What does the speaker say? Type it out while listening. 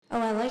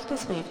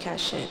this Wavecast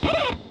shit.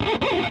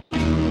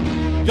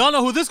 Y'all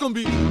know who this gonna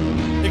be.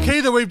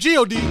 A-K the Wave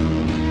G.O.D.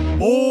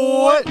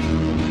 Boy.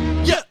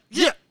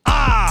 Yeah.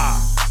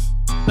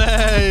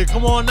 Hey,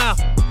 come on now.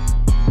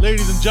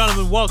 Ladies and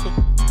gentlemen, welcome.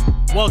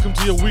 Welcome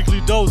to your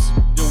weekly dose,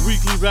 your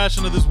weekly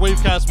ration of this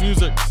Wavecast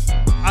music.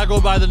 I go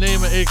by the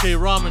name of A-K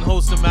Rahman,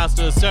 host and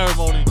master of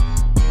ceremony.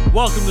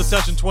 Welcome to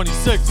session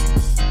 26.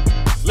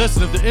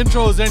 Listen, if the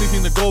intro is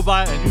anything to go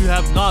by and you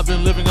have not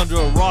been living under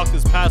a rock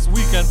this past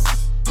weekend,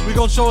 we're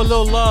gonna show a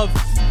little love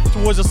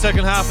towards the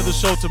second half of the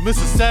show to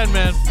Mrs.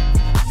 Sandman,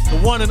 the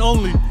one and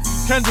only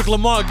Kendrick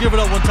Lamar. Give it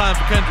up one time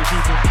for Kendrick,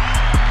 people.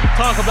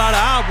 Talk about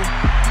an album.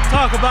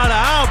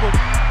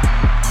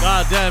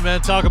 God damn,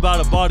 man, talk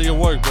about a body of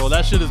work, bro.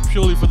 That shit is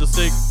purely for the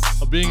sake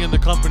of being in the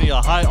company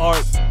of high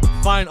art,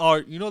 fine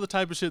art. You know the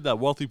type of shit that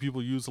wealthy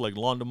people use to like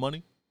launder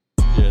money?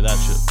 Yeah, that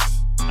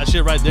shit. That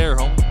shit right there,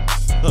 homie.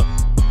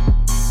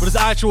 But it's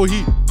actual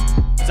heat.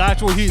 It's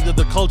actual heat that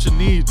the culture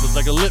needs. It's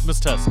like a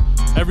litmus test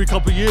every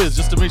couple years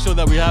just to make sure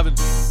that we haven't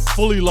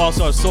fully lost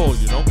our soul,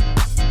 you know?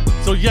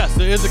 So yes,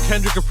 there is a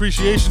Kendrick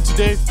appreciation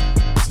today.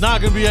 It's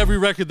not gonna be every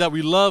record that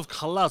we love.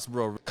 Khalas,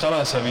 bro.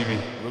 Khalas,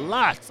 habibi.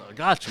 Relax, I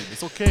got you.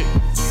 It's okay.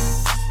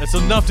 It's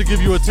enough to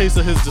give you a taste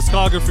of his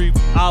discography,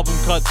 album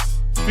cuts,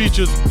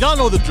 features. Y'all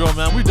know the drill,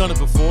 man. We've done it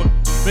before.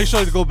 Make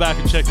sure to go back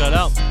and check that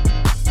out.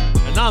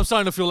 And now I'm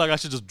starting to feel like I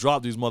should just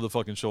drop these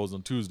motherfucking shows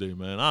on Tuesday,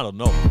 man. I don't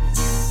know.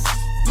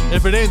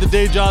 If it ain't the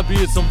day job, be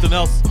it something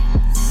else.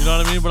 You know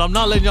what I mean? But I'm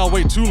not letting y'all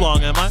wait too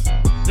long, am I?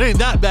 It ain't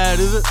that bad,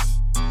 is it?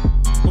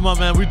 Come on,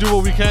 man. We do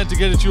what we can to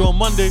get at you on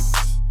Monday.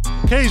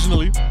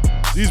 Occasionally,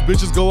 these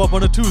bitches go up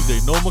on a Tuesday.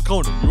 No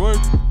McConan. You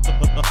heard?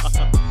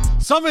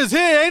 Summer is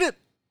here, ain't it?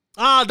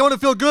 Don't it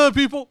feel good,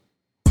 people?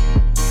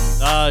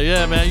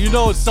 Yeah, man. You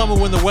know it's summer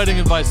when the wedding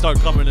invites start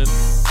coming in.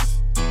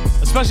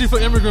 Especially for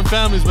immigrant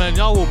families, man.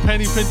 Y'all will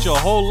penny pinch your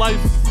whole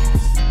life,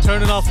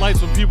 turning off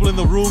lights when people in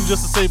the room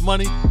just to save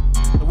money.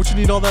 And what you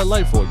need all that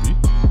light for, B?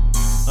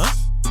 Huh?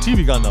 The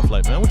TV got enough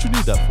light, man. What you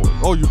need that for?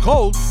 Oh, you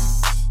cold?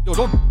 Yo,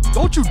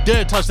 don't you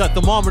dare touch that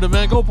thermometer,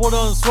 man. Go put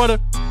on a sweater.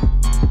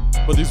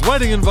 But these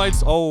wedding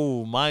invites,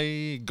 oh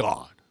my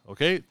God.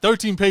 Okay?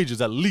 13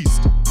 pages at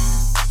least.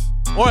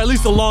 Or at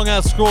least a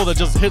long-ass scroll that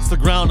just hits the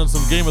ground on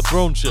some Game of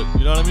Thrones shit.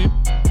 You know what I mean?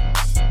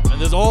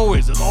 And there's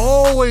always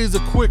a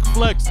quick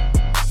flex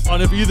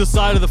on if either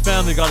side of the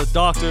family got a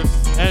doctor,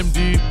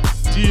 MD,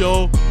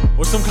 DO,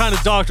 or some kind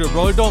of doctor,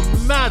 bro. It don't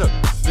matter.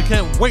 They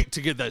can't wait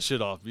to get that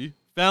shit off, B.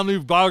 Family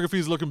biography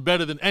is looking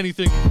better than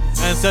anything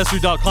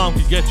Ancestry.com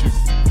can get you.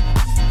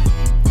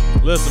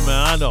 Listen,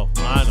 man, I know.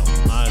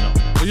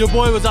 But your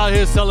boy was out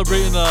here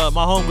celebrating my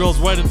homegirl's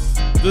wedding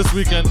this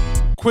weekend.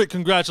 Quick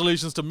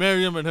congratulations to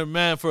Miriam and her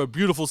man for a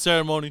beautiful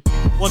ceremony.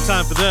 One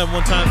time for them,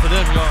 y'all.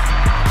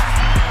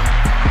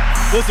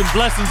 Listen,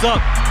 blessings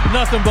up.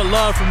 Nothing but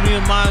love from me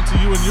and mine to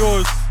you and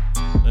yours.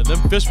 And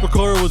them fish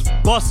pakora was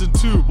busting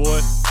too,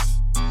 boy.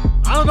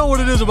 I don't know what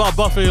it is about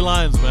buffet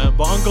lines, man,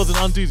 but uncles and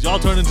aunties, y'all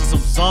turn into some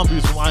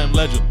zombies from I Am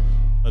Legend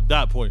at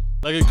that point.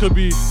 Like it could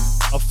be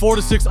a 4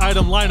 to 6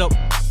 item lineup.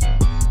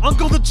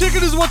 Uncle, the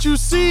chicken is what you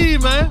see,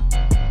 man.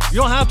 You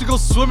don't have to go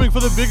swimming for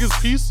the biggest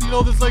piece. You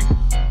know, there's like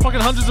fucking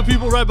hundreds of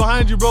people right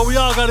behind you, bro. We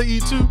all gotta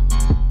eat too.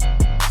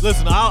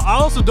 Listen, I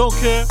also don't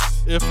care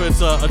if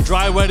it's a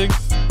dry wedding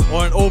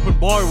or an open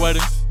bar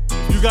wedding.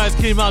 If you guys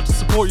came out to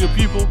support your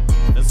people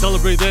and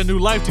celebrate their new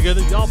life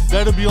together, y'all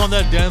better be on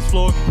that dance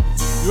floor.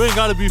 You ain't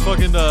gotta be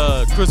fucking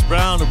Chris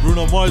Brown or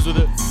Bruno Mars with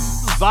it.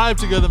 Just vibe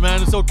together,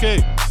 man. It's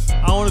okay.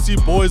 I don't wanna see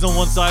boys on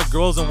one side,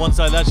 girls on one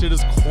side. That shit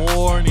is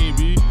corny,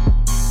 B.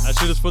 That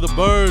shit is for the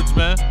birds,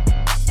 man.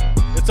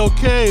 It's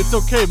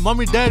okay.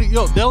 Mommy, daddy,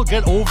 yo, they'll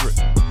get over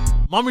it.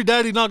 Mommy,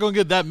 daddy not gonna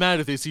get that mad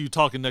if they see you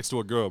talking next to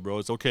a girl, bro.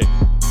 It's okay.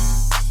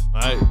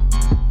 Alright?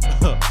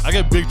 I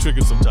get big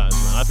triggered sometimes,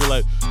 man. I feel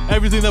like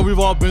everything that we've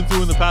all been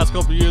through in the past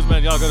couple of years,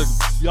 man,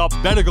 y'all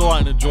better go out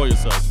and enjoy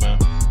yourselves, man.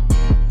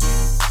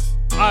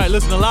 Alright,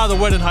 listen, a lot of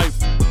the wedding hype.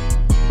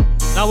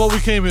 Now what we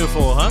came here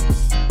for, huh?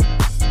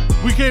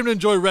 We came to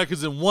enjoy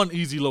records in one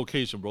easy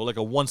location, bro. Like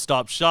a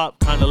one-stop shop,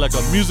 kind of like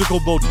a musical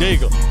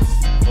bodega,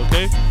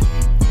 okay?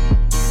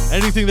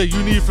 Anything that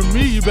you need from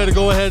me, you better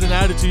go ahead and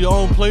add it to your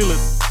own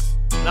playlist.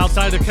 And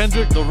outside of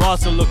Kendrick, the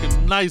roster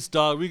looking nice,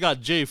 dog. We got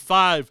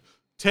J5,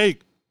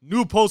 Take,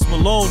 new Post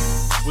Malone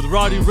with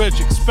Roddy Ricch.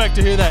 Expect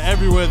to hear that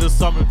everywhere this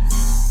summer.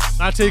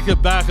 I take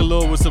it back a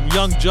little with some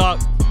Young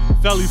Jock,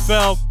 Felly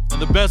Fell,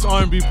 and the best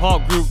R&B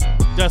pop group,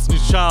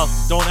 Destiny's Child.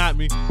 Don't at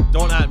me.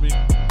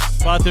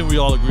 But I think we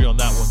all agree on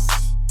that one.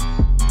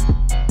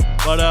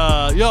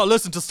 But yo,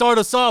 listen, to start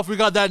us off, we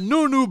got that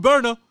new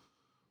Burna.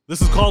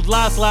 This is called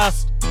Last.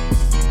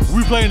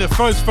 We playing it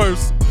first.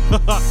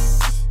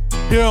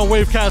 Here on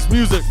Wavecast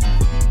Music.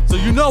 So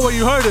you know what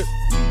you heard it.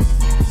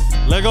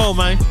 Let go,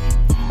 man.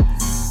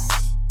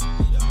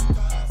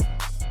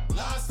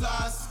 Last.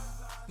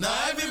 Now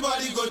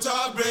everybody go to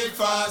our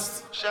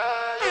breakfast.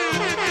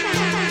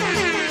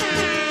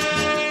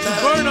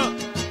 Burna.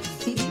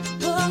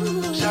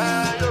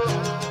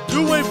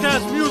 New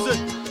Wavecast Music.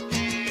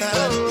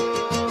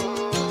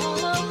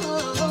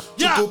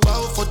 Yeah. Go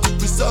bow for the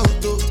result.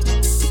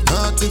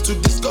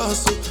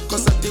 cause,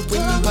 cause I did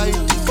win by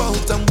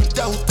default and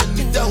without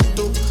any doubt,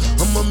 oh.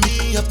 I'm a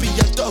me happy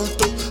adult,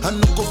 oh. I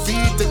no go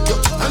feed the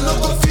girl, I no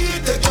go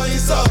feed the girl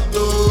insult,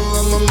 oh.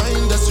 I'm a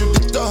mind that's you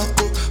the talk,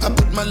 oh. I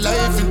put my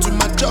life into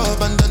my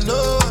job and I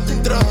know I'm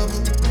in trouble.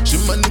 She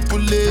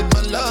manipulate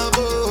my love,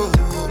 oh.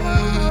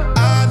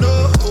 I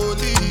know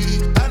holy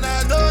and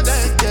I know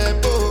that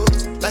get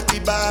both. Like the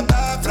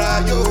Baba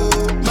Frayo,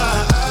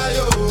 my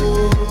ayo,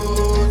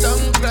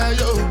 don't cry,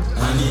 yo.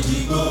 I need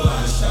to go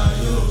and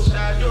shadow.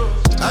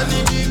 I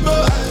need to go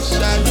and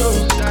shadow.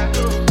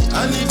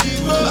 I need to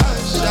go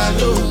and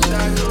shadow.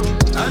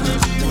 I need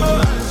to go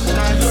and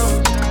shadow.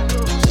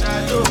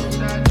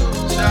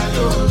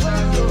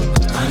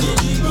 I need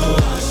to go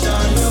and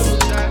shadow.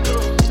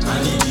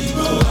 I need to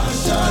go and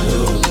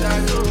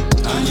shadow.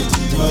 I need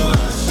to go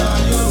and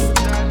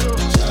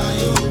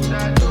shadow.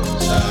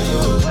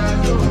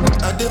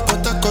 I did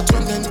put a cut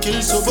when them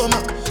kills Obama.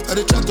 I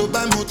did try to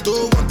buy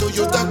moto, one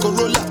Toyota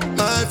Corolla.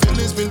 My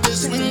feelings been they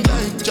swing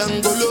like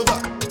Django Lover.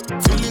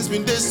 Feelings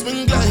been they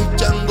swing like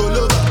Django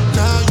Lover.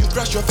 Now you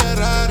crash your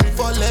Ferrari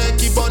for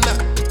Lucky Bona.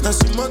 Now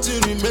some more to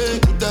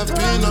remake could have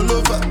been all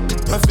over.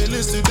 My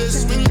feelings today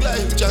swing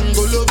like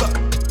Django Lover.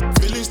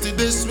 Feelings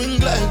today swing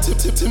like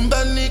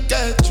Timbani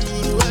at you.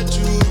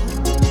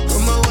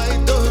 I'm a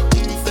white dog,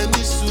 if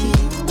any suit.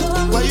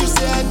 Why you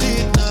say I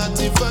did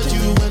nothing for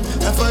you? And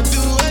if I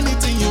do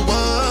anything you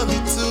want me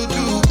to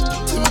do,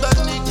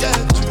 Timbani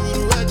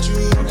at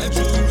you.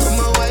 I'm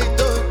a white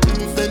dog,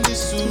 if any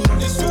suit.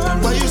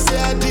 Why you say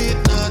I did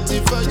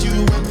nothing for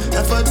you? And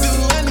if I do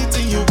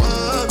anything you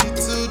want me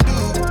to do,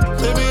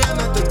 maybe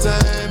another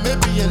time,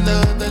 maybe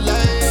another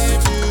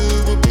life,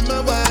 you will be my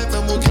wife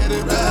and we'll get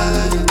it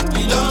right.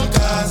 We don't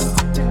cast,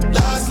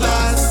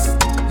 last.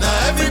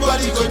 Now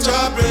everybody go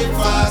to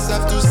breakfast.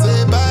 Have to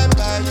say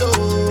bye-bye, yo.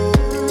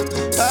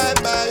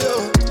 Bye-bye, yo.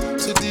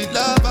 To the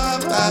love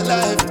of my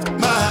life.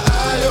 My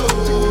ayo,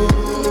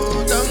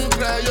 don't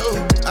cry, yo.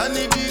 I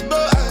need to go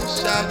and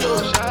shadow.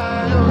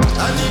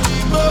 I need to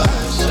go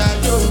and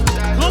shadow.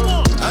 Come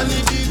on. I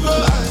need to go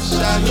and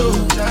shadow.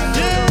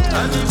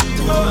 I need to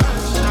go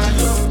and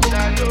shadow.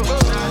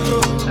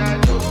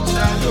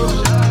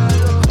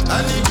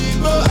 I need to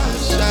go and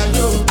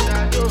shadow.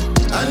 I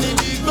need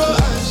to go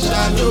and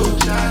shadow.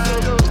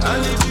 I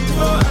need to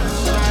go and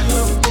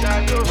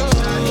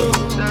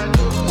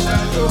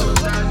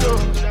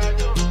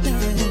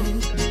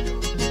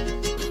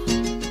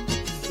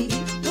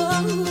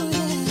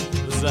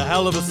This is a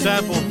hell of a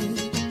sample.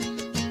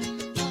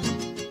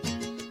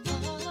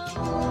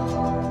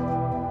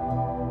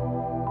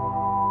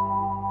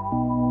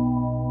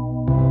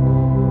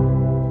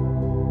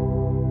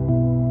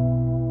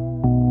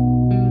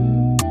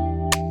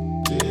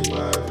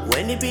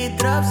 When the beat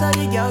drops, all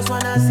the girls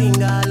wanna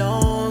sing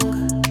along.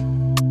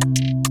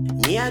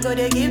 Me, I go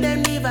to give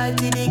them the vibe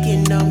till the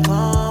kingdom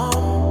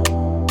come.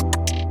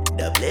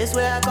 The place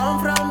where I come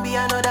from be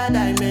another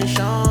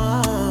dimension.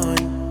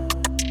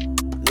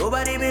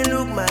 Nobody been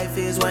look my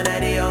face when I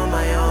dey on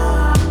my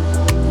own.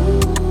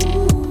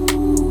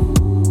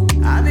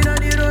 I've been on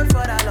the road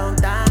for a long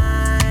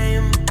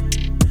time,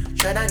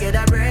 tryna get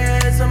a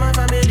bread so my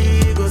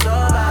family go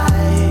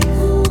survive.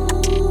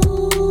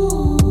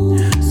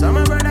 Some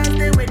of my brothers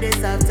they with this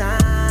have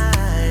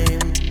time.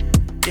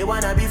 They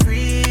wanna be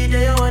free,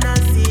 they don't wanna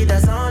see the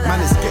sunlight.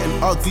 Man, it's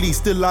getting ugly,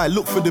 still I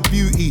look for the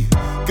beauty.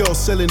 Girls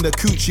selling the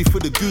coochie for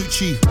the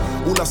Gucci.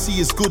 All I see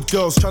is good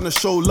girls trying to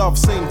show love.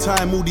 Same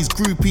time, all these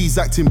groupies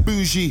acting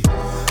bougie.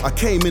 I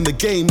came in the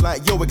game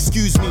like, yo,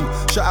 excuse me.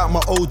 Shout out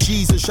my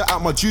OGs and shout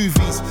out my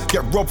juvies.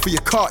 Get robbed for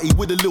your carty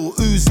with a little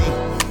Uzi.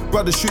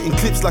 Brothers shooting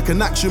clips like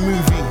an action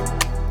movie.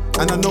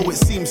 And I know it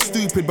seems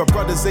stupid, but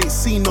brothers ain't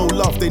seen no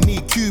love, they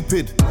need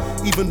Cupid.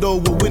 Even though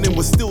we're winning,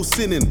 we're still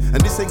sinning.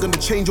 And this ain't gonna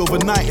change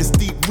overnight, it's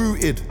deep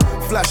rooted.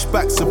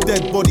 Flashbacks of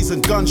dead bodies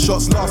and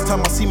gunshots. Last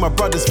time I see my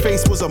brother's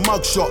face was a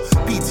mugshot.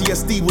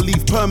 PTSD will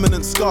leave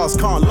permanent scars.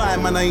 Can't lie,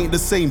 man, I ain't the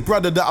same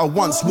brother that I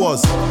once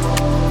was.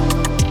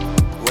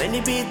 When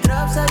the beat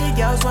drops, all the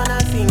girls wanna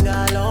sing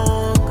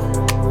along.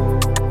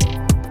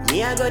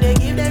 Me, I go to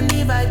give them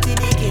the vibe till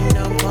the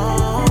kingdom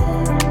come.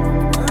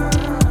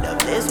 The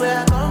place where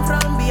I come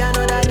from be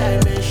another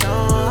dimension.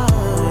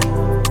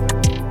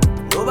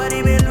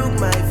 Nobody may look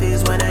my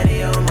face when I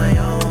dey on my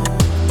own.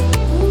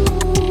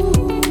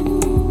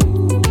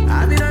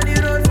 I've been on the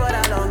road for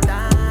a long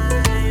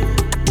time,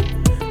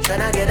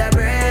 tryna get a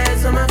bread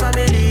so my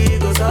family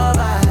go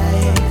survive.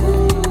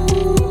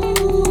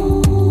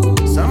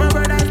 Some of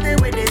my brothers they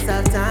with this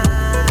have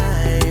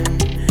time.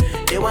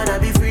 They wanna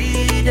be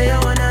free, they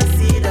don't wanna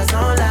see the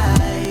sunlight.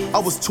 I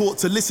was taught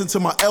to listen to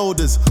my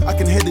elders. I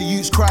can hear the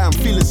youths cry, I'm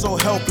feeling so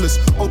helpless.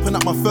 Open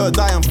up my third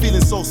eye, I'm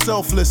feeling so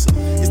selfless.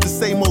 It's the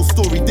same old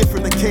story,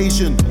 different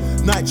occasion.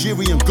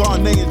 Nigerian,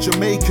 Ghanaian,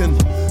 Jamaican,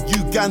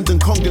 Ugandan,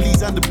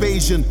 Congolese and a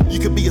Bayesian. You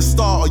could be a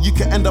star or you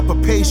could end up a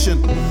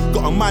patient.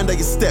 Got a mind that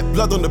you step,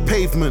 blood on the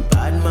pavement.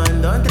 Bad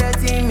man don't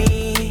threaten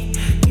me.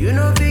 You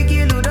know fi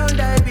kill who don't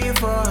die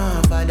before.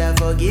 Father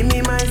forgive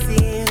me my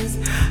sins.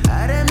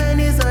 I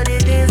reminisce all the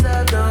things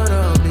I've done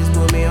wrong. Please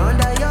put me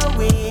under your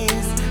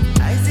wings.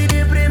 I see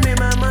they pray me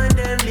mama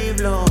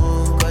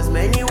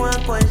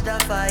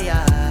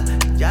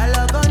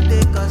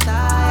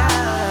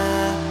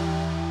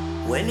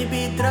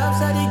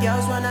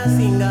wanna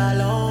sing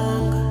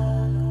along.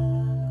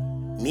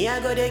 Me, I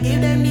gotta give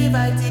them the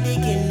vibe till the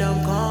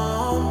kingdom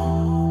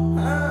come.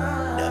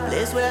 The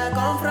place where I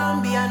come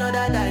from be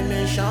another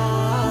dimension.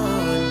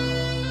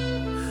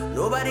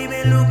 Nobody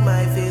may look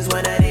my face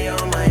when I dey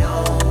on my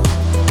own.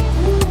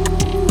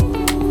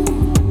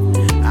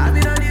 I've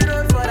been on the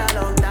road for a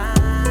long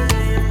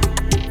time,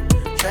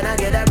 tryna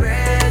get a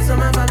bread so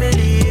my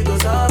family go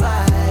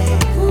survive.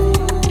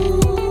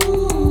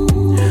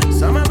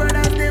 Some of my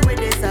brothers they with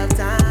this have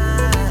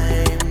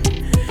time.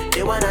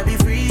 They wanna be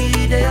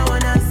free, they don't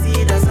wanna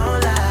see the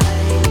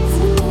sunlight.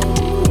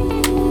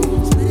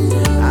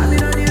 I've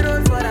been on the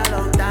road for a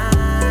long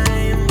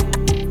time,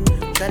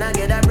 tryna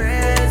get a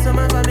bread so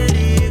my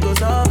family go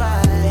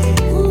survive.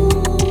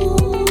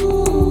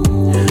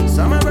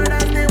 Some of my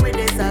brothers they with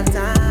this have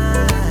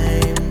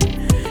time.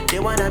 They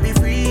wanna be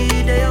free,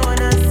 they don't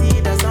wanna see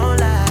the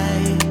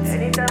sunlight.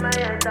 Anytime I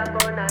enter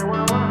for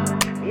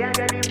 911, me I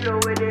get the flow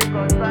with the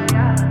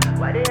gunfire.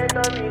 Why they hate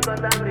on me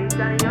cause I'm rich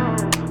and young?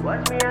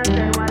 Watch me and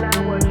say while I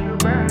watch you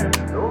burn.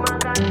 No man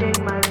can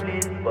take my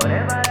place.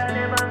 Forever and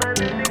ever my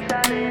music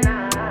shining.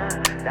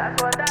 That's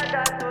what I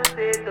got to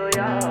say to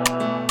y'all.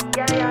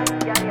 Yeah.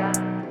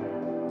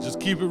 Just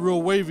keep it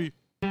real wavy.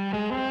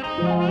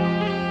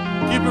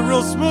 Keep it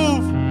real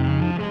smooth.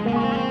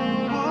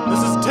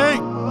 This is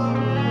Take.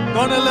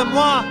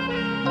 Donnez-le-moi.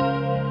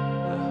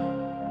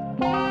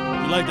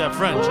 You like that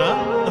French, huh?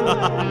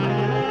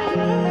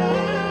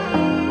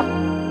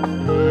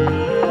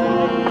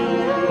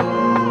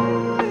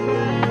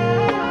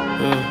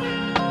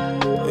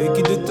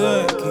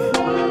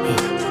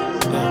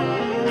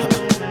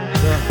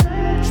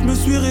 Je me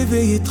suis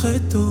réveillé très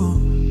tôt.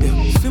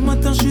 Ce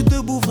matin, je suis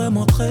debout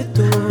vraiment très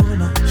tôt.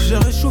 J'ai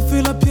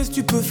réchauffé la pièce,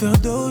 tu peux faire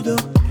dodo.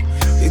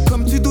 Et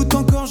comme tu doutes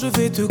encore, je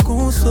vais te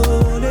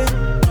consoler.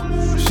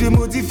 J'ai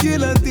modifié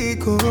la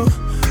déco.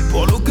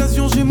 Pour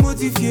l'occasion, j'ai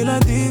modifié la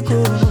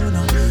déco.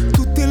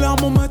 Toutes tes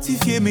larmes ont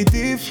matifié mes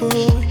défauts.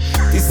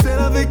 T'es celle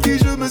avec qui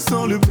je me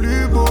sens le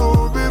plus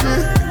beau,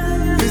 bébé.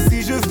 Et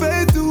si je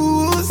fais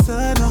tout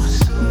ça, non,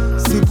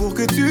 c'est pour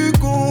que tu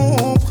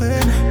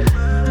comprennes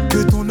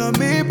que ton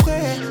âme est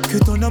prêt, que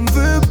ton âme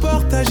veut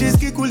partager ce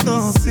qui coule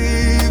dans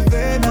ses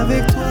veines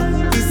avec toi.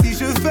 Et si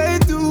je fais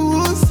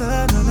tout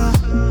ça, nana,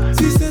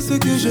 tu sais ce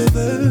que je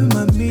veux,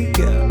 mamie.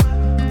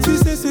 Tu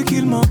sais ce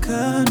qu'il manque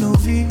à nos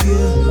vies.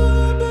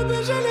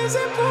 Bébé, j'ai les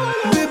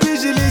épaules. Bébé,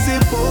 j'ai les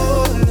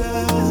épaules.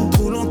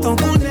 Trop longtemps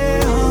qu'on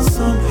est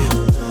ensemble.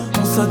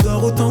 On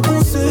s'adore autant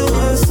qu'on se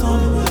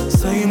ressemble.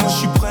 Ça y est, moi je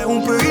suis prêt,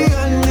 on peut y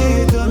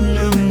aller.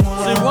 Donne-le-moi.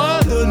 C'est moi.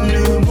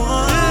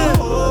 Donne-le-moi.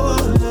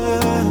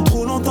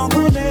 Trop longtemps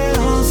qu'on est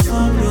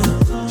ensemble.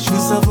 Je veux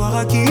savoir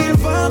à qui il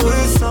va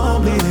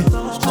ressembler.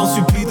 Je t'en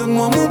supplie,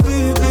 donne-moi mon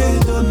bébé.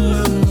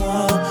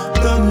 Donne-le-moi.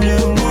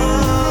 Donne-le-moi.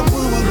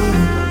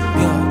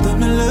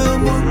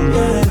 Donne-le-moi.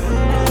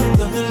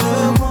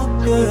 Donne-le-moi.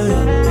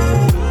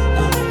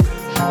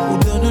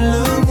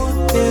 Donne-le-moi.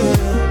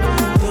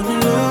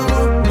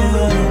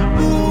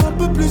 Donne-le-moi. Un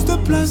peu plus de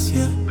place,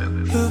 yeah.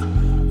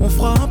 On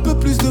fera un peu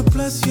plus de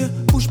place, yeah.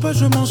 Bouge pas,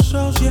 je m'en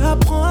charge, yeah.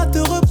 Apprends à te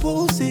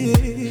reposer.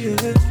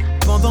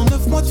 Pendant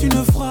 9 mois, tu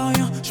ne feras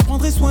rien. Je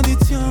prendrai soin des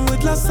tiens. Et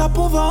de la sape,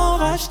 on va en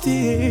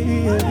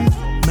racheter.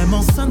 Même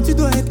enceinte, tu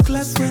dois être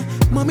classé.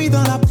 Mamie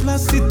dans la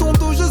place, c'est ton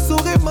dos, je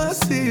saurai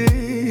masser.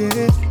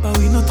 Bah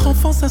oui, notre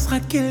enfant, ça sera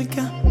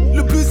quelqu'un.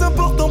 Le plus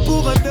important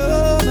pour un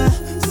homme,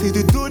 c'est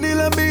de donner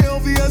la meilleure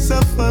vie à sa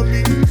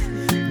famille.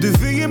 De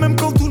veiller même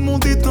quand tout le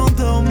monde est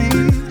endormi.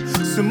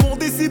 Ce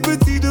monde est si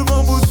petit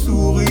devant vos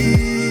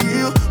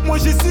sourires. Moi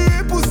j'ai su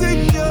épouser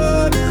une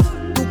lionne.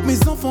 Donc mes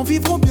enfants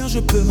vivront bien, je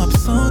peux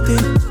m'absenter.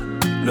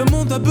 Le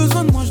monde a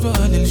besoin de moi, je dois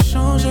aller le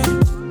changer.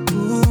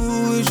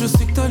 Ouh, et je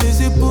sais que t'as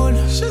les épaules.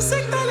 Je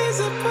sais que t'as les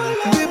épaules.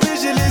 Bébé,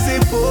 j'ai les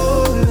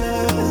épaules.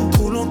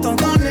 Trop longtemps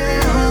qu'on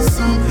est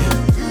ensemble.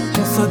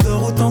 On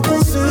s'adore autant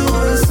qu'on se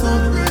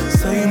ressemble.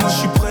 Ça y est, moi je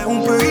suis prêt,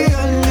 on peut y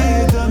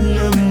aller.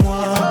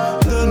 Donne-le-moi.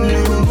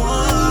 Donne-le-moi.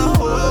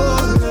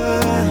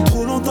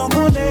 Trop longtemps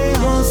qu'on est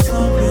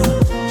ensemble.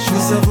 Je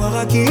veux savoir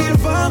à qui il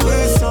va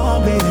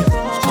ressembler.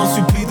 Je t'en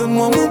supplie,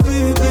 donne-moi mon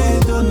bébé.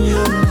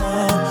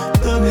 Donne-le-moi.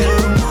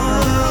 Donne-le-moi.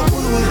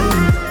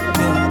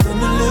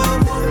 Donne-le-moi.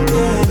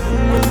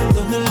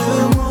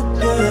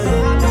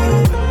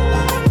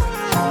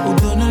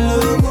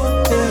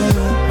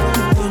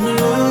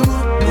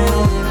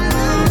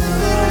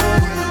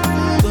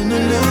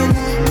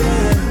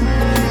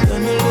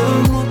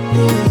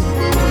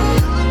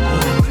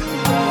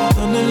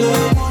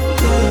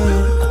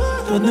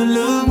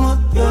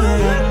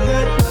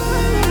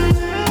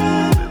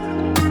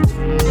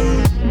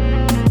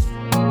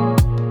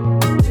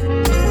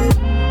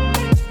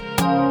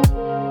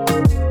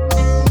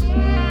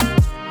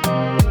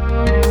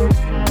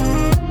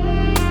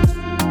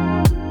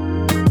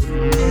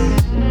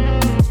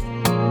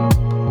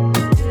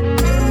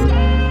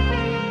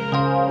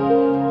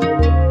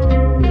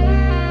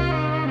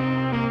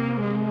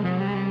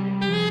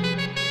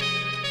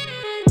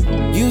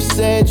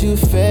 said you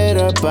fed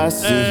up, I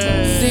see.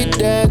 Sit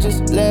down,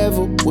 just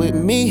level with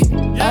me.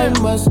 I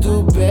must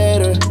do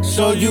better.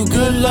 Show you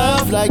good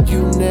love like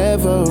you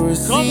never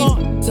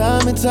received.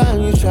 Time and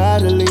time you try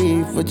to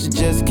leave, but you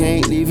just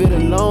can't leave it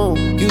alone.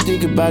 You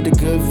think about the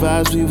good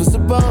vibes we was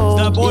upon,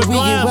 and we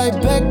get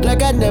right back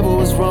like I never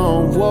was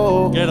wrong.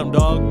 Whoa. Get him,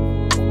 dog.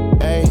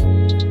 Hey.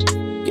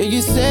 Yeah,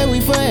 you said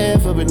we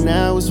forever, but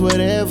now it's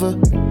whatever.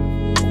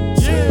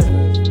 Yeah.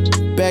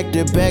 Back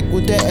to back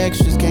with the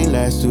extras, can't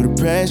last through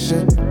the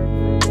pressure.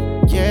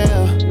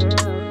 Yeah.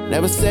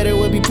 Never said it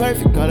would be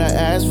perfect, all I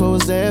asked for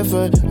was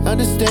effort.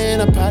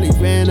 Understand, I probably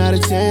ran out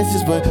of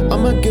chances, but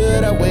I'm a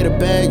good, I weigh the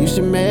bag, you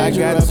should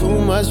measure. I got too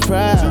much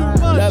pride.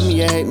 Love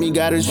me or hate me,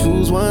 gotta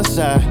choose one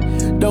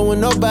side. Don't want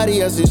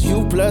nobody else, it's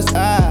you plus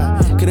I.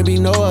 Couldn't be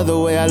no other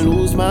way, I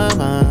lose my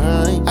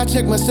mind. I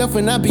check myself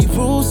and I be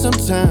rude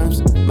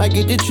sometimes. Might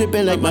get to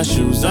tripping like my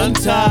shoes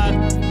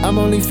untied. I'm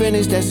only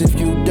finished, that's if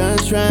you done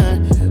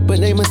trying. But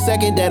name a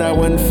second that I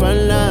wasn't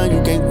front line.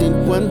 You can't think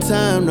one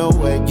time, no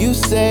way. You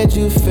said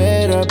you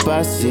fed up,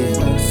 I see.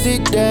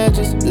 Sit down,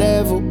 just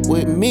level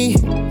with me.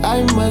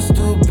 I must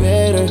do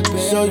better.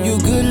 Show you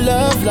good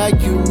love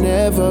like you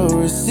never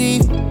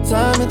received.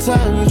 Time and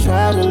time you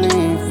try to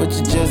leave, but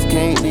you just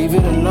can't leave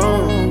it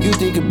alone. You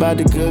think about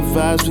the good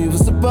vibes we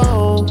was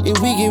upon, and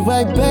we get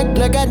right back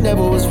like I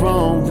never was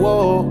wrong.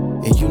 Whoa.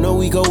 And you know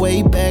we go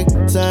way back.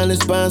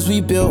 Timeless bonds we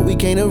built, we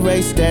can't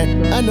erase that.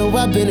 I know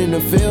I've been in the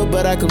field,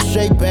 but I come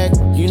straight back.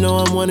 You know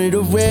I'm one of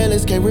the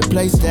realest, can't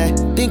replace that.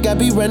 Think I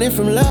be running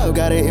from love,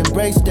 gotta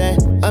embrace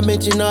that. I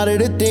mention all of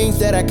the things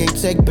that I can't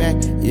take back.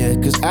 Yeah,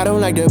 cause I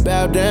don't like to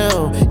bow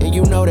down, and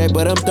you know that,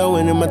 but I'm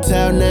throwing in my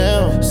towel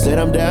now. Said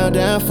I'm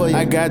down for you.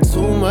 I got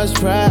too much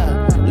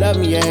pride. Love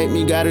me or hate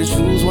me, gotta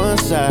choose one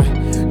side.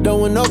 Don't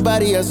want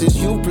nobody else, it's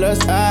you plus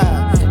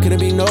I. Couldn't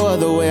be no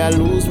other way, I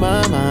lose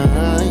my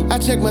mind. I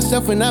check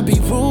myself and I be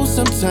rude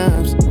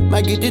sometimes.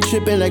 Might get to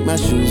tripping like my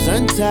shoes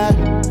untied.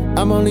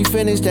 I'm only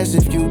finished, that's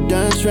if you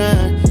done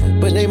trying.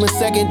 But name a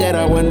second that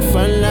I wasn't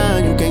front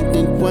line. You can't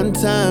think one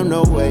time,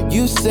 no way.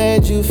 You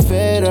said you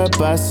fed up,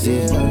 I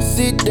see.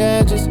 Sit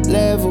down, just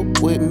level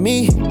with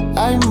me.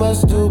 I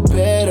must do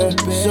better.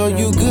 Show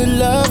you good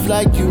love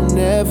like you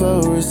never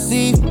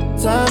received.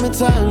 Time and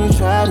time you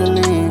try to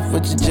leave,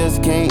 but you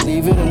just can't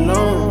leave it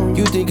alone.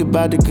 You think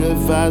about the good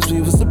vibes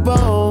we was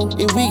upon,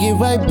 and we get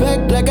right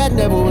back like I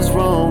never was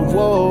wrong.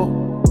 Whoa.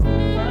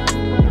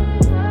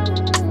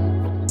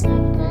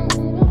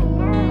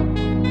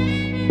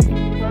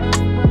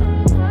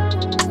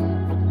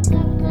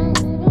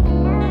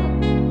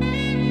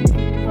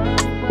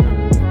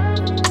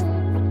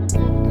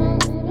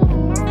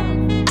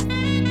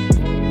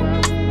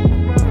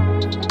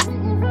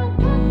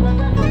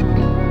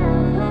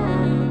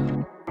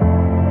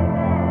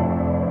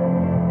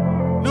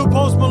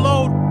 Post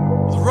Malone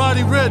with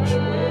Roddy Ricch.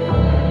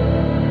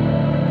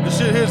 This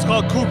shit here is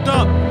called Cooped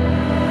Up.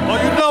 Oh,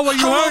 you know what,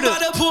 you heard it.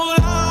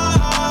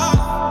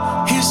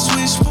 His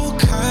switchboard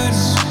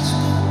curtains,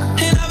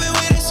 and I've been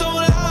waiting so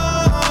long.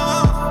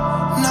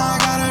 Now I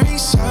gotta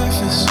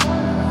resurface.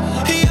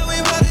 He got me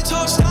about to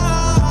toast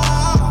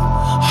out.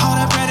 All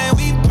that bread that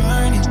we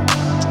burning,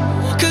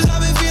 cause I've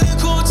been feeling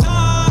cool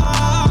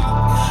top.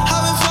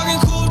 I've been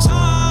fucking cool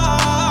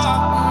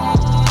top.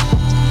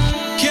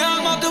 Yeah,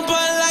 I'm off the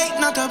Bud Light,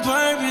 not the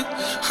bourbon.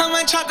 I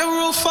might chop the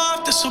roof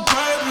off the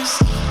Suburbans.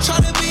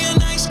 Tryna be a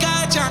nice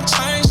guy, John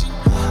Church.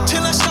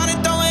 Till I started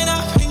throwing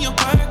up in your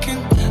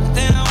Birkin.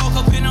 Then I woke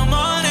up in the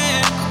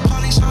morning.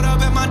 Police showed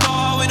up at my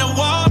door with a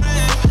warrant.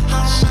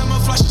 I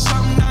remember flushing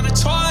something down the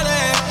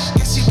toilet.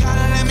 Guess you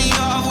gotta let me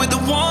off with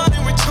the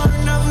warning.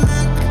 Return of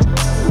neck.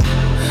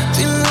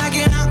 Feeling like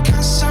an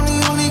outcast. I'm the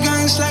only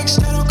guy in slacks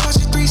that'll cost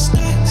you 3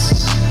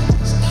 stacks.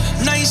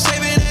 Now you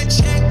saving that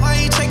check. Why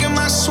you taking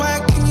my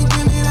swag? Can you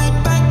give me that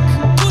back?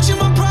 Gucci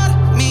my Prada,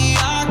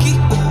 Miyagi,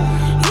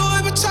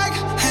 Louis Vuitton,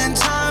 and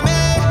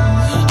Tommy.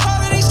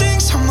 All of these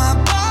things on my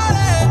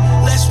body.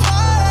 Let's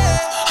party.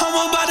 I'm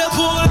about to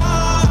pull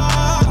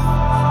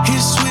out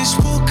his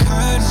switchboard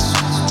curtains,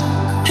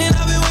 and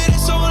I've been waiting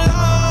so long.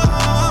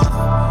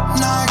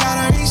 Now I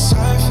gotta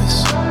resurface.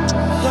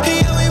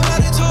 He got me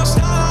about to toast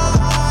out.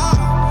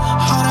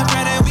 All the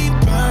bread that we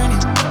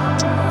burning,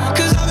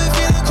 cause I've been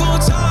feeling cool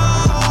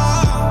top.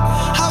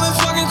 I've been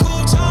fucking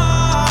cool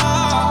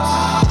top.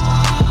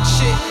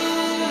 Shit,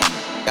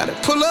 gotta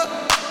pull up.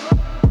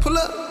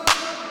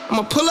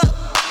 I'ma pull up.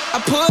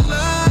 I pull up.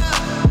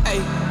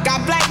 Ayy,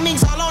 got black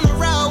minks all on the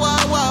road. Whoa,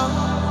 whoa.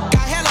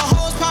 Got hella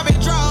hoes popping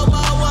draw.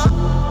 Whoa,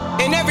 whoa.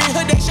 In every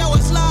hood they show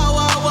us love.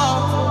 Whoa,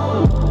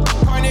 whoa.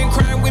 Partner in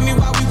crime with me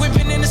while we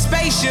whipping in the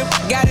spaceship.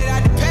 Got it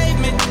out the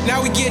pavement.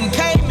 Now we getting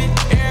payment.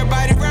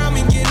 Everybody around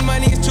me getting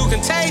money is too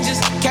contagious.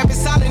 Kept it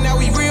solid. Now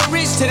we real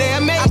rich today.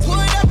 I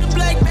pulled up the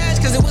black badge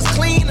cause it was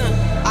cleaner.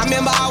 I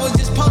remember I was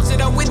just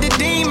posted up with the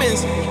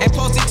demons, and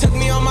Posty took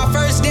me on my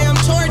first damn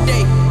tour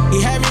date.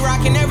 He had me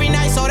rocking every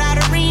night, sold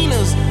out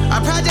arenas. A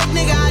project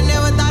nigga, I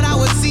never thought I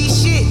would see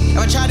shit. If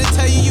I tried to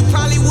tell you, you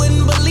probably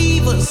wouldn't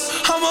believe us.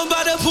 I'm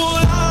about to pull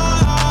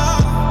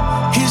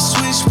out his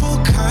switchboard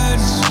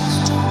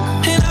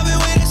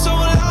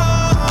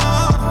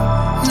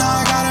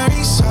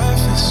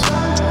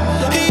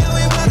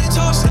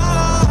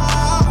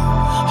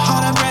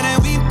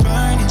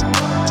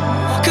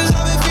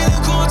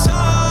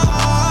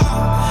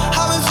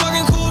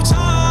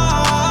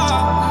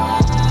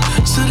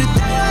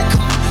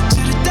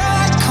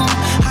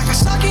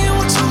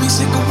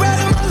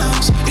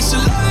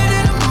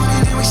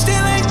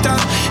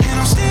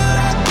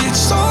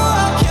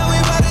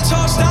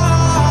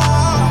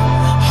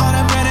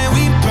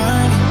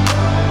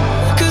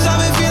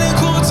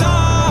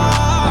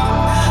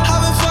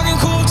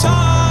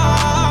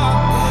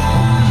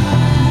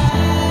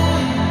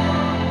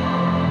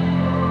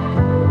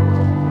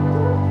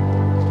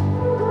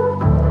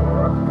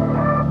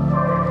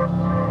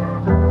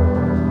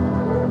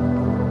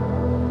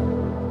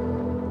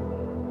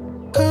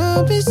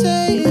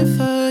Compensating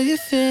for your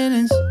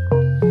feelings.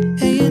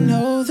 And you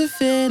know the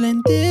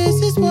feeling. This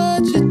is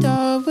what you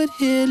thought would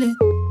heal it,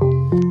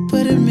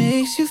 but it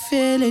makes you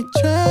feel it.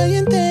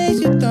 Trying things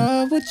you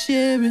thought would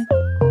cheer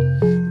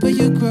it, but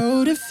you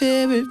grow to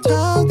fear it.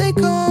 Times they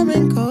come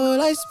and go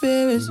like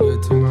spirits.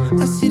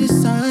 I see the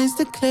signs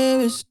the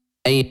clearest.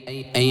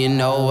 And you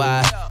know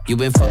why? You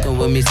been fucking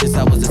with me since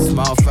I was a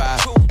small fry.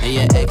 And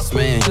your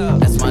ex-man,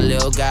 that's my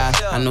little guy.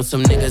 I know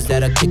some niggas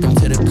that'll kick him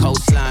to the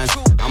coastline.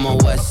 I'm a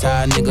west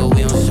side nigga,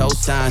 we don't show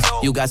signs.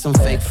 You got some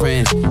fake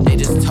friends, they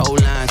just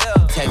told lines.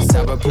 Text,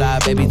 I reply,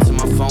 baby, till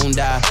my phone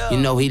die. You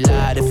know he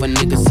lied if a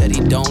nigga said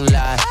he don't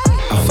lie.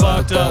 I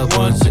fucked up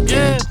once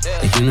again,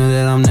 and you know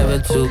that I'm never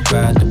too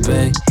proud to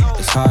beg.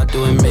 It's hard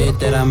to admit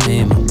that I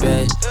made my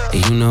bed,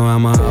 and you know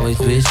I'ma always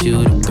wish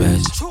you the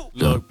best.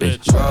 Look,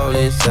 bitch, roll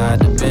inside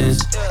the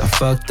Benz. I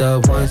fucked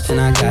up once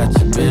and I got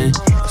you bent.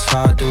 It's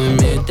hard to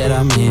admit that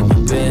I made my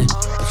bed,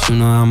 but you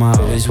know I'ma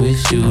always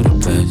wish you the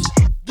best.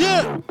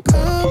 Yeah.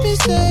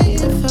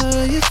 Compensating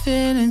for your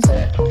feelings,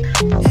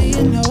 and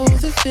you know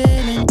the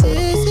feeling.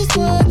 This is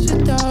what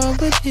you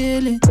thought would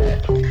heal it,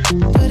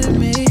 but it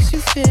makes you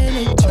feel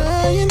it.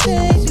 Trying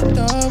things you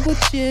thought would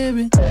cheer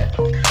it,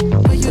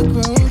 but you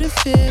grow to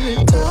fear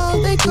it.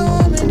 Times they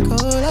come and go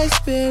like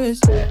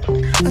spirits.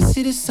 I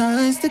see the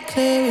signs the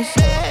clearest.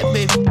 Bad,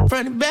 baby,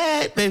 front and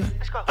back, baby.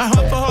 I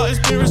hunt for heart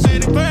and spirits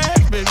in the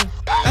crash, baby.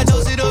 I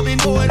toast it up and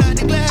pour it out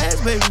the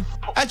glass, baby.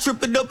 I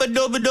trip it up, I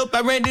dove it up,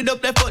 I ran it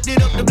up, I fucked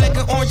it up. The black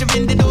and orange, I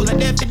bend it all, I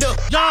dapped it up.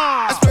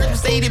 I splurged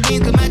Mercedes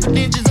Benz, cause my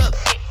credentials up.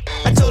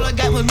 I told her I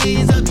got my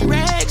millions up in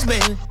rags,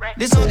 baby.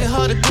 This song get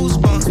harder,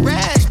 goosebumps,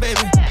 rash,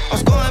 baby. I'm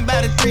scoring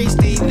by the 3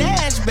 Steve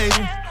Nash,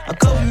 baby. A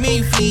couple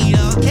million fleet,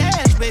 all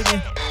cash,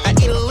 baby. I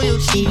eat a little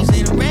cheese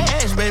and a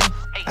rash, baby.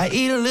 I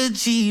eat a little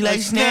cheese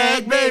like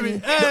snack,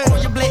 baby. The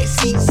orange and black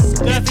seats,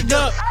 dapped it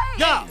up.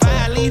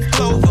 5-leaf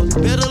clover,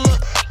 better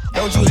look.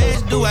 Don't you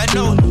ask, do I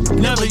know you?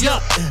 Never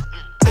yup.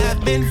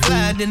 I've been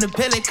flying in the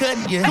pellet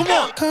cutting, yeah. Come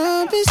on.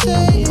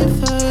 Compensating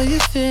for your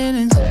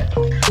feelings,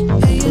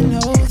 and you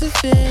know the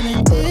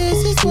feeling.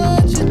 This is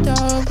what you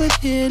thought would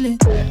heal it,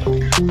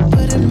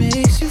 but it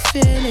makes you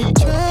feel it.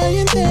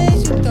 Trying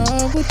things you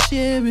thought would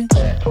cheer it,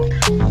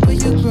 but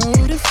you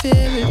grow to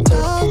fear it.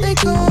 Times they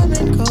come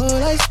and go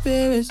like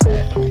spirits.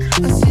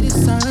 I see the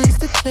signs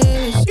the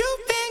clearest.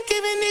 You've been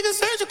giving niggas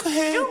surgical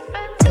hair. You've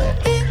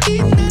been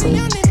eating out of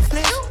young nigga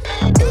flesh.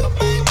 You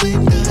might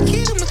win the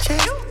kid on my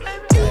chest.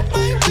 You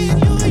might win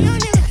your young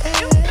nigga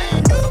hair.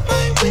 You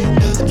might win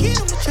the kid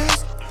on my chest.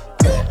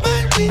 You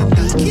might win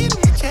the kid on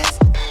my chest.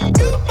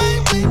 You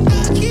might win the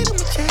kid on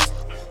my chest.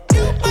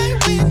 You might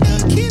win the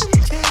kid on my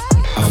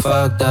chest. I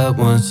fucked up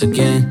once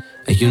again,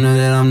 and you know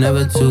that I'm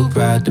never too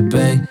proud to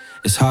beg.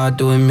 It's hard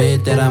to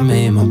admit that I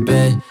made my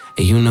bed,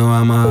 and you know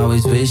I'ma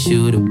always wish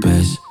you the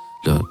best.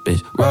 Look,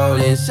 bitch, roll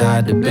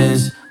inside the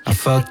Benz. I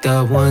fucked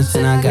up once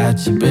and I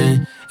got you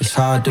bent. It's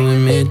hard to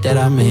admit that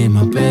I made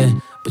my bed,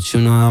 but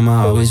you know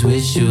I'ma always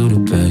wish you the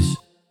best.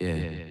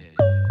 Yeah.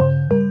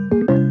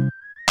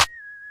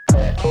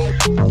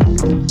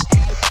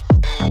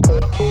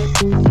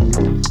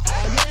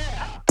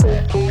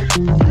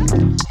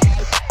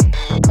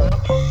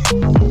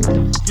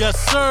 Yes,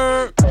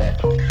 sir.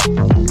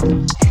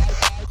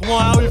 Come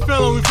on, how we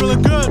feeling? We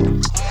feeling good?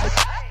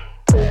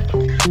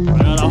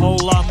 I got a whole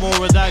lot more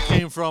where that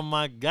came from,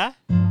 my guy.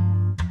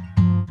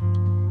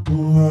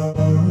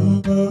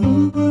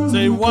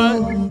 Say what?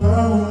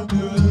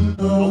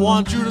 I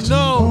want you to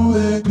know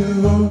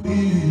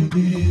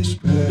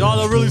y'all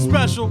are really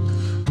special.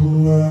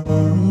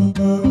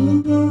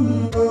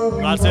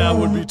 I'd say I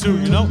would be too,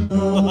 you know?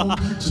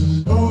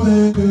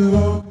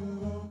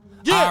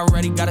 Yeah. I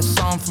already got a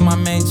song for my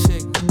main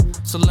chick,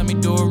 so let me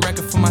do a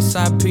record for my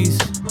side piece.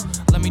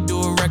 Let me do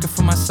a record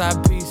for my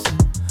side piece.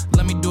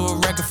 Let me do a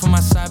record for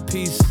my side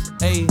piece.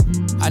 Hey,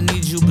 I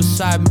need you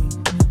beside me.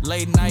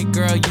 Late night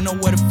girl, you know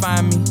where to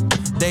find me.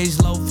 Days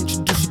low,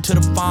 introduce you to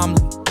the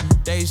family.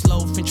 Days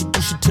low,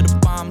 introduce you to the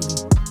family.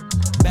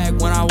 Back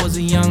when I was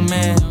a young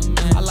man,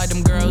 I like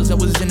them girls that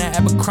was in that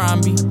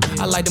Abercrombie.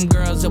 I like them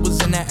girls that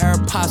was in that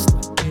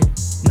Aeropostale.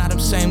 Now them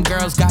same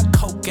girls got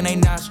coke in they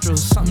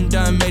nostrils. Something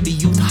done made the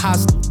youth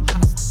hostile.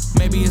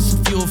 Maybe it's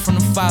the fuel from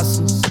the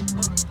fossils.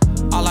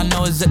 All I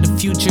know is that the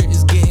future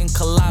is getting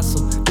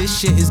colossal. This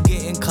shit is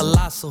getting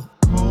colossal.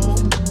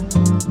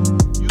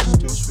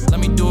 Let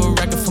me do a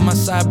record for my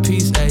side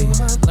piece, ayy.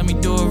 Let me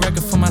do a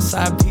record for my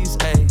side piece,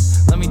 ayy.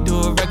 Let me do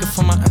a record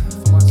for my side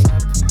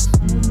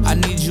piece. I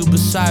need you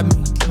beside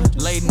me.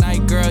 Late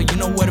night girl, you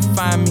know where to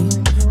find me.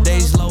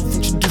 Days low,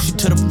 introduce you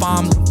to the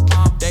family.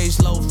 Days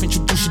low,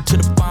 introduce you to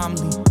the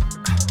family.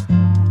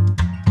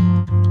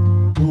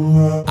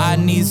 I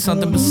need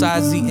something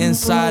besides the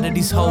inside of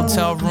these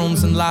hotel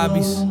rooms and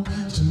lobbies.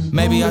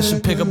 Maybe I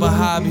should pick up a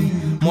hobby.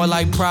 More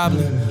like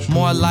probably,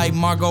 more like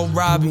Margot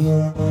Robbie.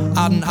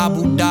 Out in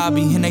Abu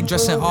Dhabi and they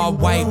dressing all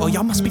white. Oh,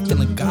 y'all must be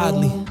feeling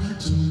godly.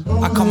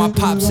 I call my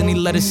pops and he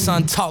let his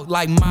son talk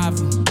like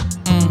Mavi.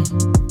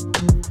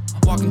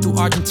 Walking through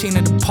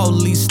Argentina, the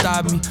police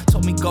stopped me.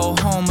 Told me go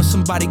home or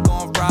somebody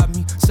gon' rob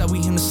me. Said we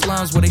in the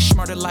slums where they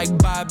smarter like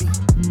Bobby.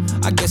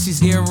 I guess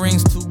these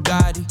earrings too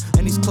gaudy,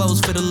 and these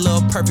clothes fit a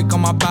little perfect on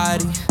my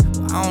body.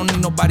 I don't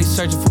need nobody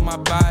searching for my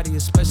body,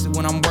 especially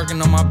when I'm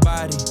working on my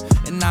body.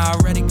 And I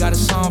already got a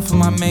song for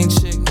my main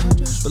chick,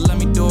 but let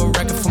me do a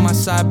record for my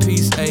side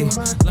piece, ayy.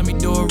 Let me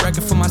do a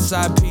record for my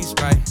side piece,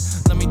 right?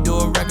 Let me do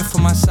a record for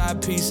my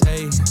side piece,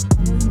 ayy.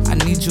 I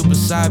need you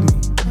beside me.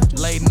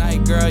 Late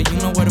night, girl, you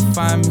know where to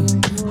find me.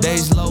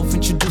 Days Loaf,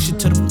 introduce you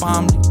to the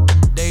family.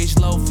 Days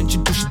Loaf,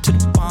 introduce you to the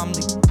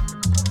family.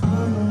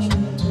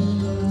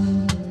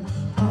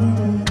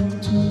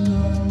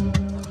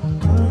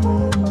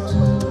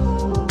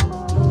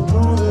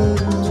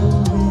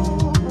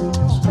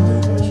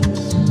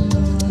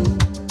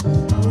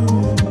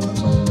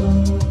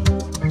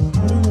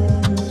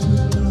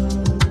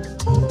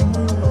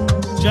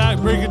 Jack,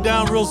 break it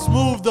down real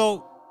smooth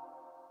though.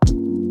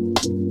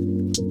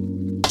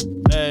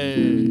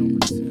 Hey.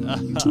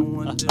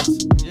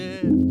 Yeah.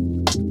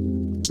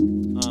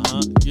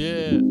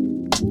 Yeah.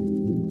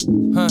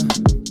 Huh.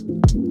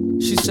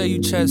 She say you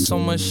chat so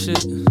much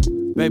shit.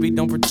 Baby,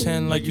 don't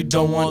pretend like you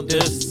don't want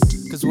this.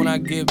 Cause when I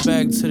get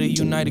back to the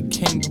United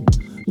Kingdom,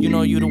 you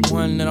know you the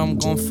one that I'm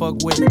gon'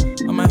 fuck with.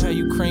 I'ma have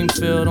you cream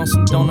filled on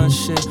some donut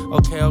shit.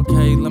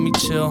 Okay, let me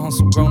chill on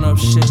some grown up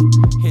shit.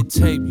 Hit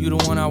tape, you the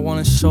one I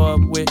wanna show up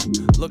with.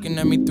 Looking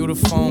at me through the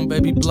phone,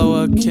 baby,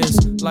 blow a kiss.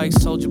 Like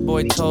Soulja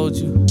Boy told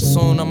you,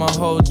 soon I'ma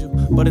hold you.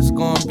 But it's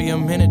gonna be a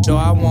minute though,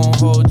 I won't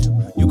hold you.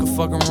 You can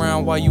fuck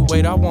around while you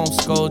wait, I won't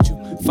scold you.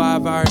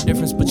 5-hour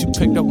difference, but you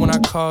picked up when I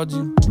called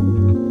you.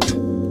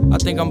 I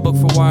think I'm booked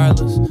for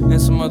wireless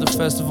and some other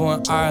festival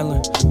in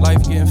Ireland.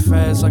 Life getting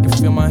fast, I can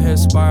feel my head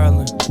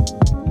spiraling.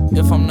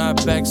 If I'm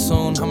not back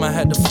soon, I'ma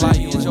have to fly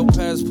you. Is your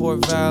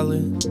passport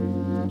valid?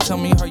 Tell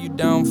me, are you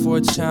down for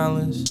a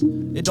challenge?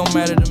 It don't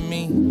matter to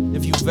me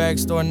if you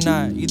vaxxed or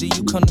not. Either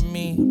you come to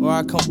me or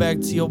I come back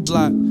to your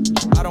block.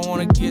 I don't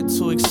wanna get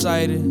too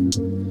excited,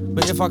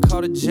 but if I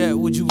caught a jet,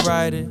 would you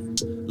ride it?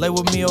 Lay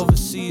with me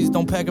overseas,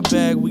 don't pack a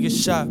bag, we get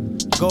shot.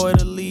 Go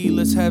Italy,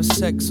 let's have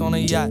sex on a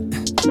yacht.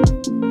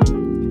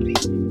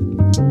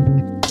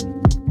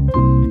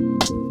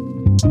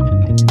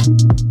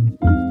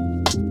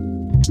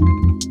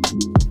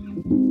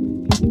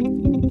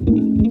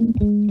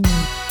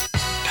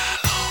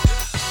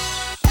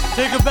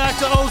 Take it back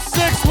to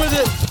 06 with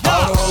it.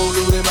 All the hoes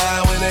lose their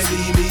mind when they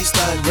leave me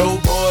stunned. Yo,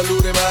 boy,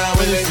 lose their mind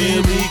when they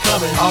hear me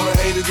coming. All the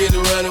haters get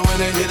to running when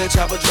they hear the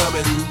chopper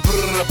drumming.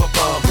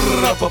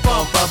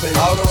 Bumping.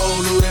 All the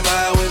hoes lose their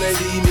mind when they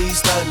leave me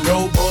stunned.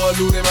 Yo, boy,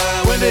 lose their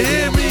mind when they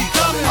hear me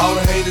coming. All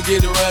the haters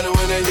get to running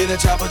when they hear the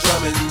chopper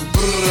drumming. You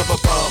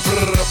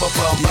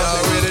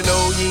already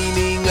know you ain't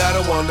even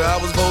gotta wonder. I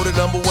was voted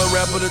 #1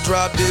 rapper to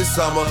drop this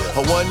summer.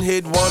 A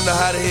one-hit wonder,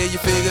 how the hell you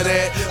figure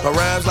that? My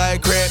rhymes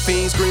like crap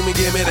fiends screaming,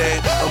 give me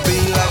that. I'm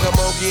being like a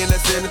monkey in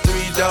that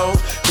 73 dome.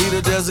 Need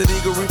a desert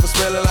eagle reefer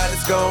smelling like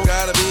it's gone.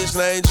 Got a bitch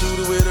named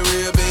Judy with a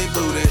real big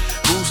booty.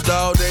 Boost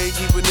all day,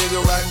 keep a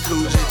nigga rockin'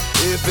 Coogee.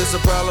 If it's a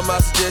problem, I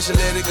suggest you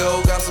let it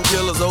go. Got some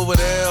killers over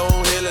there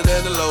on hill and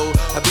the low.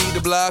 I beat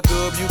the block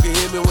up, you can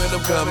hear me when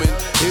I'm coming.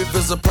 If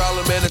it's a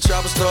problem, man, the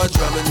chopper start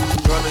drumming.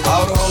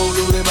 All the hoes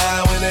lose their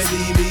mind when they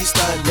leave me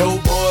stunned. Yo,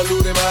 boy,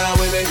 lose their mind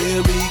when they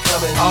hear me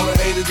coming. All the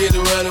haters get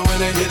to running when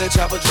they hear the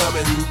chopper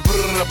drumming.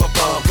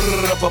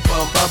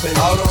 Bumping.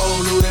 All the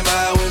hoes lose their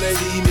mind when they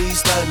leave me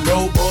stunned.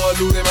 Yo, boy,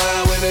 lose their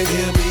mind when they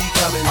hear me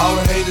coming. All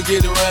the haters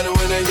get to running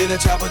when they hear the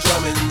chopper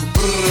drumming.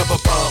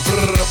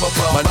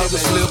 My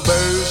niggas flip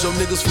birds, your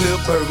niggas flip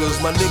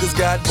burgers. My niggas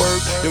got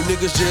work, your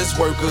niggas just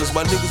workers.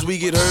 My niggas we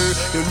get hurt,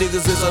 your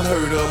niggas is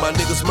unheard of. My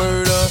niggas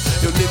murder,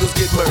 your niggas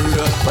get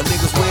murder. My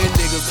niggas win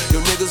niggas,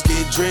 your niggas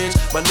get drenched.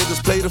 My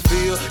niggas play the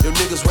field, your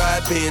niggas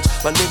ride bench.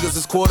 My niggas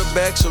is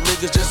quarterbacks, your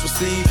niggas just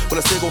receive. When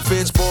I say go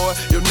fetch boy,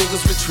 your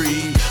niggas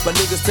retrieve. My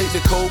niggas take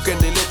the coke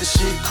and they let the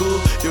shit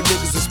cook. Your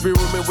niggas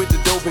experiment with the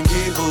dope and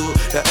get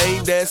hooked. Now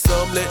ain't that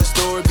some, let the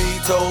story be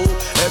told.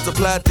 As the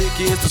plot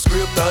thickens, the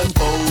script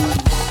unfolds.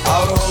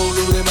 All the hoes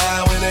lose their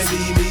mind when they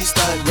leave me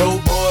stunned. Yo,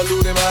 boy,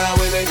 lose their mind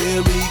when they hear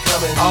me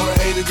coming. All the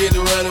haters get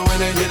to running when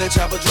they hear the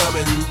chopper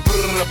drumming.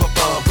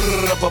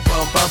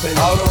 Bumping.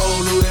 All the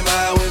hoes lose their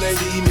mind when they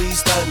leave me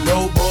stunned.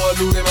 Yo, boy,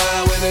 lose their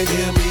mind when they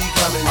hear me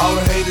coming. All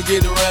the haters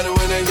get to running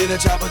when they hear the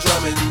chopper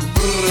drumming.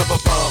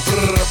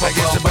 I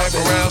guess the back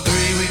around 3,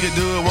 we can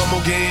do it one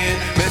more again.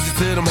 Message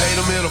to them, hate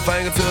them, middle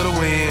finger to the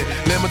wind.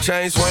 Let my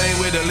chain swing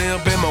with a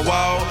limp in my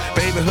wall.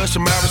 Baby, hush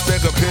my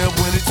respect a pimp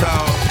when he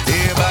tall.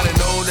 Everybody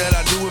know that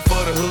I do it for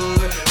the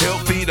hood.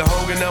 Help feed the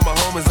hungry, now my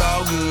homies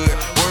all good.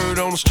 Word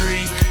on the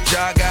street,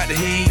 Jock got the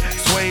heat.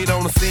 Suede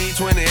on the seat,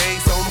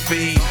 28s on the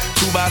feet.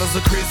 2 bottles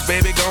of Chris,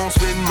 baby, gon'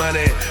 spend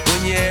money.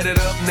 When you add it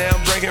up, now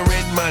I'm drinking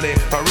rent money.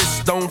 My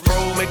wrists don't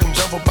froze, make them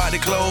jump up out the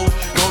clothes.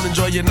 Gon'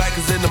 enjoy your night,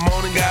 cause in the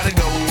morning gotta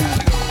go.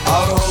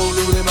 All the hoes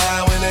lose their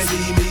mind when they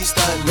leave me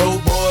stunned. No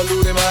boy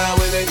lose their mind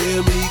when they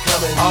hear me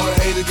coming. All the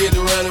haters get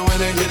to running when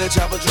they hear the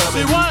chopper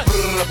drumming.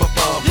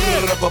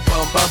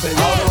 Bumping.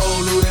 All the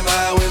hoes lose their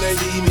mind when they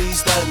leave me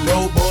stunned.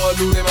 No boy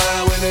lose their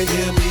mind when they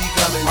hear me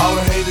coming. All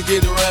the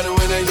get around it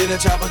when they hear the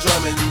chopper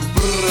drumming.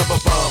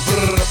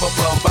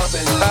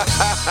 Bumping.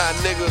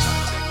 Nigga,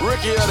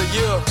 Rookie of the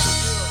Year.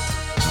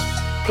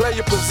 Play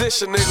your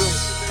position, nigga.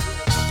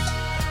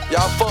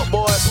 Y'all fuck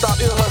boys, stop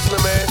your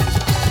hustling, man.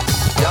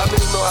 Y'all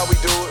niggas know how we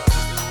do it.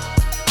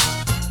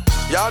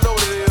 Y'all know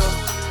what it is.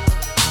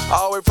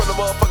 All the way from the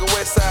motherfucking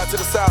west side to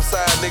the south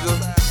side, nigga.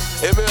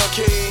 ML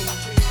King,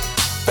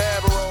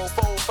 Fabro,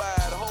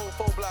 4-5, the whole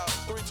 4 block,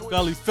 320.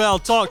 Felly Fell,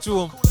 talk to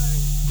him.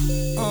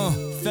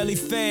 Felly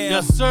Fell.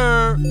 Yes,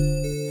 sir.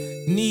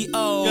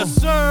 Neo. Yes,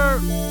 sir.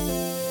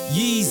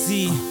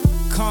 Yeezy.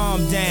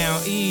 Calm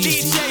down,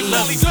 easy. DJ,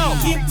 let me go.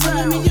 Keep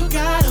telling me you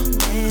got a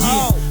man,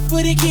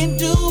 but he can't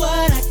do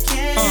what I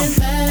can.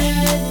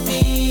 Let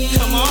me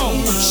come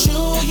on.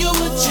 Show you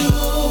what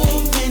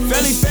you've been.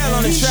 Felly Fell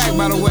on the track,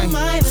 by the way.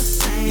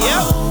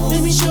 Yep.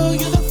 Let me show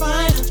you the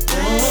finer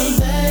thing.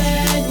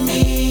 Let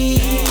me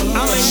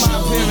I'll make my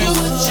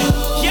appearance.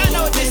 Y'all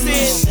know what this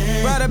is.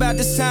 Right about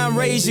this time,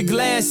 raise your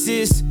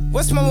glasses.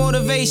 What's my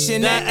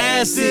motivation? That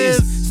ass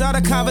is. Start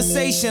a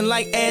conversation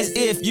like as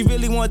if you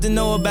really want to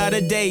know about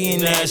a day in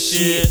that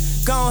shit.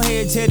 Go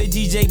ahead, tell the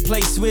DJ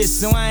play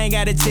Swiss, so I ain't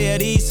gotta tell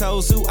these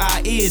hoes who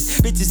I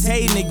is. Bitches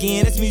hating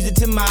again, that's music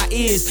to my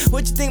ears.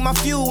 What you think my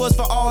fuel was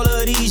for all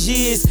of these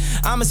years?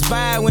 I'm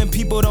inspired when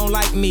people don't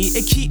like me.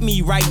 It keep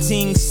me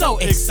writing, so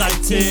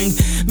exciting.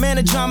 Man,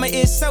 the drama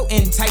is so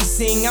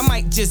enticing. I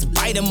might just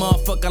bite a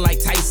motherfucker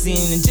like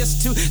Tyson. And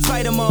just to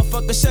spite a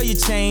motherfucker, show your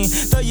chain,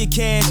 throw your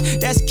cash,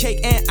 that's cake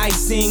and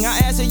icing. I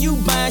asked her, you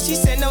buying? She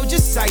said, no,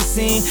 just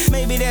sightseeing.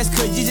 Maybe that's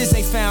cause you just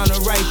ain't found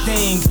the right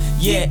thing.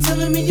 Yeah. Keep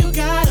telling me you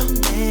got a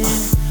man,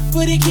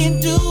 but he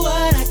can't do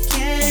what I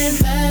can.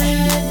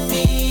 Let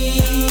me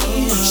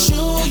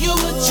show you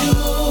what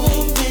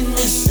you've been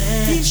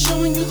missing. Keep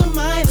showing you the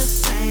minor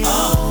thing.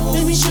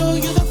 Let me show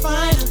you the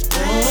finer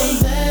thing.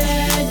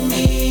 Let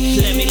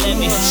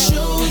me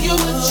show you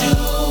what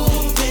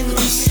you've been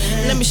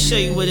missing. Let me show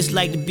you what it's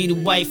like to be the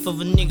wife of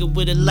a nigga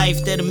with a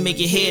life that'll make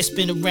your hair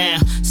spin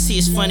around. See,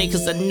 it's funny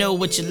cause I know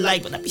what you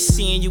like, but I be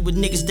seeing you with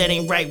niggas that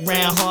ain't right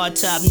round. Hard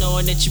top,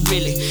 knowing that you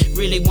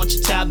really want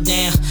your top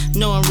down.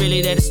 Knowing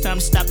really that it's time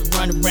to stop and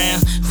run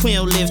around. We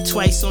don't live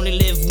twice, only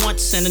live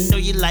once, and I know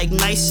you like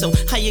nice, so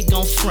how you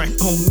gon' front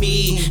on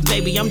me?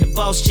 Baby, I'm the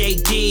boss,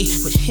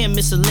 JD. With him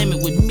it's a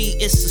limit, with me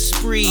it's a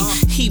spree.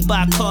 He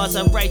buy cars,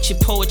 I write your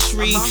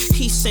poetry.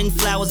 He send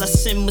flowers, I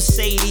send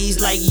Mercedes.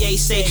 Like Ye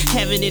say,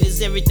 having it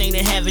is everything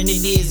that having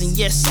it is. And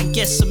yes, I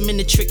guess I'm in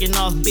the tricking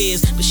off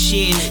biz. But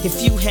shit,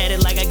 if you had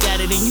it like I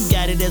got it and you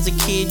got it as a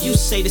kid, you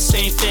say the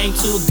same thing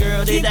to a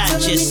girl that I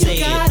just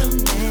said.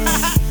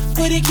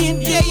 But it can't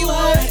do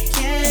what I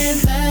can.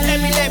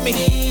 Let me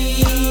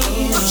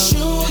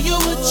show you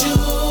what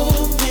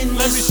you've been missing.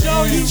 Let me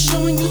show you.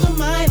 Showing you the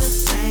minor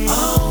thing.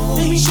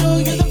 Let me show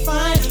you the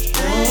finer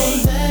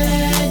thing.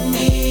 Let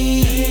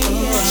me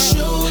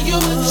show you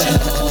what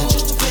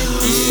you've been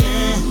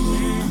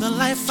missing. The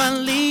life I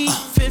lead,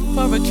 fit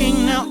for a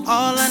king. Now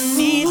all I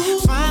need,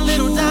 fine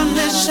little dime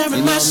that's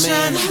sharing my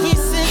shine. We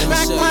sit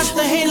back, watch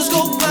the haters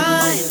go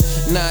by.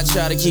 Now I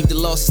try to keep the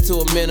losses to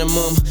a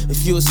minimum.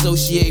 If you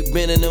associate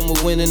bending them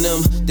with winning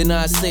them, then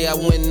I'd say I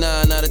win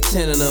 9 out of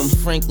 10 of them.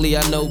 Frankly,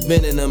 I know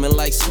bending them and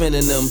like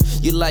spinning them.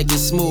 You like it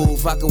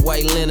smooth, I could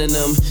white linen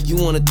them. You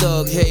want a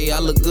thug, hey, I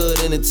look good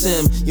in a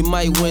Tim. You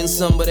might win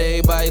some, but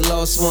everybody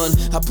lost one.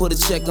 I put a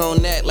check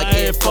on that like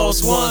Air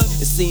Force One.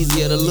 It's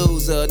easier to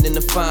lose her than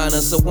to find her.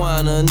 So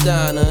wine her and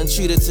dine her and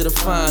treat her to the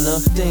finer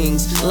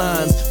things.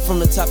 Lines from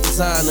the top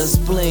designers,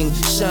 bling,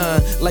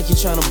 shine like you're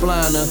trying to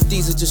blind her.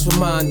 These are just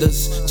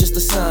reminders, just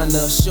a sign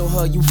her. Show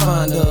her you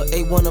find her,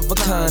 a one of a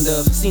kind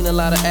of. Seen a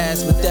lot of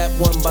ass, but that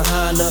one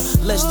behind her.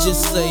 Let's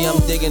just say I'm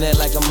digging that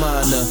like a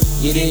minor.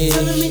 You dig?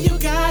 Telling me you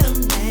got a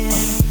man,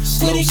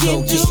 Slow,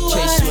 just in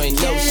case you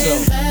ain't know so.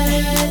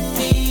 Let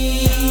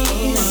me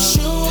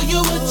show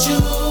you what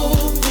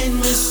you've been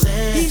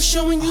missing. He's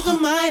showing you the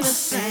minor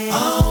thing.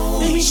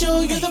 Let me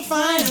show you the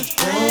finer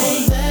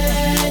thing.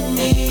 Let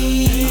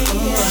me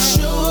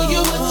show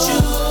you what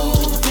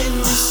you've been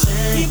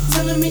missing. Keep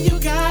telling me you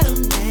got a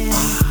man,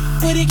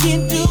 but he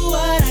can't do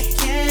what I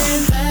can.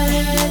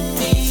 Let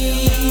me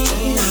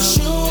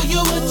show you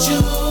what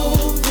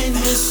you've been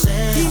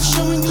missing. He's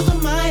showing you the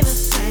minor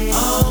thing.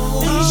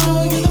 Let me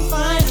show you the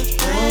finer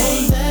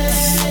thing.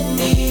 Let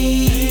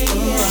me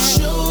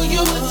show you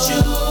what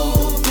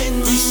you've been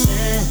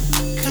missing.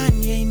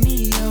 Kanye,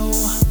 Neo,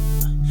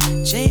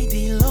 JD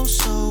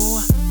Loso,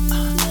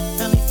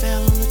 Belly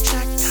fell on the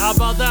track. How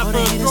about that for a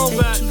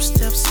throwback? 2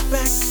 steps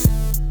back.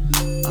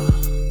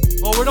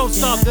 Oh, we don't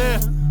stop there.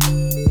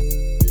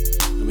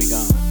 We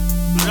gone.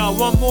 I got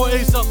one more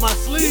ace up my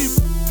sleeve.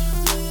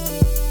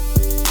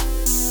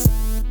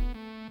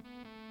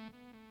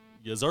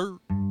 Yes, sir.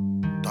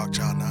 Dog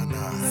Child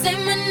 99.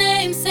 Say my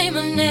name, say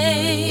my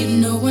name.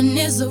 If no one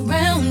is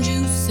around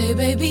you, say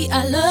baby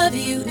I love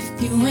you.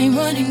 If you ain't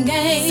running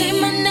game,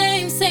 say my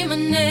name, say my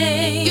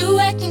name. You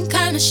acting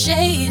kinda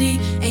shady,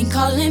 ain't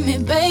calling me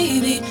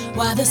baby.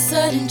 Why the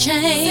sudden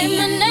change? Say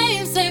my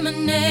name, say my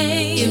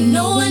name. If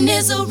no one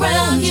is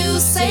around you,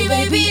 say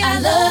baby I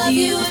love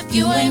you. If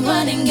you ain't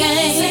running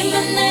game, say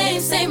my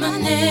name, say my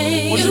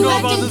name. You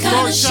acting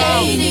kinda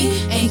shady,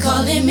 ain't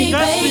calling me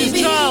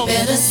baby.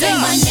 Better say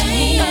my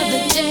name. The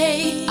other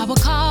day I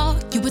would call,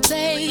 you would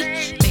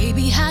say,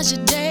 baby how's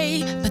your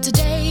day? But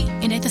today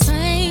it ain't the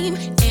same.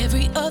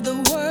 Every other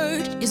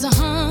word is a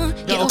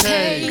yeah,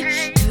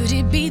 okay. Could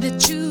it be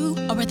that you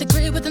are at the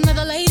crib with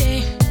another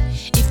lady?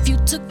 If you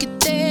took it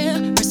there,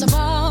 first of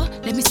all,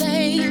 let me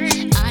say,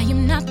 I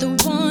am not the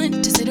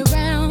one to sit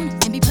around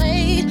and be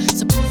played.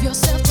 So prove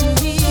yourself to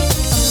me.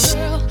 If I'm the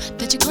girl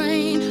that you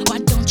claim, why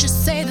don't you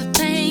say the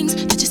things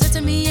that you said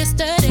to me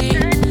yesterday? I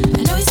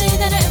know you say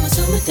that I am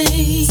assuming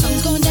things.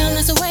 Something's going down,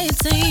 that's the way it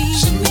seems.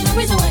 Shouldn't be no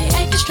reason why you're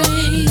acting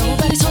strange.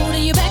 Nobody's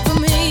holding you back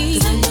from me,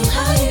 'cause I know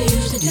how you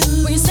usually do.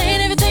 When you're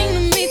saying everything to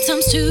me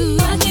times two,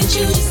 why can't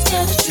you just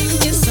tell the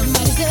truth? If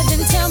somebody's there,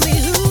 then tell me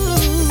who.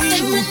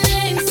 Say my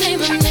name, say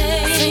my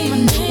name. Say my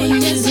name. No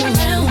one is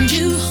around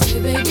you. Say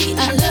baby I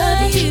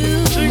love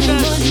you. Sing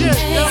that shit,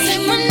 yo. Say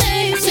my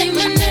name, say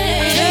my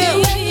name. You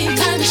ain't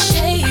kinda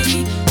shady,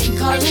 ain't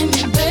calling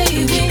me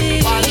baby.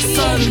 Why the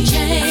sudden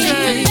change? Say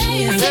my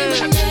name, say my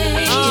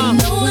name. If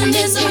no one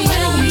is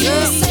around you,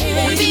 say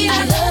baby I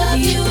love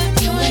you. If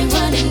you ain't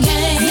running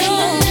game, say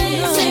my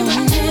name, say my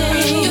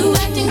name. You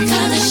acting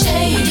kinda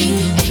shady,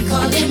 ain't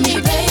calling me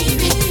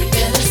baby.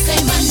 Better say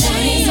my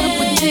name. What's up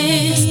with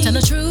this? Tell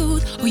the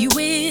truth, who you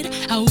with?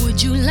 How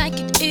would you like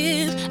it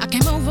if I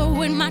came over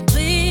with my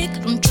clique?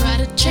 Don't try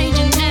to change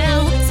it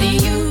now. Say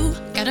you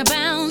gotta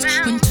bounce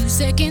when 2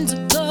 seconds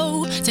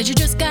ago said you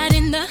just got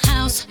in the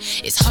house.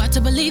 It's hard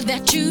to believe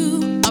that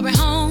you are at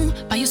home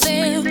by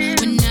yourself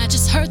when I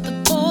just heard the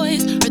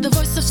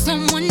voice of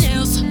someone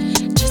else.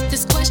 Just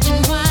this question,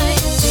 why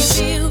do you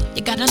feel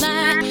you gotta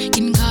lie?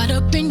 Getting caught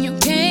up in your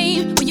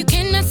game when you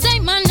cannot say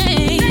my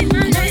name.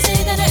 I know you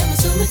say that I am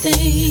assuming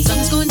things.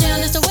 Something's going down,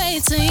 that's the way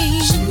it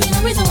seems. Shouldn't be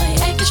no reason why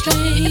you're acting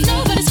strange. If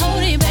nobody's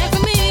holding you back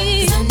from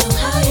me, 'cause I know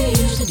how you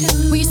usually do.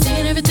 When you're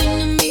saying everything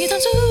to me,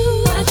 don't you?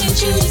 Why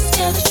can't you just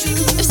tell the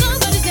truth? If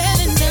somebody's there,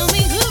 then tell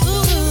me who.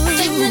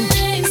 Say my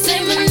name, say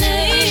my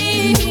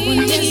name. No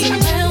one is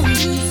around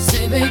you.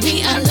 Say baby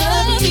I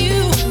love you.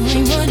 You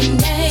ain't running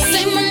game.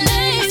 Say my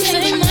name,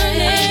 say my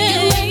name.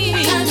 You ain't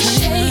kinda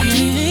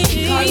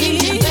shady, calling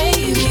me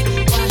baby.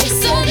 Why the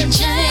sudden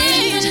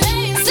change?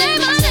 Say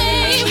my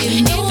name. If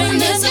no one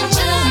is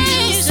around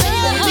you, say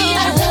baby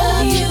I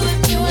love you.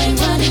 You ain't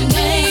running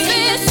game.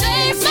 Say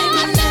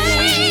my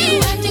name. You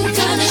acting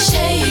kinda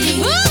shady,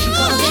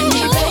 calling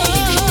me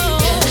baby.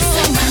 Better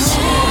say my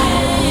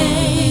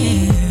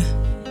name.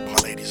 My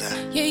ladies at?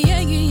 Yeah, yeah,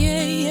 yeah,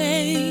 yeah,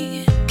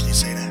 yeah. Can you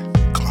say that?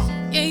 Come on.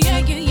 Yeah, yeah,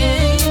 yeah,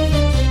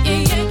 yeah. Yeah,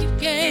 yeah,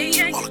 yeah,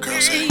 yeah. All the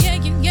girls say. Yeah,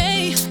 yeah,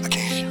 yeah. I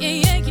can't.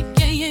 Yeah, yeah,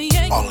 yeah, yeah,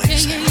 yeah. All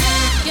ladies say.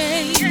 Yeah,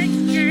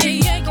 yeah,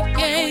 yeah,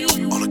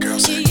 yeah. All the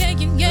girls say. Yeah,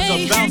 yeah, yeah.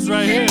 There's a bounce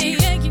right here. Yeah, yeah,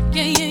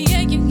 yeah,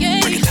 yeah, yeah.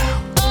 Break it down.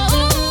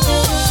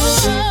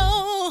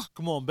 Oh.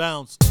 Come on,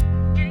 bounce.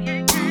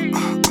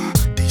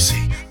 DC,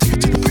 take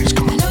it to the bridge.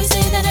 Come I on. know you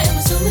say that I am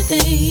assuming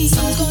things.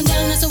 Something's going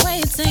down, that's the way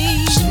it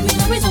seems. Shouldn't be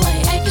no reason why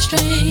you're acting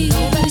strange.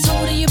 Nobody's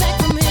holding you back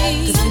from me,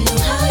 'cause I know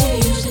how you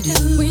usually do.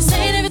 When you're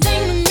saying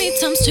everything to me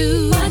times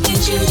two, why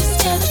can't you just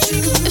tell the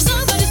truth? If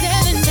somebody's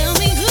there, then tell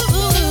me who.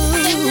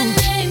 Say my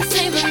name,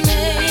 say my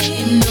name.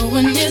 If no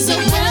one is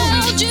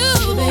around you,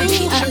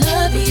 baby I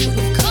love you.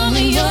 Call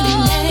me your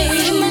name.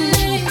 Say my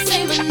name,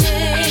 say my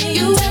name.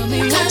 You tell me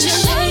what you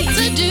like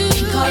to do.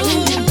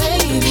 Calling me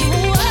baby.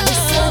 Why the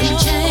sudden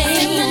change?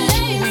 Say my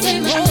name, say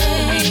my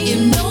name. If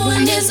no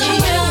one is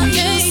around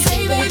you, say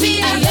baby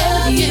I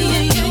love you.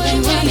 You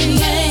ain't running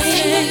game.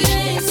 Say my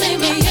name, say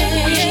my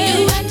name. You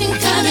acting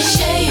kinda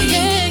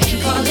shady,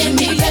 calling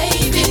me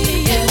baby.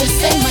 Better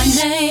say my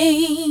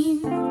name.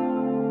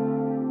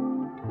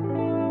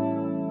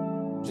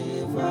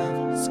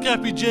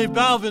 Scappy J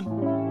Balvin.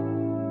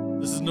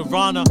 This is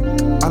Nirvana.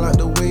 I like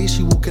the way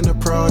she walk in the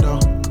Prada.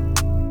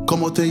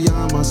 Como te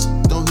llamas?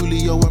 Don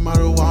Julio and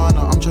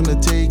marijuana. I'm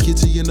tryna take you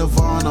to your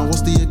Nirvana.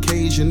 What's the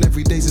occasion?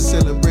 Every day's a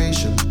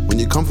celebration. When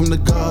you come from the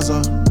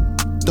Gaza,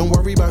 don't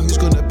worry about who's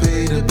gonna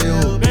pay the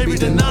bill. Baby,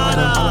 de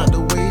nada. I like the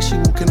way she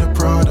walk in the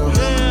Prada.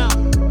 Yeah.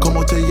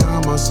 Como te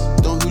llamas?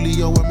 Don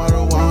Julio and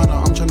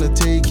marijuana. I'm tryna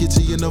take you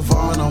to your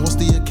Nirvana. What's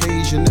the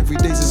occasion? Every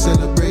day's a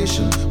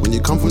celebration. When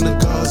you come from the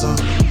Gaza,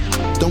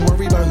 don't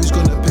worry about who's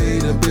gonna pay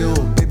the bill.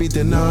 Baby,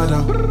 de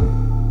nada.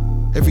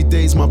 Every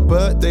day's my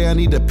birthday, I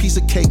need a piece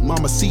of cake.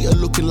 Mama see her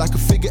looking like a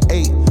figure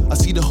 8. I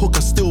see the hook, I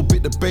still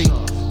bit the bait.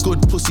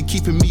 Good pussy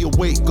keeping me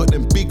awake. Got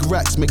them big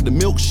racks, make the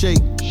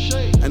milkshake.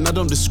 And I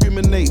don't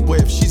discriminate, boy,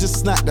 if she's a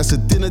snack, that's a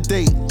dinner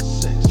date.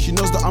 She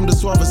knows that I'm the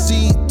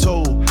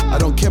suavecito. I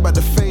don't care about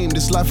the fame,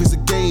 this life is a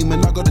game.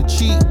 And I got a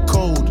cheat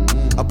code,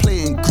 I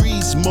play it in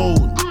grease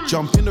mode.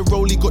 Jump in the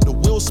rollie, got the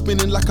wheel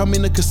spinning like I'm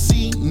in a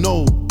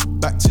casino.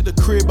 Back to the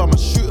crib, I'ma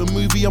shoot a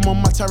movie, I'm on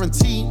my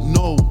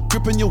Tarantino.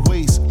 Grip on your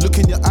waist, look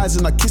in your eyes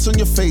and I kiss on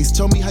your face.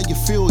 Tell me how you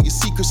feel, your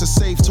secrets are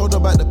safe. Told her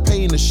about the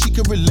pain and she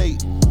can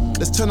relate.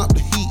 Let's turn up the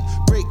heat,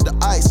 break break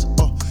the ice.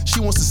 She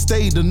wants to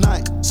stay the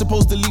night.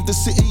 Supposed to leave the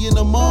city in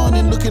the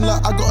morning, looking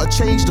like I gotta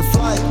change the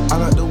flight. I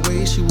like the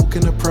way she walk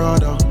in the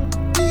Prada.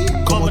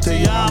 Como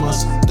te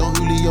llamas? Don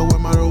Julio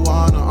and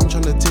marijuana. I'm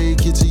tryna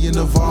take you to your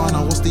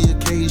Nirvana. What's the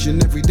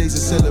occasion? Every day's a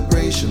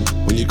celebration.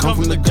 When you come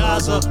from the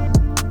Gaza,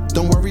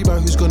 don't worry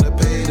about who's gonna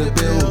pay the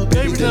bill.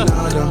 Baby, de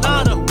nada.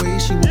 I like the way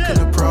she walk in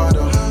the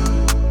Prada.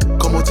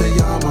 Como te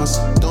llamas?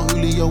 Don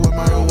Julio and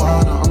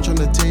marijuana. I'm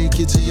tryna take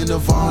you to your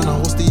Nirvana.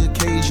 What's the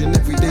occasion?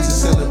 Every day's a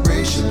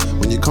celebration.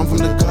 When you come from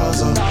the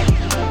Gaza,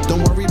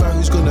 don't worry about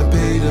who's gonna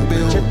pay the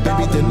bill.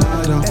 Baby, de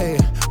nada. Hey,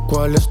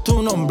 ¿cuál es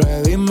tu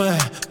nombre? Dime,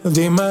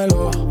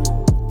 dímelo.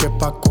 Que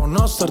pa'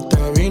 conocerte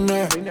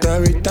vine. Te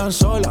vi tan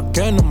sola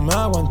que no me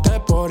aguanté.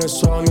 Por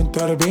eso yo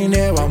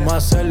intervine. Vamos a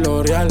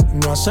hacerlo real.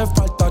 No hace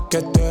falta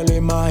que te lo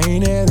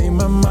imagine.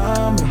 Dime,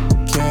 mami,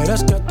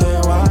 ¿quieres que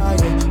te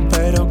vaya?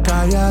 Pero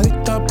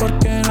calladita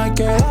porque no hay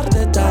que dar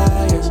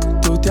detalles.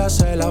 Tú te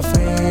haces la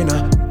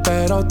fina,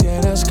 pero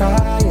tienes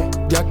calle.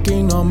 De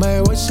aquí no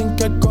me voy sin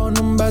que con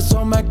un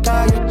beso me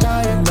calle.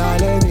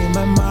 Dale,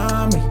 dime,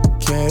 mami,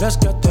 ¿quieres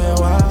que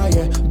te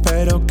vaya?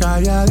 Pero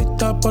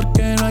calladita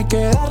porque no hay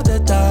que dar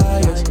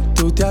detalles.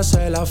 Tú te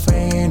haces la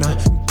fina,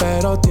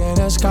 pero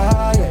tienes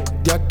calle.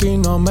 De aquí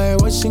no me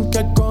voy sin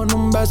que con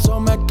un beso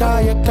me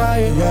calle.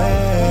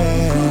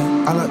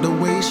 Yeah. I like the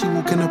way she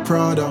walk in the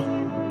Prada.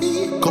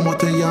 Como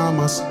te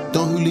llamas?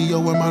 Don Julio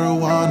and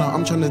marijuana.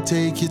 I'm tryna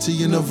take you to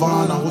your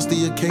Nirvana. What's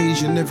the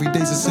occasion? Every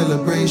day's a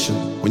celebration.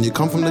 When you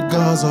come from the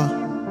Gaza,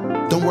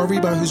 don't worry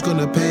about who's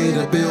gonna pay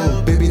the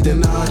bill. Baby, de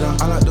nada.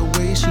 I like the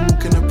way she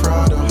walk in the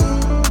Prada.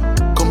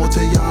 Como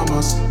te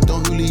llamas?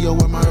 Don Julio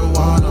and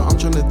marijuana. I'm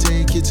tryna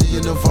take you to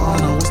your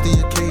Nirvana. What's the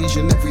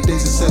occasion? Every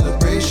day's a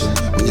celebration.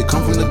 When you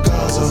come from the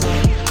Gaza,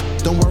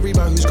 don't worry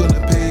about who's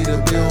gonna pay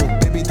the bill.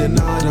 Baby, de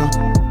nada.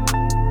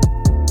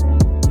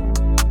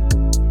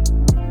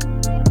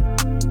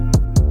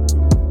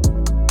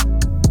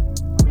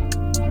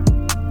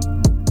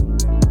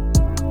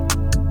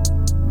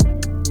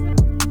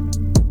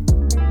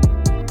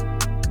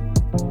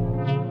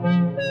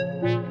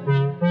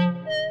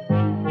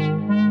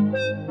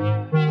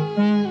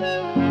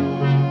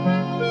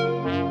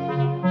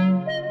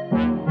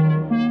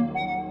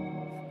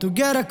 Tú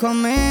quieres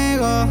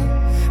conmigo,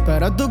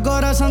 pero tu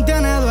corazón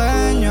tiene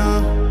dueño.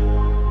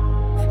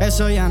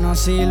 Eso ya no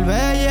sirve,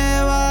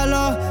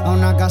 llévalo a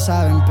una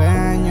casa de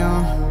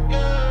empeño.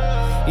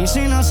 Y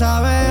si no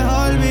sabes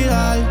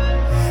olvidar,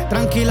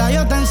 tranquila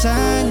yo te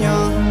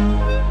enseño.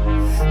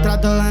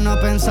 Trato de no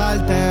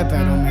pensarte,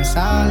 pero me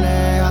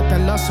sale hasta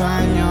en los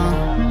sueños.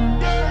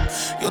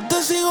 Yo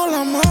te sigo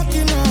la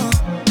máquina.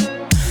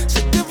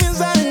 Sé que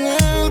piensas en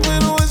él,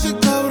 pero ese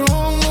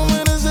cabrón no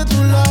merece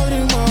tus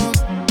lágrimas.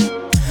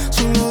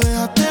 Solo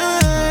déjate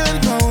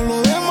ver, yo hago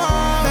lo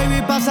demás.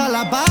 Baby, pasa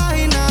la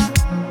página.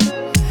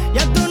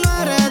 Ya tú no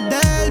eres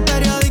del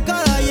periódico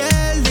de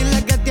ayer.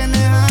 Dile que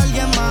tienes a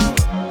alguien más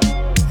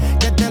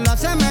que te lo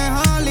hace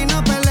mejor y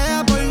no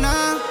pelea por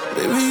nada.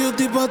 Baby, yo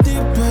estoy pa' ti,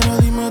 pero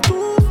dime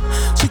tú.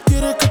 Si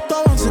quieres que esto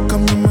avance,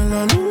 cámbiame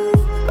la luz.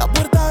 La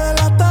puerta del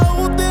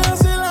ataúd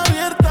déjasela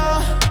abierta.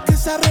 Que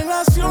esa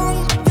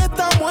relación ya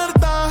está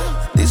muerta.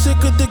 Dice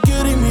que te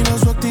quiere y mira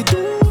su actitud.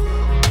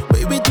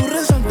 Baby, tú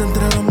resaltas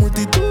entre la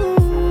multitud.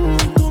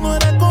 Tú no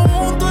eres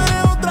común, tú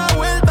eres otra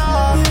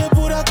vuelta. Y de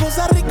pura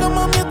cosa rica,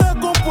 mami, estás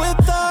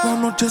compuesta. La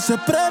noche se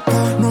presta,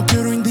 no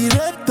quiero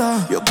indirecta.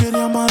 Yo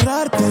quería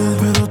amarrarte,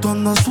 pero tú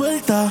andas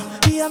suelta.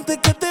 Y antes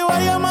que te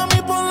vaya,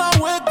 mami, pon la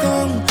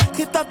hueca.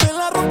 Quítate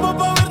la ropa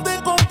pa'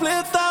 verte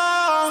completa.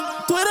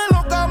 Tú eres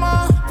loca,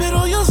 ma,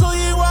 pero yo soy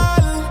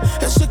igual.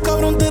 Ese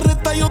cabrón te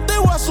reta, yo te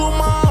voy a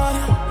sumar.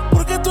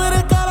 Porque tú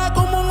eres cara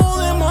como uno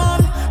de mar.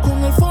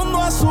 Con el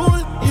fondo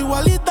azul,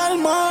 igualita al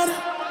mar.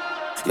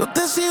 Yo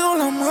te sigo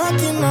la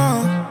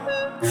máquina.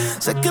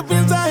 Sé que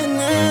piensas en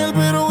él,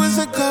 pero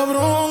ese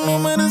cabrón no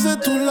merece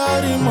tus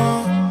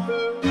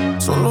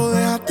lágrimas. Solo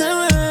déjate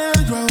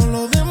ver, yo hago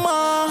lo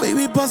demás.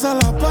 Baby, pasa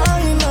la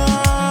página.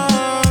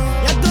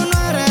 Ya tú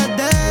no eres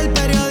del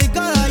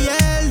periódico de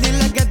ayer.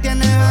 Dile que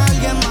tienes a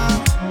alguien más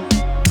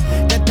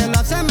que te lo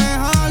hace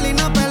mejor y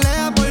no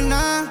pelea por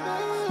nada.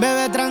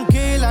 Bebé,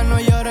 tranquila, no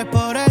llores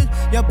por él.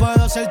 Yo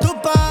puedo ser tu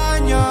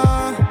paño.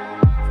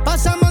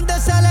 Pasamos de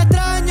ser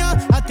extraños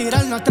a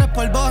tirarnos 3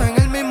 polvos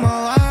en el mismo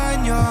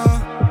baño.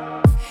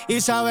 Y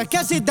sabes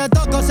que si te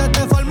toco se te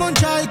forma un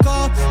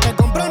charco. Te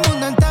compro el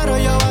mundo entero,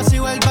 yo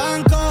vacío el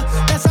banco.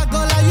 Te saco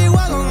la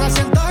G-Wagon con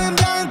asientos en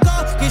blanco.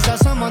 Quizás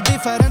somos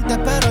diferentes,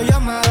 pero yo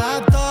me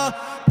adapto.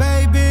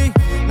 Baby,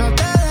 no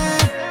te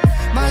des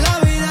mala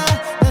vida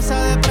de esa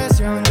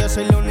depresión. Yo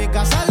soy la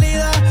única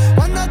salida.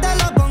 Cuando te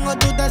lo pongo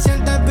tú te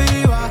sientes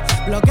viva.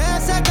 Bloquea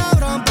ese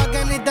cabrón pa'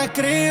 que ni te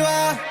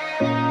escriba.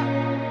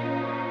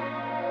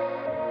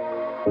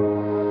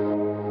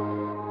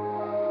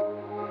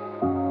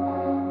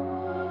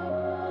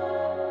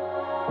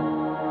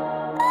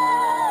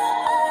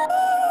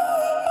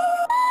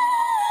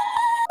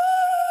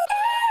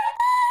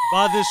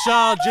 By this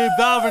child, J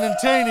Balvin and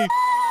Taney.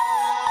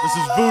 This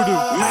is Voodoo.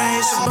 मैं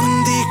इस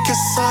बंदी के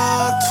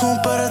साथ हूँ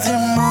पर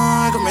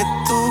दिमाग में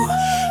तू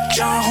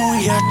चाहूं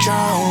या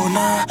चाहूं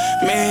ना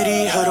मेरी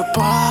हर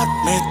बात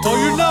में तू Oh,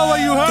 you know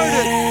where you heard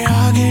तेरे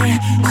आगे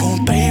हूँ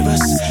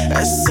बेबस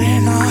ऐसे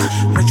ना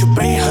मुझ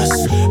बेहस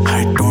I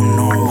don't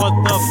know what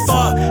the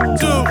fuck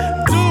तू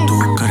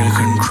करे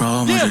control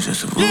मुझे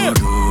जैसे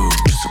voodoo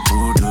जैसे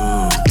voodoo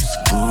जैसे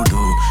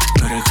voodoo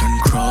करे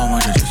control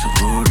मुझे जैसे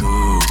voodoo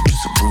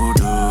जैसे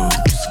voodoo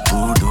जैसे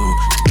voodoo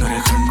करे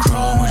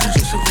control मुझे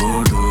जैसे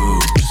voodoo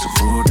जैसे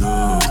voodoo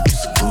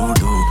जैसे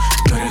voodoo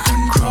करे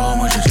control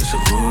मुझे जैसे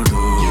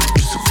voodoo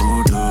जैसे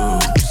voodoo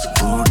जैसे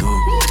voodoo.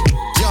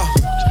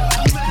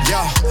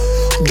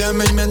 De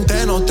mi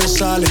mente no te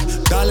sale,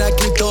 dale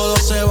aquí todo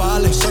se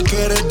vale. Sé que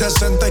eres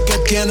decente, que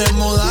tienes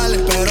modales,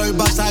 pero hoy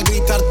vas a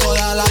gritar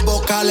todas las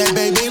vocales.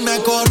 Baby, me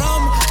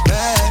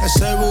corrompe,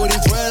 ese booty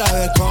fuera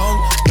de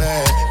compte.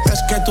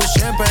 Es que tú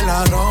siempre la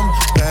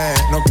rompes,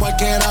 no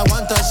cualquiera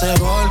aguanta ese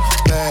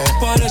golpe.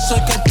 Por eso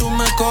es que tú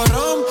me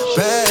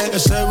corrompes,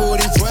 ese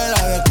booty fuera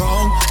de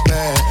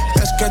compte.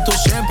 Es que tú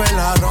siempre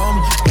la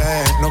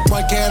rompes, no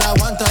cualquiera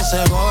aguanta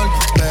ese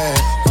golpe.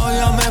 Hoy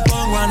yo me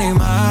pongo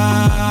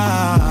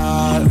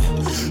animal.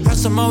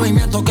 Ese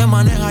movimiento que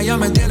maneja ya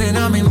me tienen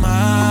a mi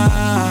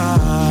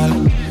mal.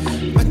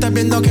 Me estás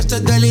viendo que estoy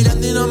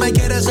delirando y no me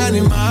quieres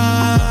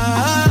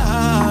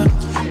animar.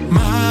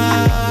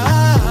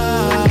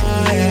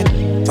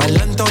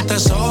 Talento te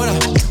sobra,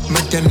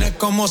 me tienes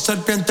como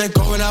serpiente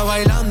cobra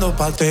bailando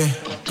pa' ti.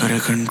 Got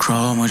it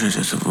control, mucho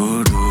just a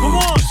voodoo.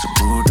 Just a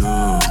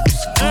voodoo,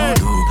 just a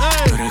voodoo.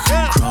 Got it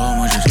control,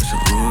 mucho just a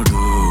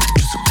voodoo.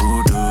 Just a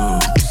voodoo,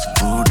 just a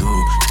voodoo.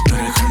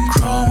 Got it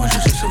control, mucho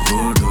just a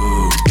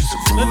voodoo. Just a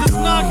voodoo. Let us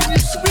knock in your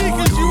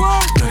speakers, you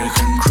are. Got it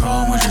control,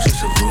 mucho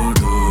just a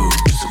voodoo.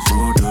 Just a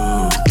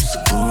voodoo, just a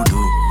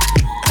voodoo.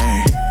 Hey,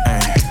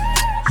 hey.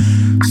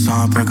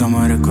 सांप पे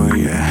कमर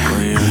कोई है,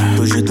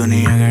 तुझे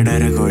दुनिया का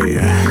डर कोई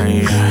है.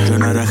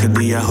 तूने रख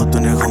दिया हो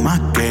तूने घुमा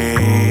के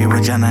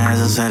बजाना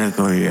ऐसा सर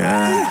कोई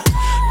है.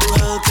 तू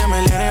है के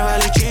मैं लेने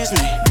वाली चीज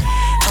नहीं,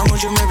 हाँ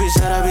मुझे में भी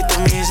जरा भी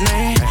तमीज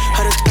नहीं.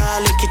 हर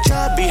ताले की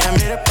चाबी है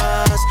मेरे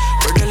पास,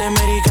 पर डले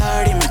मेरी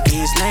गाड़ी में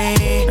कीज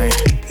नहीं.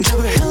 जब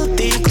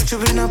हिलती कुछ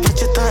भी ना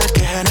बचता है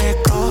कहने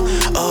को.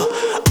 ओ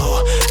ओ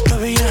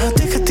कभी यहाँ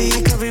दिखती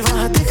कभी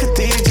वहाँ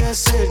दिखती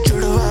जैसे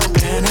जुड़वा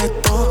बहने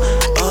तो.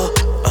 ओ ओ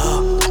ओ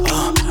ओ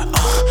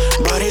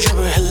बॉडी जब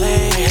हिले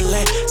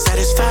हिले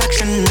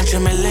satisfaction मुझे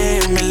मिले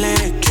मिले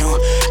क्यों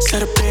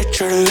सर पे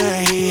चढ़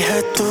गई है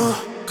तू.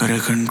 करे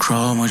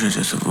control मुझे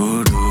जैसे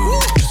voodoo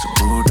जैसे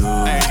voodoo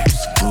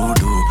जैसे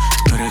voodoo.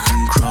 करे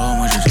control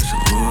मुझे जैसे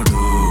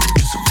voodoo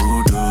जैसे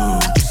voodoo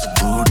जैसे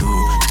voodoo.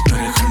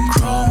 करे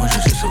control मुझे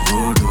जैसे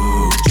voodoo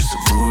जैसे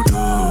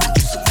voodoo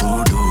जैसे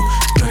voodoo.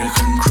 करे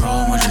control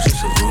मुझे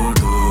जैसे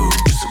voodoo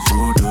जैसे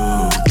voodoo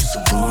जैसे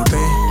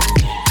voodoo.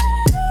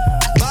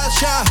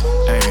 Bacha,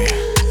 hey,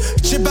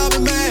 shit Bobby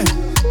man,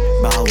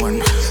 Bowen,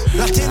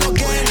 Latino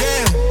gang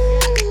gang.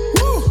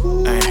 Woo,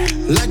 hey,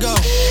 let go.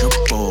 Your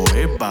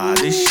boy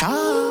body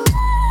shot.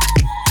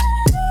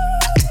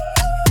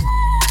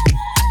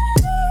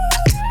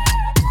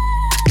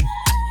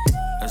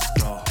 Let's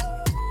go.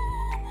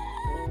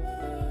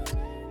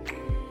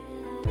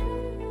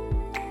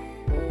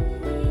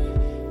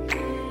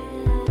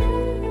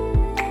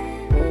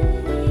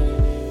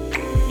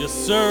 Yes,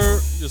 sir.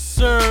 Yes,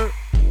 sir.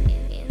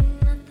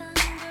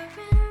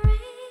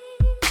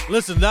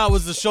 Listen, that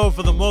was the show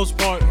for the most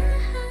part.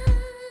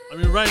 I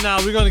mean, right now,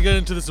 we're going to get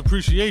into this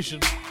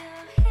appreciation.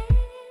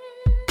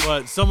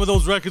 But some of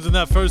those records in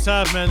that first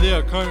half, man, they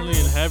are currently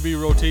in heavy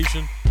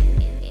rotation.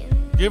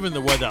 Given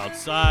the weather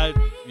outside,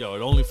 yo,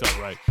 it only felt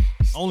right.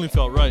 Only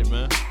felt right,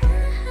 man.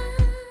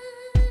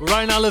 But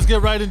right now, let's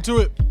get right into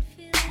it.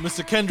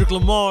 Mr. Kendrick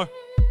Lamar,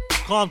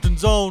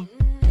 Compton's own,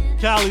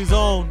 Cali's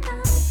own.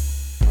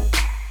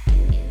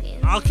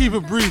 I'll keep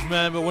it brief,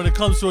 man, but when it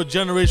comes to a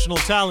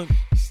generational talent,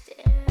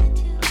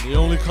 they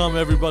only come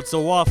every but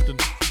so often.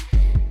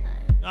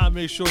 Gotta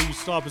make sure you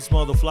stop and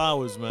smell the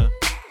flowers, man.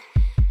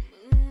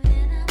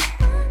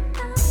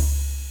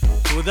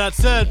 So with that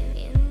said,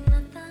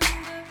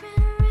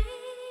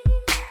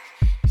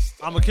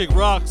 I'ma kick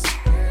rocks.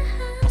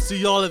 I'll see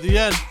y'all at the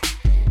end.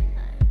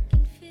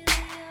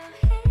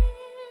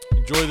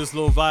 Enjoy this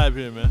little vibe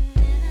here, man.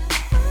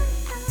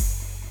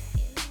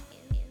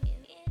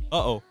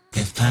 Uh-oh.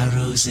 If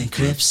Pyros and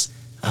Crips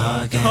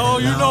all got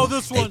along, you know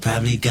this one. They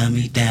probably gun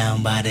me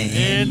down by the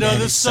end of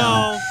the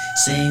song.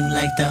 Seem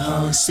like the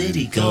whole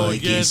city go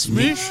against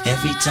me.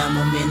 Every time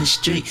I'm in the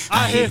street,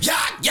 I hear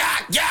yak,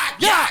 yak, yak,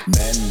 yak.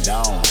 Man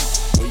down,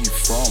 where you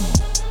from,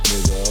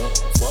 nigga?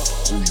 Fuck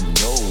who you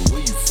know,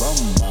 where you from,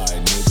 my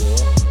nigga?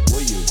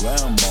 Where your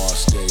grandma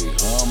stay,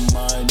 huh,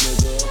 my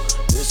nigga?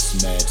 This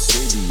mad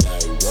city I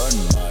run,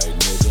 my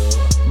nigga.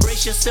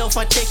 Brace yourself,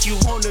 I take you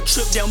on a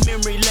trip down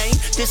memory lane.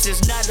 This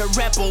is not a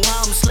rap on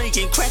how I'm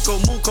slinging crack or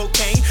moon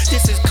cocaine.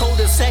 This is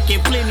cul-de-sac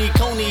and plenty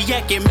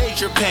cognac and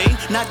major pain.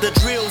 Not the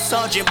drill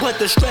sergeant, but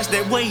the stress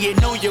that weighing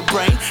on your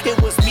brain.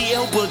 It was me,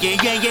 El Boogie,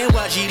 Yang Yang,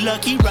 YG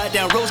Lucky. Ride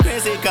down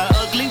Rosecrans, it got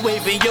ugly.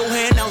 Waving your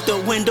hand out the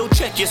window,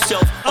 check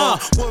yourself.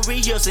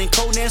 Warriors and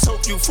Conan's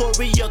hope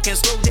euphoria can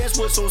slow dance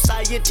with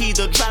society.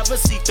 The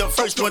driver's seat, the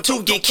first one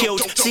to get killed.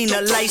 Seen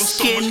a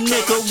light-skinned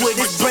nigga with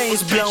his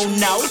brains blown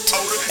out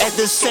at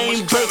the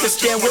same burger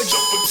stand with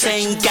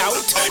saying gout.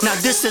 Now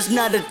this is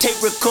not a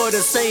tape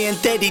recorder saying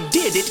that he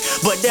did it,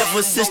 but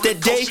ever since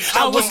that day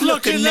I was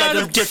looking at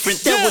him different.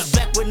 That was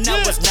back when I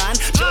was 9.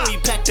 Joey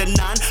packed a 9,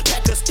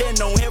 pack a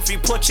stand on every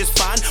porch is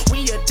fine.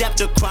 We adapt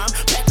to crime,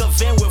 pack a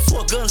van with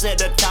 4 guns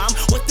at a time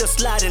with the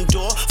sliding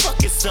door.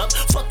 Fuck it's up,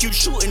 fuck you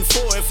shooting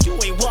for. If you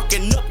ain't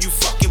walking up, you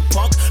fucking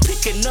punk.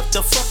 Picking up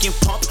the fucking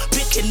pump,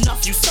 picking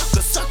off you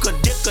sucker,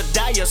 dick or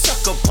die, a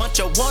sucker punch.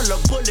 A wall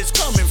of bullets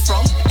coming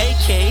from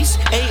AKs,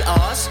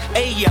 ARs,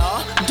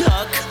 AR,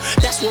 duck.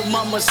 That's what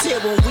mama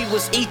said when we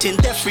was eating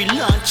that free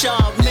lunch.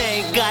 Oh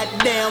man,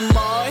 goddamn,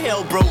 all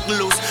hell broke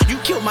loose. You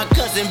killed my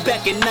cousin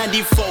back in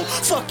 94.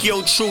 Fuck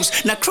your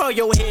truce. Now crawl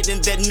your head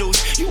in that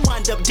noose. You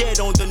wind up dead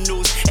on the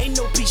news. Ain't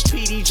no peace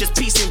treaty, just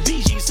peace and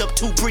BG's up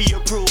to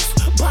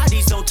pre-approved.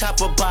 Bodies on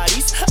top of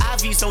bodies,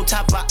 Ivies on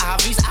top of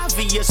Ivies.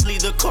 Obviously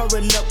the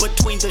coroner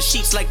between the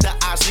sheets like the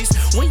Osleys.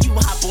 When you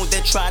hop on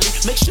that trolley,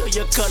 make sure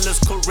your color's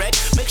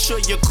correct. Make sure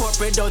you're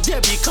corporate or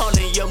they'll be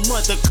calling your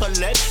mother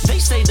collect. They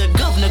say the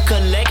governor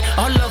collect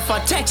all of our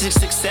taxes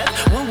except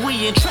when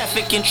we in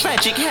traffic and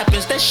tragic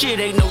happens. That shit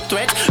ain't no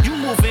threat. You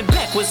moving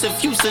backwards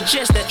if you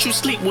suggest that you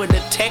sleep with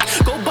a tech.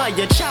 Go buy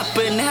your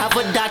chopper and have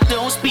a doctor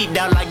on speed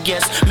dial, I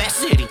guess. Mass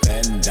City.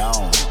 Bend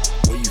down,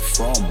 where you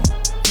from,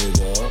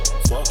 nigga?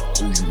 Fuck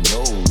who you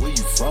know, where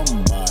you from,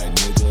 my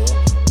nigga?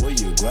 Where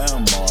your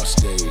grandma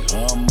stay,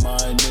 huh, my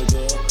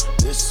nigga?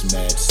 This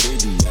mad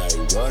city I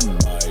run,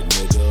 my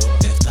nigga.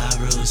 If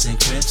Pyros and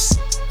Crips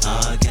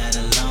all got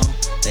along,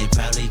 they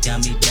probably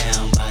got me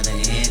down by the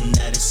end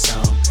of the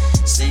song.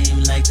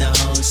 Seem like the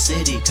whole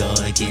city go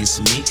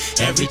against me.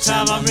 Every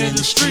time I'm in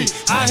the street,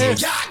 I hear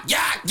yak,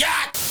 yak,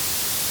 yak.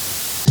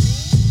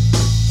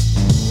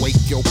 Wake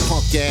your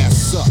punk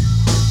ass up.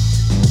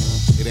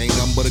 It ain't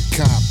nothing but a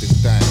Compton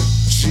thing.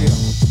 Chill.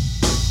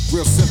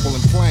 Real simple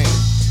and plain.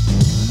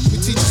 We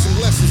teach you some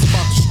lessons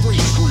about the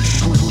street.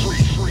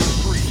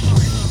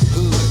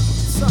 Hood.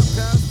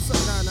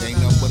 Ain't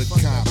nothing but a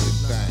Compton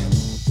thing.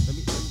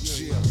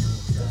 Chill.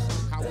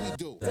 How we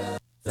do?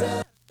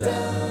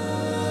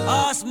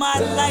 All's my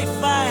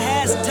life I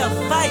has to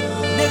fight,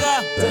 nigga.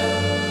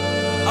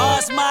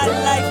 All's my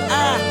life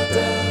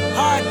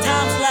hard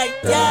times like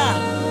yeah.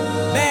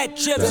 Bad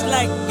trips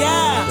like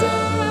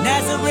yeah.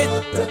 Nazareth,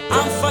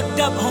 I'm fucked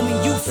up,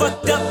 homie, you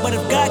fucked up. But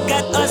if God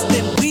got us,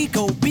 then we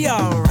gon' be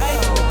alright.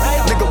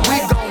 Nigga, we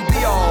gon'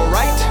 be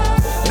alright.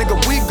 Nigga,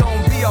 we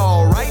gon' be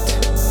alright.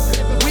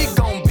 We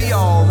gon' be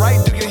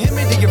alright. Do you hear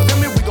me? Do you feel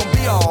me? We gon'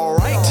 be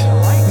alright.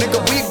 Nigga,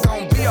 we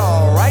gon' be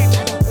alright.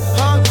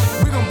 Huh?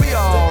 We gon' be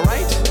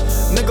alright.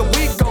 Nigga,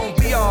 we gon'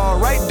 be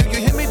alright. Do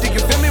you hear me? Do you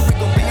feel me? We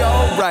gon' be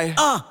alright.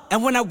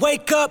 And when I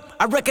wake up,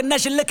 I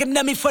recognize you looking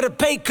at me for the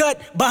pay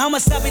cut.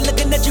 Bahamas, I be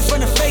looking at you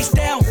from the face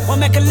down. One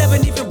Mac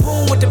 11, even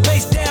boom with the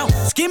bass down.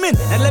 Scheming,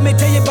 and let me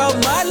tell you about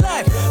my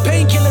life.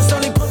 Painkillers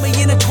only put me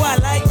in the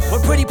twilight.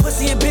 With pretty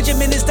pussy and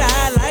Benjamin is the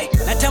highlight.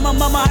 I tell my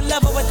mama I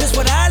love her, but this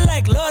what I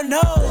like, Lord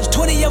knows.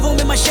 20 of them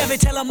in my Chevy,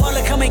 tell them all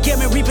to come and get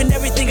me. Reaping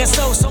everything I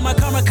sow, so my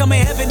karma come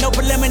in heaven. No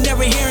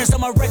preliminary hearings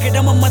on my record.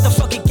 I'm a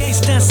motherfucking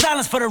gangster and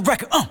silence for the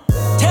record.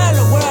 Tell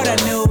the world I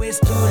know it's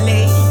too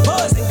late.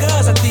 Boys and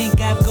girls, I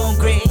think I've gone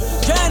great.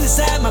 Trying to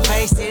side my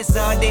face this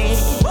all day.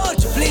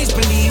 Won't you please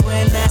believe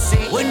when I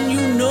say, when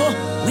you know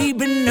we've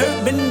been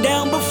hurt, been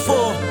down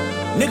before.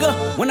 Nigga,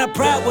 when our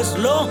pride was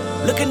low,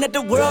 looking at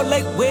the world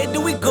like where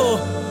do we go?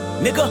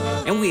 Nigga,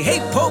 and we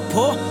hate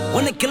po-po,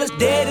 wanna kill us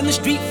dead in the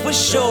street for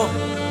sure.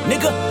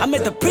 Nigga, I'm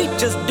at the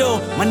preacher's door,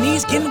 my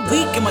knees getting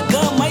weak and my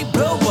gun might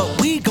blow,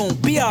 but we gon'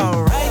 be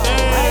alright.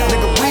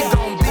 Nigga, we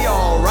gon' be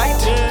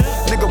alright.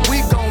 Nigga,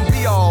 we gon'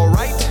 be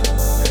alright.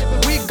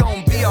 We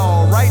gon' be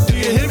alright. Do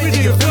you hear me?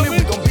 Do you feel me?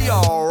 We gon' be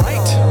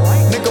alright.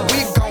 Nigga,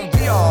 we gon'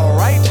 be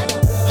alright.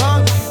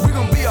 Huh? We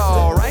gon' be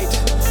alright.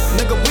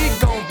 Nigga, we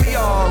gon' be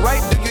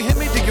alright. Do you hear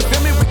me? Do you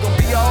feel me? We gon'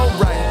 be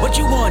alright. What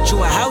you want?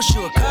 You a house,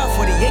 you a car,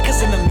 40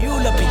 acres and a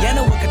mule, a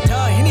piano, a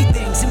guitar,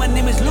 anything. See, my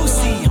name is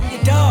Lucy, I'm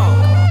your dog.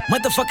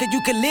 Motherfucker,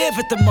 you can live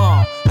at the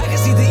mall. I can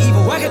see the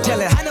evil, I can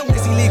tell it. I know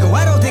it's illegal,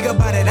 I don't think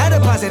about it. I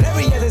deposit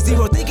every other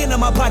zero, thinking of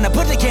my partner.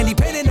 Put the candy,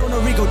 painting on a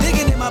Rico,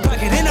 digging in my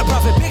pocket. In a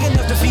profit big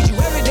enough to feed you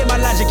every day. My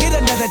logic, get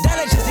another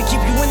dollar just to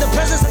keep you in the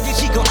presence of your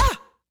Chico.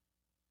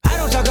 I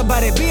don't talk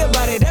about it, be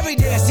about it. Every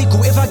day I see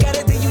cool. If I got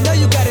it, then you know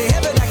you got it.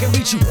 Heaven, I can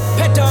reach you.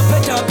 Pet dog, my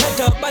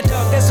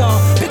dog, that's all.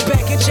 Big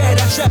back and chat,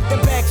 I trap the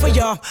back for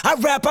y'all. I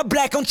rap, I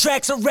black on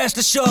tracks, so rest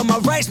assured. My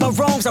rights, my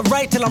wrongs, I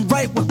right till I'm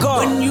right with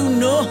God. When you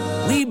know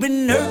we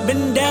been hurt,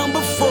 been down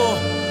before.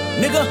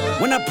 Nigga,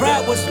 when our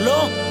pride was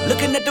low,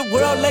 looking at the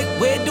world like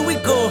where do we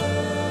go?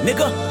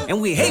 nigga. And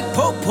we hate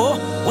po-po,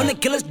 wanna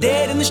kill us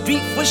dead in the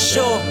street for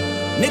sure.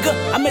 Nigga,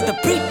 I'm at the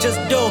preacher's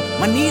door.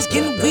 My knees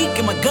getting weak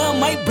and my gun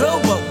might blow,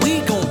 but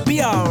we gon'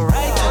 be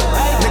alright.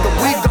 Nigga,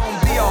 we gon'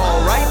 be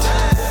alright.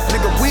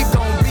 Nigga, we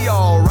gon' be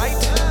alright.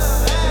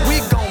 We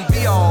gon'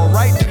 be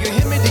alright. Do you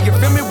hear me? Do you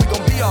feel me? We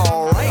gon' be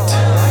alright.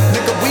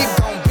 Nigga, we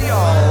gon' be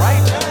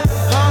alright.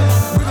 Huh?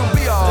 We gon'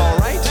 be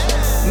alright.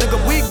 Nigga,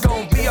 we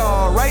gon' be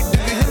alright. Do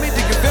you hear me? Do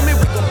you feel me?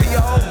 We gon' be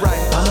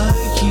alright. I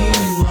keep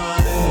my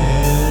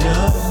head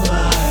up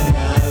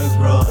high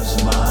across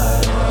my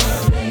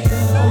heart. Ain't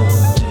no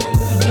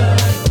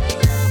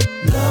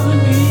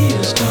loving me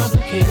is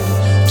complicated.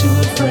 Too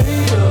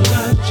afraid of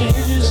life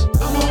changes.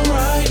 I'm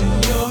alright in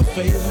your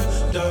favor.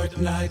 Dark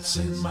nights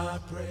in my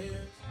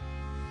prayers.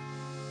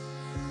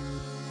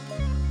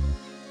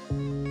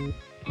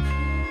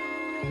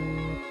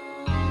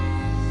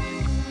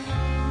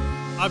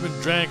 I've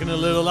been drinking a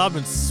little, I've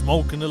been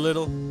smoking a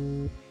little.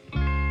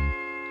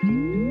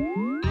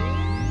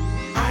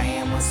 I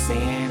am a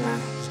sinner.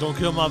 Just don't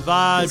kill my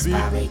vibe, He's B.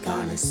 probably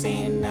gonna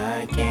sin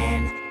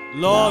again.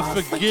 Lord,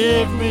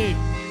 forgive me.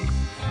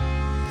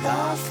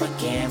 Lord,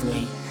 forgive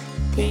me.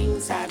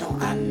 Things I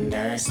don't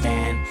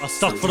understand.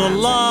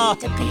 Astaghfirullah.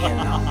 Sometimes I need to be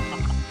alone.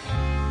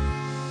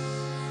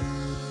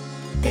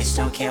 Bitch,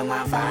 don't kill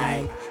my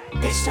vibe.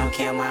 Bitch, don't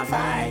kill my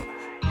vibe.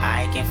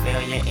 I can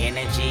feel your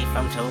energy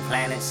from 2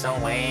 planets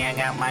away. I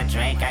got my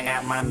drink, I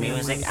got my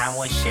music, I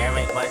would share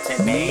it, but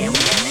today I'm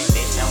feeling.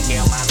 Bitch, don't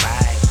kill my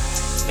vibe.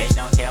 Bitch,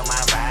 don't kill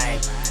my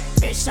vibe.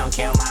 Bitch, don't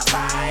kill my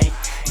vibe.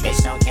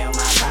 Bitch, don't kill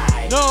my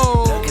vibe.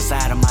 No. Look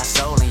inside of my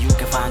soul and you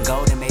can find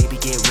gold and maybe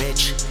get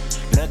rich.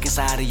 Look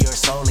inside of your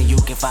soul and you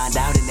can find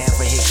out it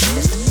never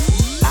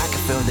exists. I can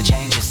feel the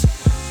changes.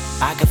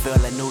 I can feel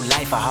a new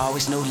life. I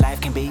always knew life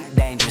can be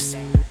dangerous.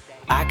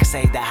 I can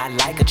say that I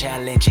like a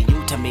challenge and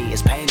you to me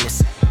is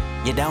painless.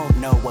 You don't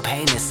know what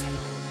pain is.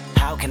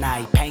 How can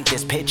I paint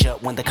this picture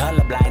when the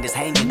colorblind is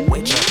hanging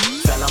with you?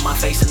 Fell on my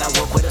face and I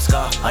woke with a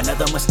scar.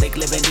 Another mistake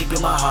living deep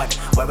in my heart.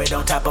 Wear it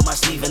on top of my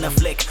sleeve in a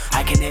flick.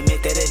 I can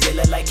admit that it did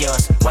look like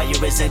yours. Why you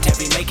resent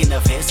every making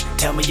of his?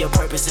 Tell me your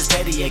purpose is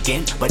petty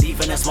again. But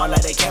even a small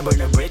light, they can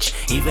burn a bridge.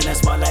 Even a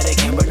small light, they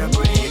can burn a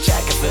bridge.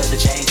 I can feel the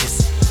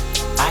changes.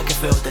 I can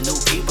feel the new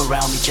people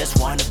around me just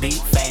wanna be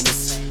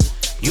famous.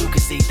 You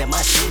can see that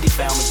my city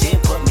found me, then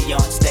put me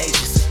on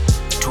stages.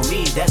 To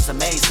me, that's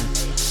amazing.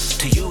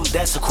 To you,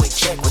 that's a quick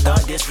check with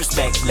all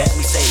disrespect. Let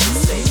me say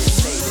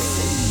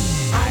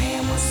this. I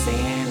am a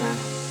sinner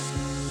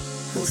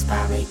who's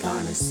probably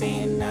gonna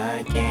sin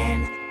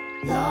again.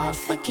 Lord,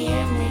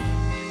 forgive me.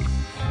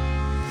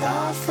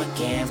 Lord,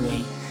 forgive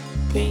me.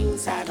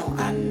 Things I don't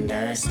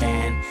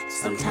understand.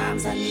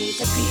 Sometimes I need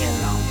to be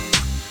alone.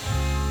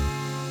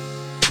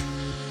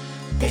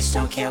 Bitch,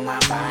 don't kill my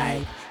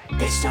vibe.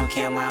 Bitch, don't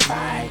kill my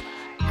vibe.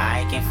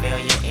 I can feel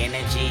your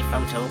energy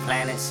from 2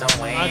 planets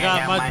away. I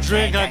got my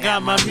drink, I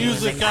got my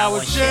music, I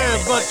would share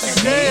it, but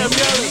today I'm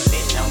yelling.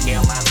 Bitch, don't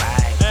kill my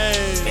vibe.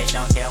 Hey. Bitch,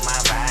 don't kill my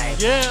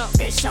vibe. Yeah.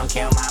 Bitch, don't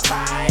kill my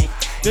vibe.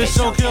 Bitch,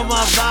 don't kill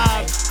my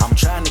vibe. I'm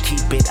trying to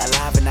keep it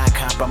alive and not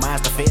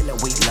compromise the feeling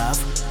we love.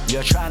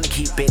 You're trying to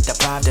keep it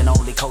deprived and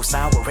only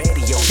co-sign what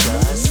radio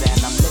does.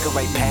 And I'm looking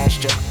right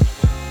past you.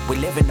 We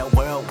live in a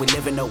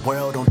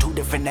world on 2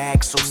 different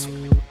axles.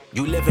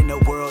 You live in a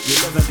world,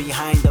 you're living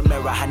behind the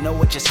mirror. I know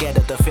what you're scared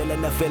of, the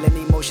feeling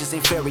emotions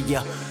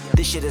inferior.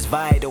 This shit is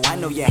vital, I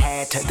know you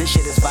had to. This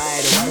shit is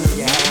vital, I know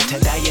you had to.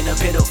 Die in a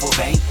pitiful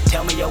vein,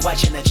 tell me you're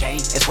watching a chain.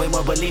 It's way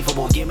more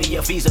believable, give me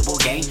a feasible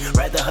game.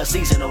 Rather her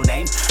seasonal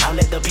name, I'll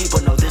let the people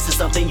know this is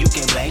something you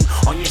can blame.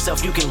 On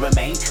yourself you can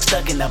remain,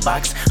 stuck in the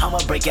box. I'ma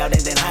break out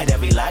and then hide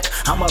every lock.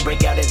 I'ma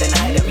break out and then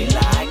hide every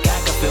lock. I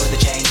can feel the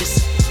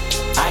changes,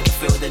 I can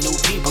feel the new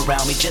people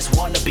around me just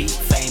wanna be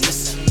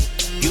famous.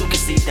 You can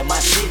see that my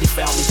city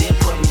found me, then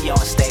put me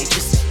on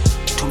stages.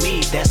 To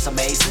me, that's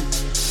amazing.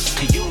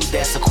 To you,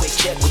 that's a quick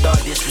check with all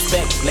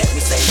disrespect. Let me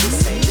say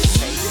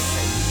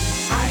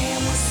this. I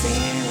am a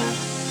sinner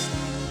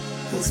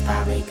who's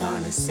probably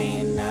gonna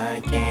sin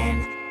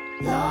again.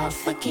 Lord,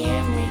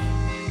 forgive me.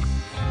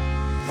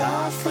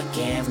 Lord,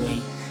 forgive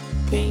me.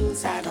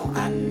 Things I don't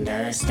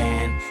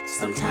understand.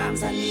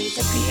 Sometimes I need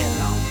to be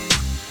alone.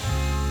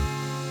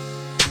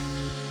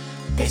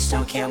 Bitch,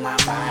 don't kill my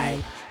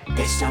vibe.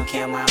 Bitch, don't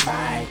kill my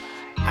vibe.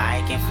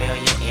 I can feel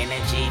your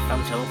energy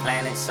from 2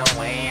 planets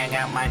away. I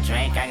got my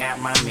drink, I got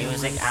my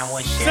music, I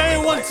would share Say it,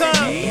 it one but time.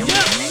 today I'm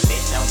feeling.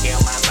 Bitch, don't kill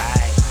my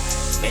vibe.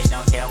 Bitch,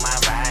 don't kill my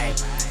vibe.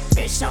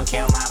 Bitch, don't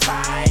kill my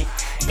vibe.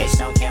 Bitch,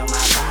 don't kill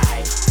my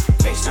vibe.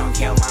 Bitch, don't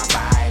kill my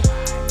vibe.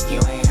 You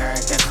ain't heard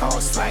the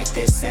coast like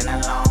this in a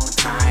long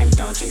time.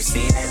 Don't you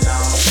see the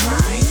long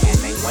line? And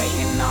they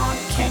waiting on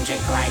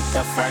Kendrick like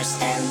the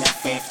 1st and the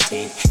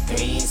 15th.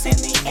 3's in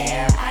the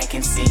air, I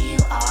can see you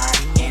are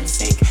in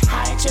sync.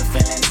 Hide your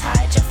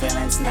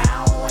feelings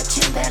now. What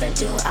you better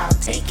do? I'll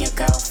take your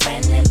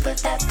girlfriend and put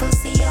that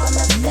pussy on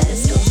the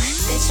pedestal.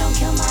 Bitch, don't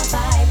kill my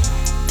vibe.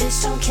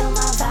 Bitch, don't kill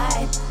my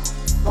vibe.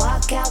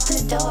 Walk out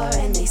the door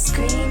and they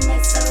scream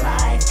it's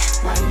alive.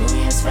 My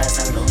New Year's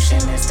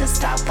resolution is to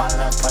stop all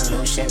the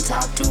pollution.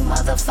 Talk too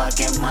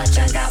motherfucking much.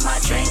 I got my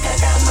drink, I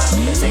got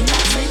my music.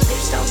 I say,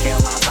 bitch, don't kill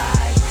my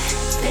vibe.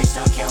 Bitch,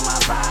 don't kill my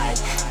vibe.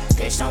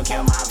 Bitch, don't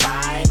kill my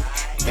vibe.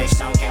 Bitch,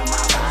 don't kill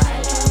my vibe.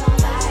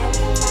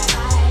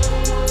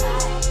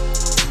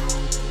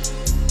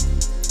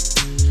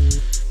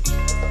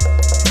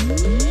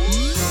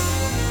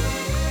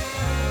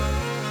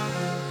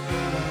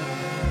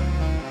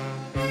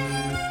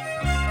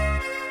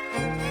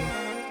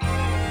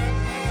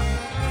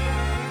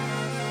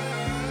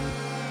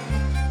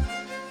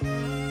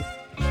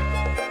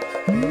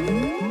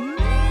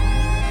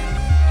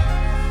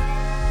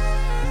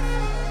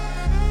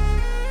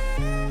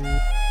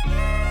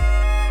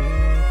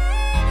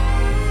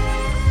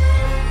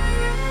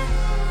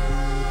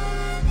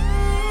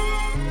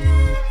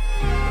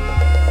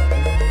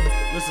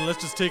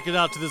 Let's just take it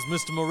out to this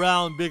Mr.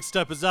 Morale and Big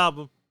Steppers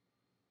album.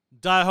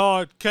 Die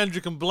Hard,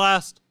 Kendrick and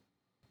Blast.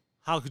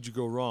 How could you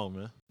go wrong,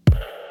 man?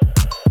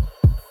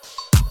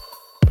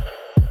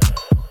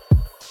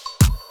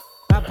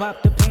 I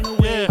pop the pain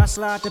away, I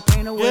slide the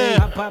pain away.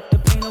 I pop the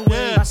pain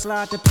away, I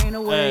slide the pain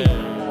away.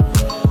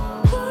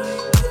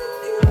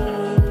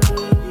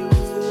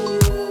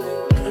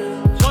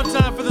 One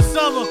time for the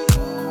summer.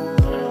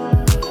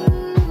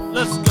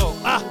 Let's go.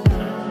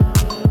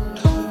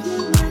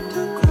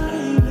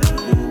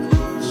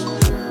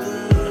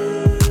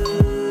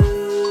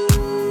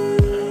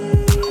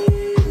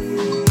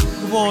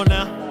 Come on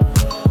now.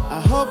 I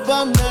hope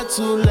I'm not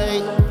too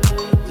late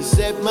to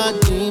set my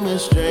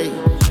demons straight.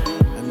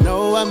 I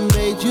know I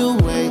made you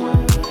wait,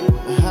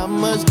 but how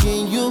much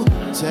can you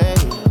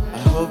take? I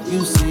hope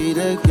you see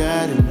the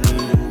God in me.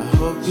 I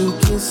hope you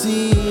can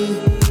see.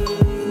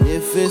 And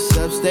if it's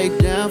up, stay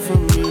down for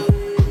me.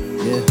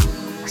 Yeah.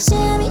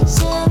 Shimmy,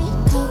 shimmy,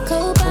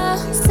 cocoa bar,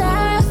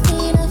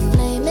 Serafina,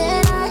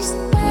 flaming eyes.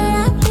 Where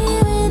I be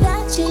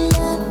without you,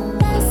 love?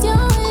 That's your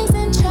wings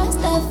and trust.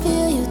 I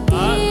feel you deep.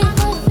 I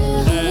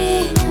feel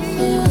deep. I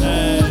feel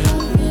deep.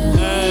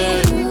 I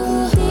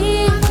feel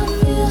deep.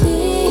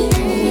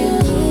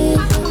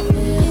 I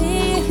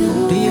feel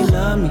deep. Do you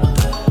love me?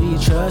 Do you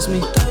trust me?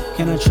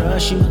 Can I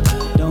trust you?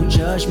 Don't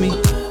judge me.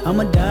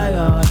 I'ma die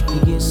hard.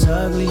 It gets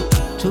ugly.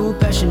 Too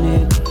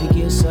passionate. It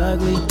gets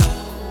ugly.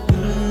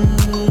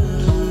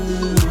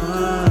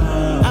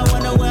 I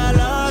wonder where I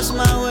lost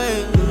my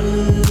way.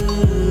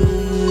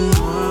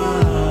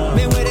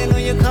 Been waiting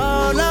on your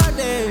call all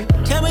day.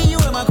 Tell me you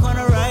in my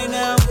corner right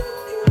now.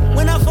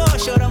 When I fall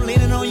short, I'm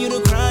leaning on you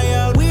to cry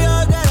out. We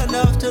all got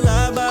enough to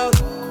lie about.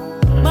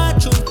 My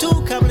truth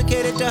too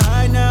complicated to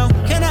hide now.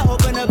 Can I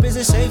open up? Is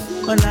it safe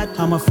or not?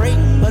 I'm afraid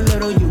a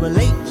little you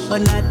relate or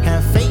not.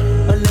 Have faith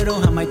a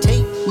little. I might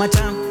take my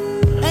time.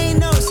 Ain't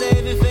no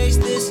saving face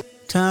this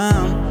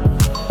time.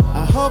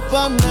 I hope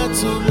I'm not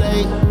too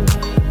late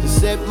to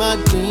set my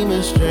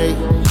demons straight.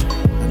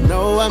 I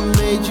know I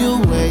made you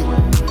wait,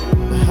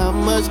 but how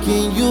much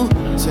can you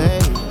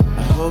take?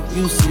 I hope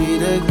you see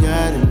the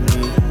God in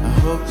me. I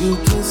hope you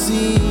can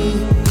see.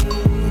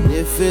 And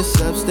if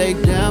it's up, stay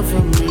down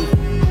for me.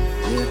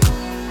 Yeah.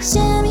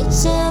 Shimmy,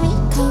 shimmy,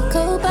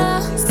 cocoa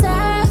bar,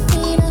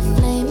 Serafina,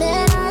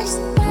 flaming eyes.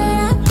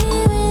 Where I be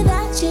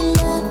without you,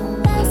 love?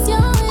 That's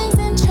your wings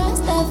and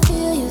trust. I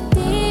feel you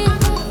deep. I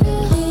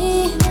feel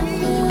deep. I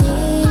feel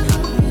deep.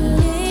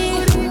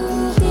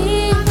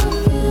 I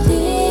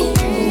feel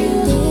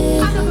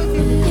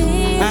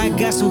deep. I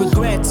got some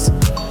regrets,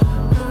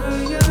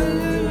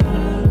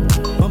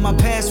 but my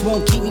past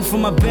won't keep me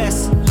from my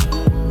best.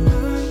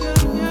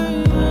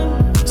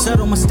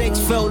 Subtle mistakes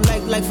felt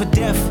like life or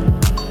death.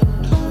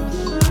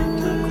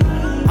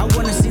 I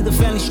wanna see the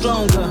family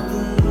stronger.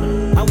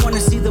 I wanna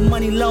see the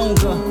money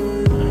longer.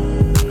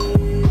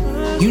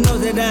 You know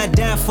that I'd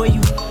die for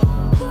you.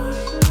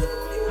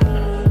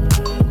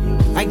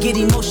 I get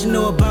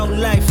emotional about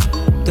life.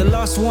 The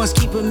lost ones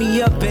keeping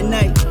me up at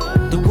night.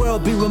 The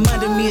world be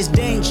reminding me it's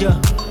danger.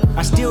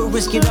 I still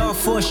risk it all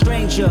for a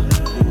stranger.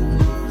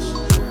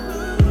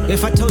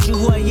 If I told you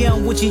who I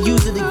am, would you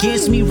use it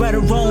against me? Right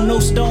or wrong, no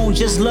stone,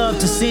 just love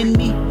to send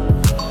me.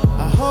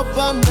 I hope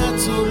I'm not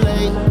too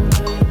late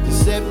to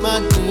set my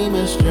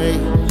demons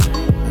straight.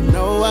 I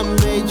know I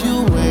made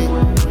you wait,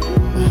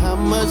 but how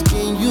much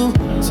can you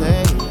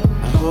take?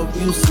 I hope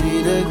you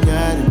see the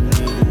God in me.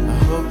 I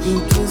hope you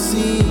can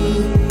see.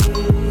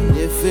 And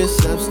if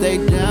it's up, stay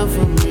down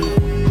for me.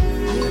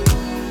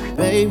 Yeah.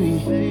 Baby,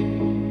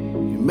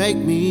 you make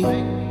me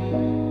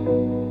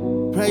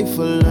pray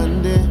for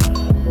London.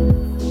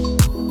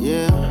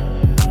 Yeah,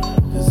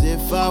 cause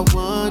if I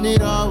want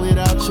it all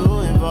without you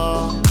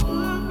involved,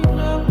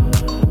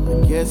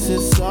 I guess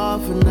it's all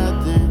for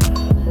nothing.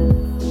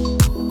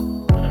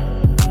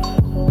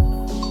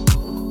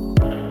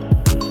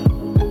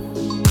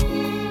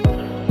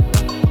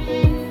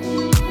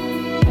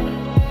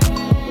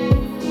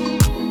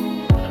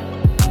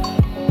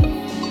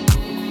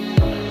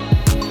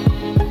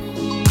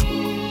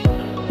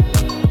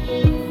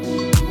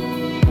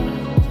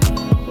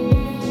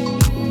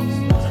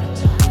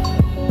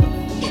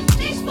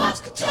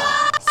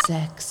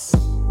 Sex.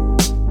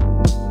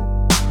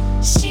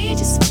 She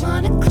just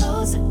wanna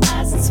close your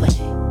eyes and sway.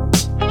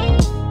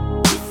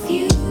 With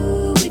you,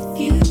 with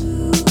you,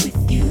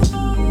 with you.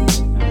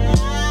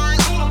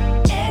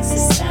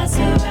 Exercise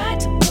your right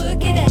to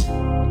work it out.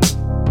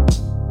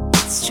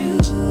 It's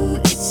true,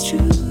 it's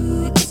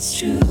true, it's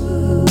true.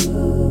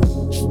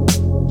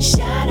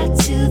 Shout out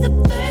to the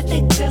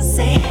birthday girl,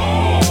 say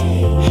hey,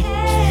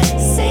 hey,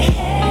 say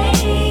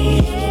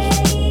hey,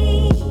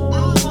 hey.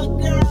 Oh,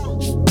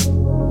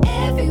 girl.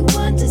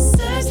 Everyone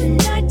deserves a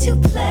night to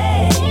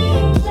play,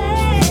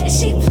 play.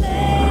 She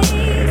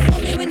plays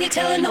only when you're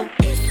telling no.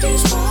 If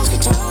these walls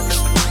could talk,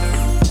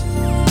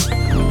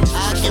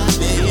 I can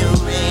feel your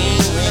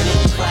ring when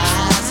it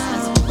cries.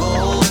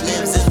 Gold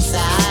lives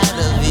inside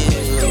of you.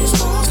 if these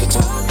walls could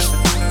talk,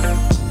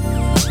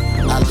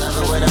 I love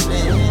it when I'm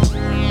in it.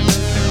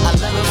 I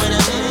love it when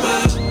I'm in it.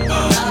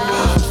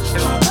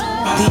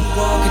 These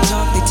walls can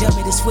talk, they tell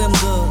me to swim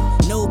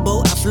good. No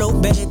boat, I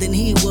float better than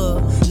he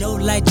would. No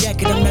life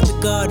jacket, I'm not the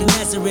God of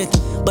Nazareth.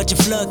 But your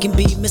flood can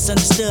be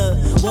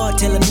misunderstood. Wall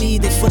telling me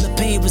they full of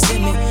pain,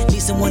 resentment.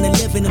 Need someone to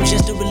live in them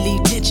just to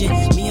relieve tension.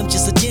 Me, I'm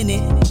just a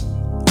tenant.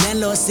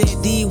 Landlord said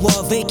the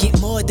wall vacant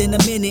more than a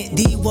minute.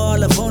 The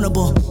wall are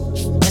vulnerable.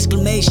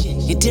 Exclamation,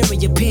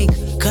 interior pink,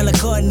 color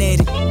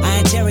coordinated. I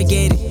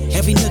interrogated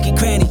every nook and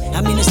cranny.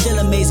 I mean, it's still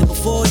amazing.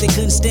 Before they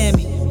couldn't stand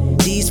me.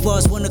 These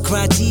walls wanna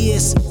cry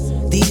tears.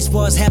 These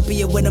walls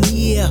happier when I'm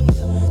here.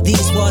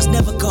 These walls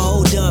never can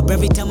hold up.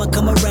 Every time I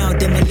come around,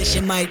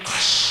 demolition might.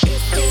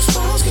 if these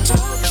walls could talk,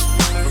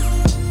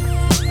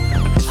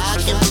 I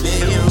can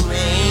feel your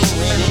ring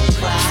when it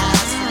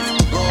cries.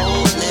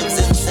 Gold lives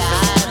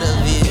inside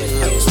of you. if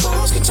these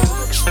walls could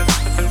talk,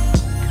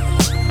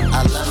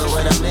 I love it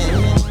when I'm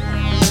in it.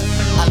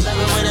 I love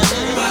it when I'm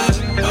in it.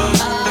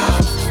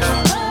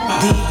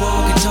 These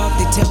walls can talk,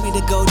 they tell me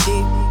to go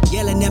deep.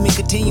 Yelling at me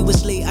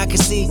continuously, I can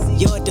see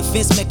your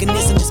defense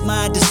mechanism is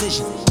my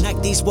decision.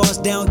 Knock these walls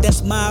down,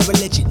 that's my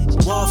religion.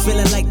 Wall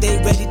feeling like they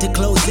ready to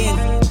close in.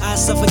 I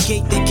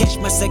suffocate, then catch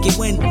my second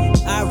wind.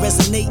 I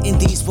resonate in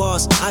these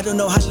walls. I don't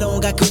know how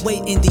long I could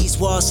wait in these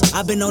walls.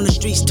 I've been on the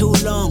streets too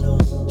long.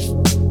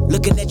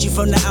 Looking at you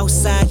from the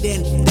outside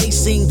in, they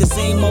sing the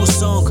same old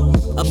song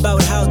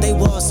about how they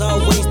was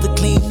always the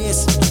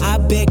cleanest. I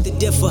beg to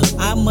differ,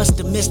 I must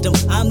have missed them.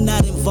 I'm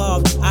not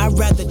involved, I'd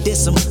rather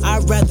diss them.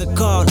 I'd rather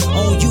call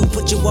on you,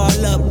 put your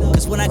wall up.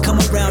 Cause when I come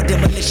around,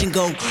 demolition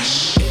go. if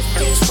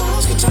these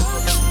walls could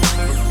talk,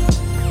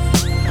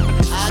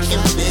 I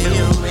can feel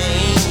your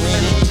ring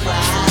when it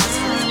cries.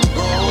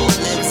 Gold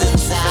lives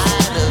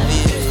inside of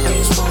you. if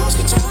these walls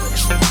could talk,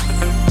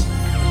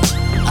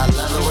 I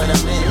love it when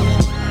I'm in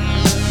it.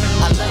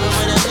 I love it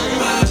when I'm in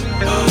it.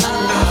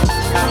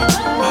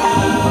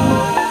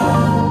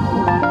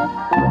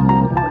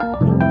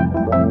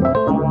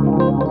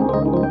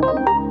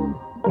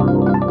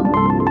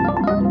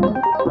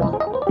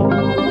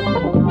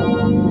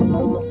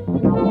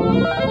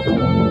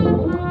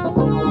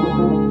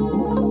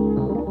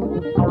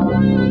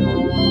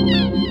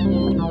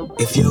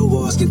 If your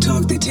walls can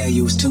talk, they tell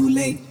you it's too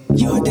late.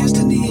 Your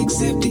destiny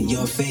accepted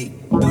your fate.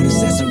 Build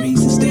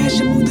accessories and stash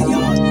them on the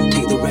yard.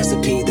 Take the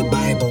recipe, the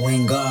Bible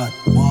and God.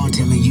 Wall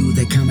telling you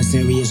that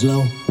commissary is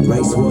low.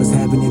 Rice wars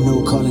happening,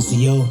 no calling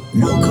CO.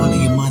 No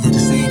calling your mother to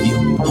save you.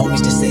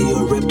 Homies to say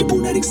you're reputable,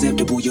 not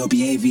acceptable. Your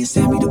behavior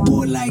sent me to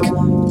board like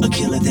a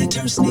killer that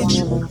turned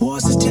snitch.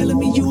 Walls is telling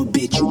me you a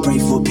bitch. You pray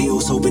for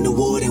pills, hoping the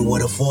warden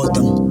would afford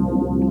them.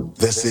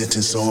 That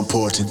sentence so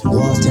important.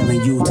 Walls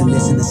telling you to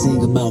listen and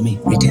sing about me.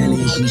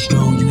 Retaliation is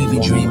strong, you even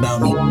dream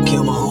about me.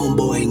 Kill my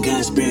homeboy and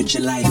God spared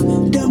your life.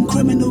 Dumb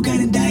criminal got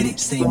indicted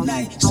same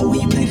night. So when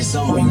you play the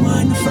song,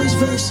 rewind the first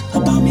verse.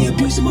 About me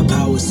abusing my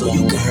power so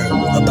you can hurt.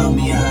 About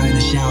me and her in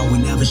the shower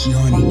whenever she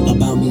horny.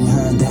 About me and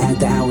her in the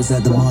after hours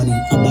of the morning.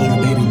 About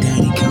her baby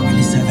daddy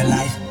currently serving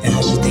life. And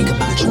how she think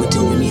about you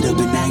until we meet up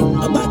at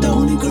night. About the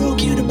only girl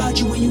cared about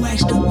you when you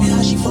asked her. And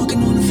how she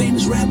fucking on a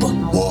famous rapper.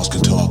 Walls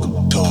can talk,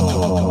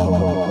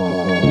 talk.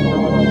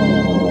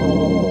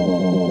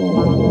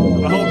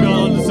 I hope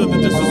y'all understood the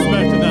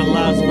disrespect in that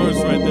last verse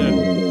right there.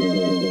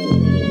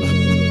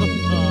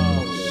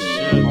 Oh,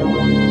 shit.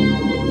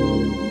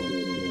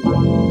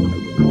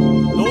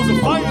 Those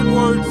are fighting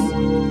words.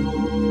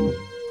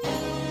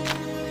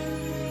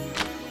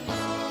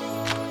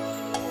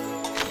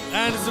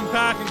 Anderson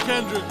 .Paak and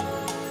Kendrick.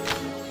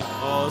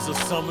 Oh, it's a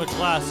summer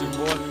classic,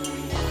 boy.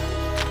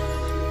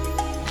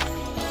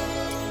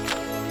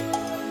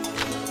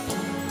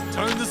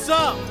 Turn this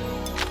up.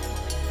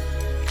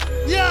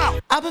 Yeah!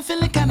 I've been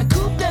feeling kinda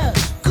cooped up,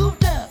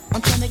 cooped up.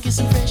 I'm trying to get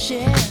some fresh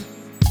air.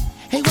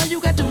 Hey, why you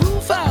got the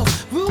roof out,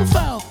 roof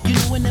out? You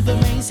know it never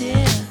rains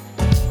here.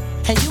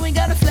 Hey, you ain't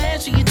got a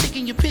flash when you're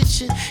taking your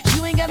picture.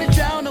 You ain't gotta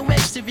draw no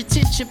extra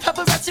attention.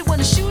 Paparazzi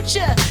wanna shoot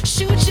ya,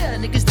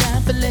 niggas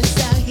dying for less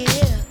out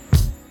here.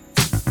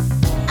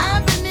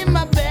 I've been in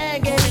my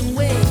bag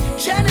anyway,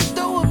 trying to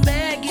throw a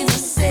bag in the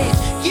safe.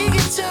 You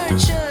can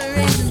turn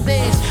raisin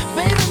base.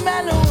 Baby,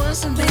 Malone wants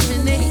some baby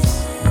names.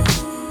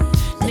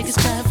 Niggas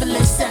crying for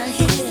less out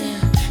here.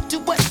 Do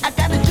what I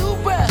gotta do,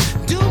 bruh.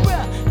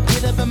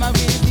 Get up in my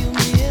rearview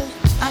mirror.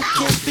 I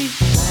can't be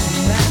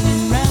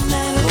riding round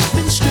that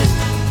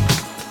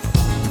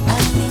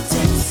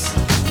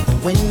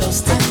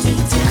windows tinted.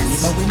 I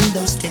need my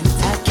windows tinted.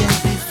 I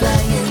can't be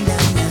flying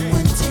down and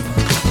wanting.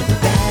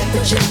 Bad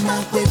bitch in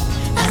my whip.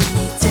 I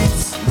need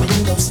tints.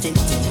 Windows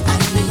tinted. I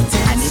need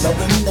tints. I need my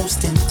windows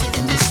tinted,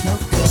 and it's no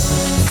good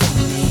for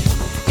me.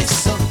 It's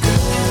so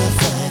good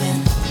for them.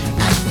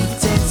 I need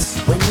tints.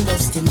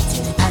 Windows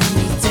tinted. I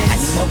need tints. I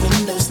need my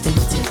windows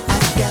tinted. I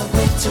got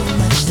way too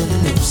much to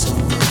lose, so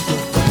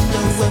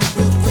window up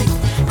real quick.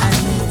 I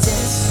need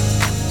tints.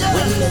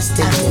 Windows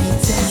tinted.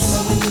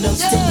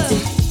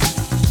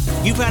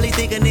 You probably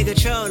think a nigga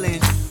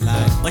trolling,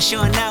 or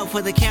showing out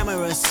for the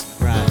cameras.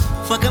 Right.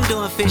 Fuck, I'm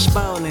doing fish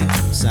bowling.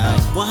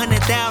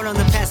 100,000 on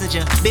the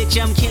passenger.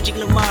 Bitch, I'm Kendrick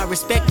Lamar.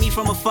 Respect me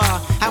from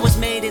afar. I was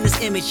made in this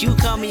image. You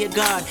call me a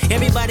god.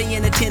 Everybody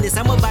in attendance.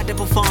 I'm about to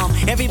perform.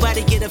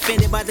 Everybody get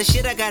offended by the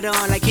shit I got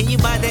on. Like, can you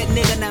buy that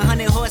nigga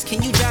 900 horse?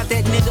 Can you drive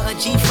that nigga a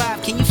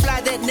G5? Can you fly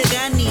that nigga?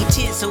 I need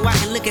 10 so I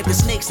can look at the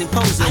snakes and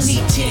poses. I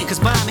need 10 cause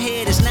bomb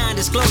head is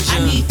non-disclosure.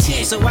 I need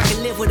 10 so I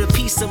can live with a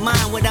peace of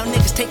mind without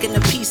niggas taking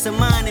a piece of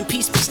mine and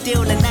peace be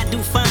still and not do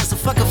fine. So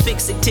fuck a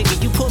fix-it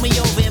ticket. You pull me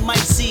over and might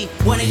see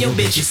one of your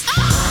bitches.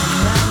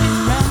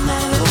 Riding round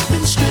that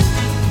open strip.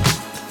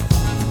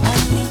 I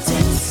need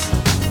tints.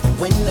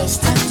 Windows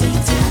tinted.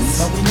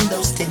 My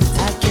windows tinted.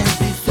 I can't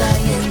be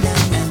flying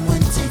down and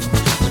wanting.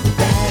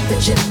 Bad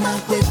bitch in my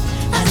whip.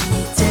 I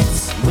need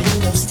tints.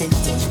 Windows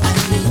tinted. I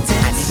need tints.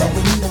 I need my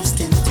windows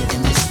tinted,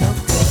 and it's no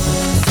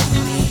good for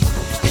me.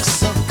 It's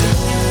so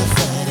good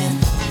for them.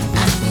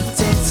 I need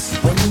tints.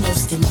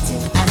 Windows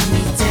tinted. I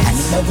need tints. I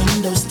need my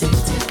windows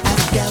tinted.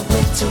 I've got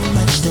way too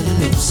much to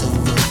lose, so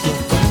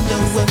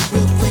window up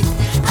real quick.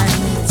 I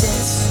need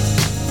tints.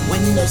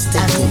 Windows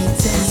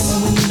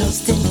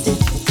tinted.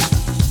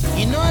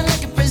 You know I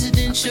like a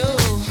presidential.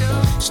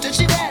 Stretch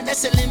it out,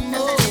 that's a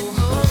limo.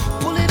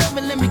 Pull it up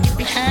and let me get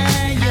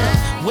behind you.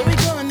 Where we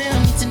going now, I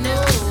need to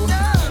know.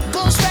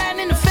 Ghost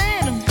riding in the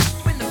Phantom.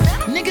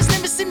 Niggas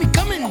never see me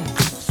coming.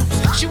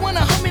 She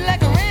wanna hold me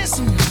like a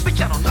ransom.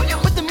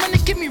 But the money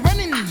keep me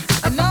running.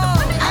 And all,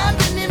 I've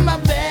been in my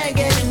bag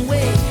getting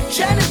way.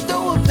 Trying to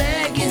throw a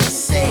bag in the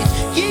safe.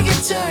 You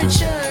get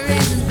torture,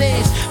 raising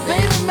base.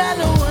 Baby,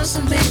 Malone wants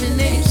some baby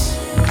names.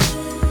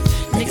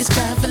 Niggas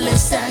cry for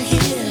less out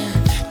here.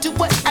 Do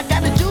what I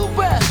gotta do,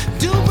 bruh.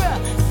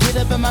 Get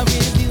up in my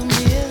rearview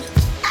mirror.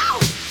 Ow!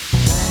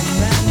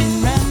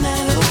 Riding round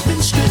that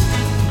open strip.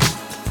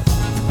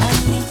 I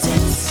need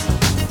tints.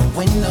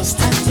 Windows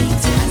tinted.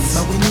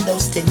 My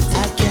windows tinted.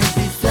 I can't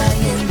be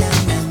flying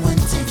down and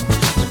wanting.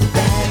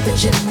 Bad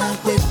bitch in my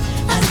whip.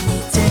 I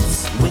need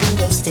tints.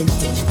 Windows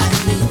tinted. I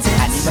need tints.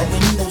 I need my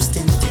windows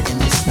tinted,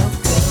 and it's no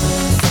good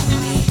for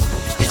me.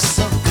 It's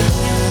so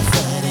good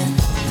for them.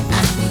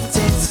 I need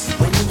tints.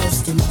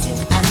 Windows tinted.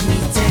 I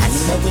need tints. I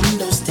need my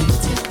windows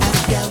tinted.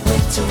 I've got way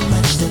too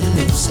much to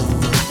lose, so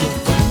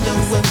window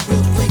up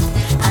real quick.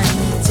 I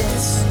need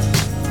tints.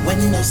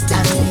 Windows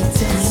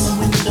tinted. My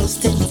windows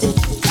tinted.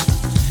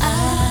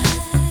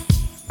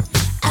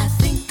 I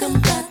think I'm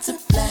about to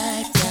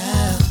black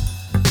out.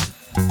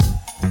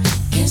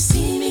 Can't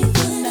see me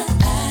when I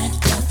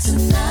act out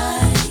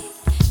tonight.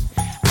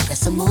 I got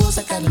some moves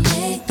I gotta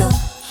make though.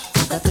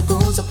 I got the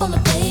goons up on the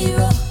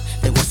payroll.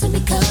 They won't see me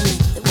coming.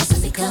 They won't see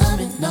me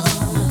coming. No.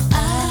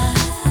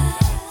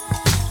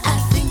 I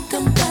think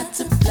I'm about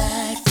to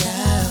black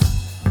out.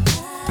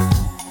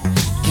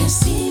 Can't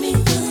see me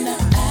when I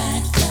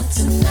act out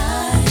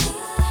tonight.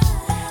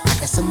 I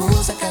got some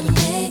moves I gotta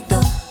make though.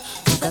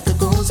 I got the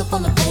goons up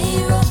on the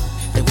payroll.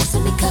 They won't see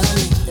me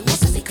coming. They won't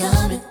see me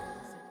coming.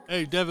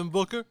 Hey, Devin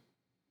Booker.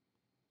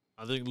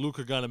 I think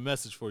Luca got a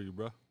message for you,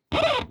 bro.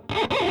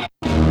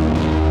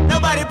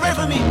 Nobody pray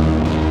for me.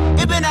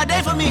 It been a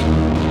day for me.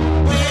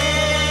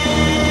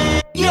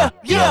 Yeah.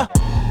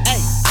 Hey,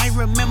 I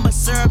remember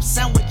syrup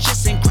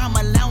sandwiches and crime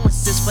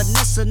allowances.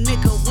 Finesse a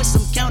nigga with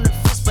some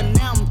counterfeits, but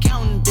now I'm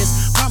counting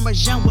this.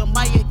 Parmesan with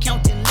my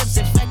accountant lips.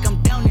 In fact,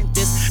 I'm down in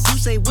this. You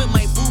say with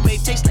my boo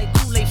babe tastes like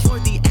Kool-Aid for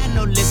the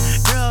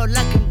analyst. Girl,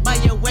 I can buy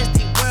your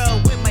Westie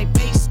world with my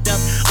base stuff.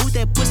 Ooh,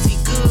 that pussy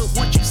good.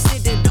 Once you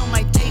sit it on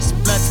my taste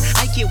buds.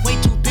 I get way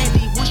too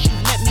petty once you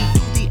let me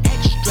do the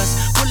extras.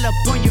 Pull up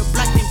on your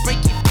block and break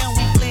it down.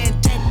 We playing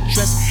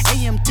Tetris.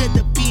 AM to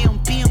the PM,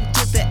 PM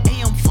to the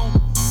AM phone.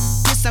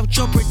 Piss out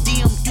your per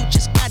diem. You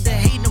just gotta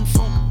hate them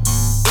phone.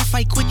 If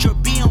I quit your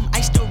BM,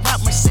 I still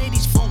rock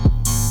Mercedes phone.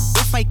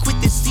 If I quit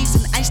this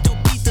season, I still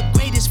be the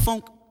greatest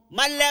funk.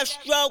 My left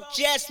stroke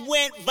just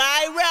went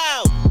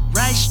viral.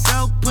 Right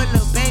stroke, put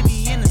a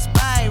baby in a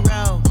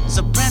spiral.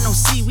 Soprano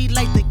C, we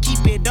like to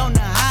keep it on the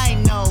high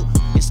note.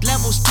 It's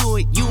levels to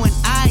it, you and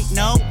I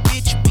know.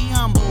 Bitch, be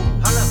humble.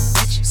 Hold up,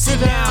 bitch. Sit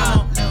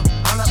down.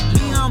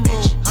 Be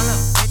humble.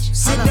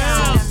 Sit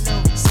down.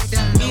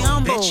 Be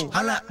humble.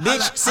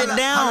 Bitch, sit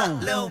down.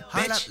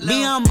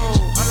 Be humble.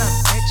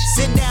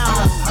 Sit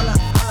down.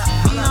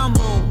 Be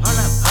humble.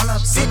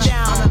 Sit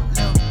down.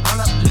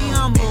 Be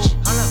humble.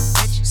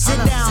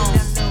 Sit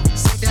down.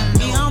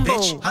 Be humble.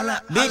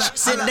 Bitch,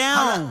 sit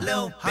down.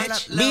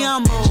 Be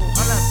humble.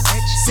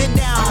 Sit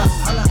down.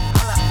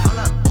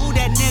 Who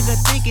that nigga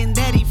thinking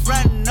that he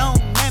frontin' on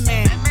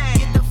women?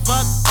 Get the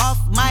fuck off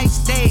my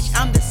stage,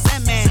 I'm the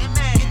same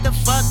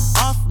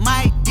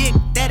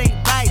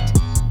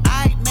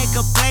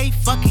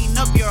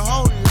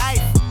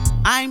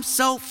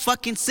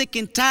fucking sick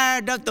and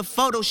tired of the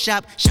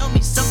Photoshop. Show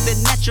me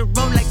something natural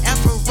like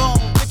Afro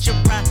with your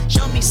pride.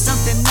 Show me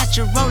something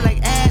natural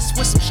like ass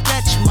with some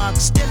stretch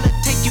marks. Still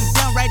take you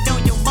down right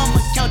on your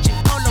mama couch in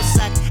polo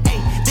sock. Ay,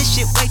 this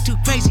shit way too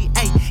crazy.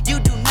 Ay, you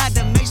do not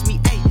amaze me.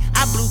 Ay,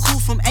 I blew cool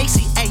from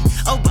ACA.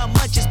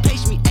 Obama just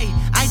page me. Ay,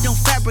 I don't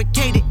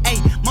fabricate it. Ay,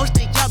 most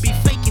of y'all be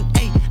faking.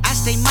 Ay, I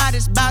stay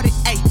modest about it.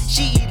 Ay,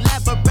 she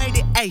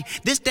elaborated. Ay,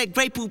 this that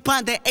Grey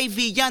Poupon, that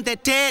AV on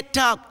that TED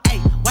Talk. Ay,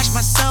 watch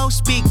my soul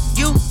speak.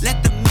 You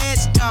let the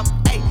meds talk.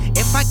 Ay,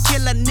 if I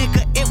kill a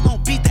nigga, it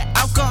won't be the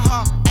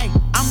alcohol. Ay,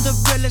 I'm the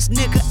realest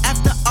nigga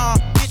after all.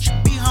 Bitch,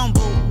 be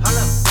humble.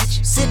 Holla,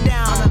 bitch. Sit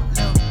down.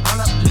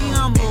 Holla, be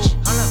humble.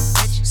 Holla,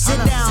 bitch. Sit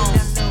down.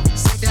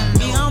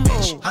 Be humble.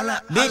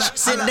 Bitch,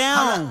 sit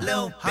down. Be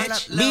humble. Sit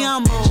down. Be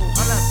humble.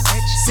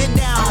 Sit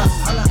down.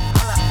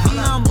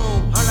 Be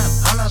humble.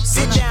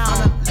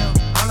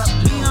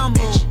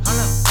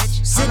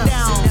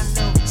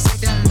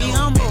 Sit down. Be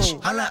humble.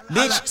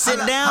 Bitch, sit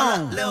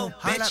down.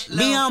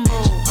 Be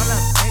humble.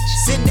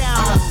 Sit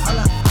down.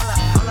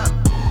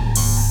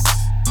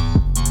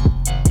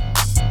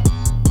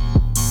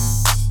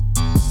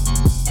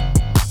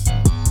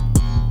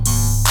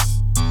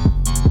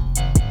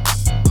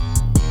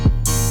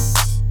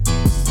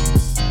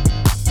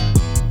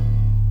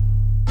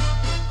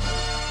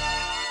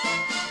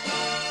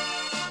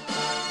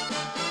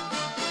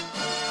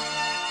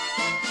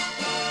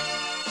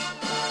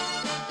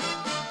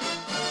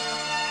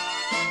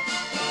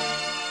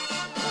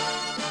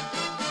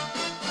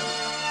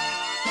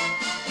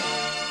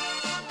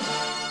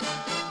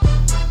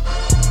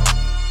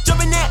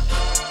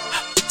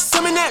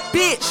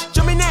 Bitch,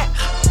 jump in that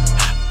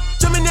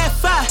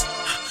fire,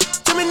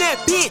 jump in that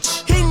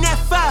bitch, hitting that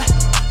fire,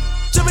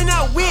 jump in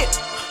that whip,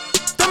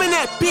 thumb in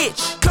that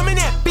bitch, come in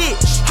that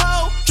bitch,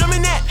 ho, drum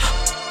in that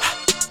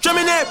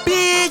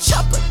bitch,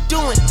 chopper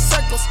doing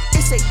circles,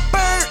 it's a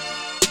bird,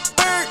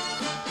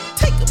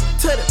 take him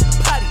to the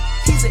potty,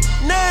 he's a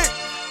nerd,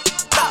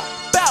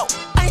 bow,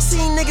 I ain't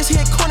seen niggas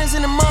hit corners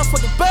in the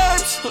motherfucking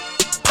burbs,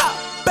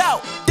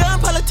 bow,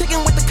 done politicking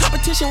with the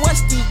competition,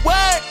 what's the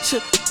word?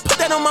 Put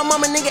that on my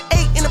mama, nigga,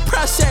 8 in the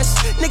process.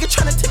 Nigga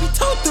tryna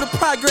tippy-toe through the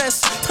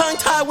progress.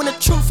 Tongue-tied when the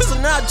truth is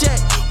an object.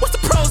 What's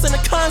the pros and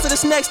the cons of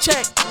this next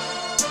check?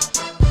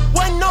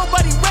 Wasn't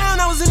nobody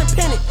round, I was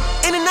independent.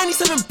 In a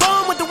 97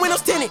 bomb with the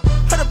windows tinted.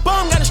 Heard a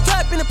bomb got a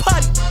strap in the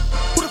party.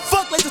 Who the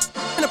fuck like this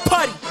in the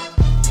party?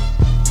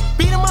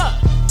 Beat him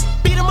up,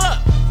 beat him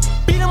up,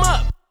 beat him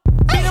up,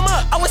 beat him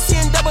up. I was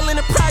seeing double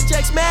in the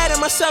projects, mad at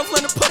myself,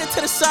 learned to put it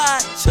to the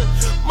side.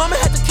 Mama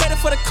had to cater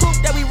for the coupe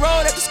that we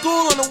rode after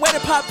school on the way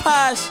to pot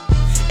pies.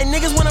 And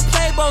niggas wanna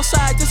play both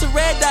sides, this a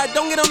red dot,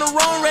 don't get on the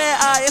wrong red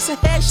eye. It's a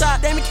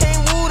headshot, they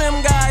can't woo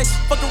them guys.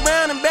 Fuck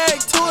around and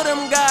bag 2 of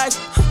them guys.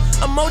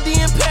 I'm OD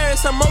in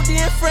Paris, I'm OD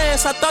in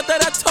France. I thought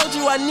that I told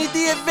you I need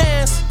the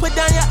advance. Put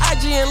down your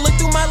IG and look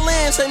through my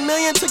lens. A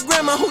million to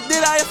grandma, who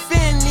did I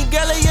offend? The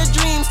girl of your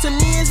dreams to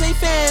me is a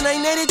fan. I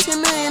netted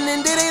 10 million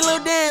and did a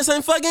little dance.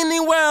 I'm fucking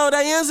the world,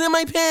 I ends in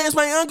my pants.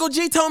 My Uncle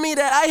G told me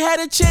that I had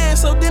a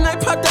chance. So then I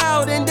popped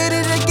out and did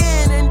it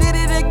again. And did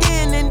it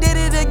again and did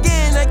it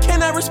again. I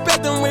cannot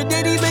respect them, where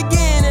did he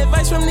begin?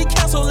 Advice from the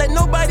council, let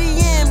nobody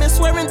in. Been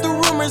swearing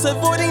through rumors,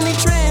 avoiding the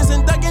trends.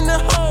 And ducking the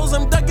hoes,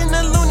 I'm ducking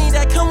the loony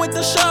that come with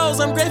the shows.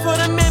 I'm grateful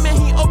to man,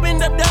 he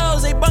opened up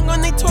doors. They bung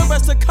on their tour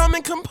bus to come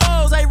and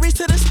compose. I reach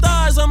to the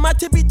stars on my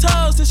tippy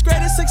toes. This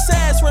greatest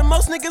success where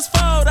most niggas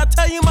fold. I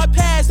tell you my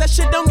past, that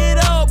shit don't get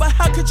old. But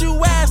how could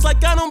you ask?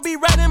 Like I don't be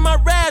writing my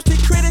raps. The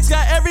critics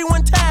got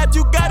everyone tapped.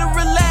 You gotta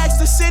relax.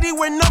 The city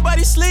where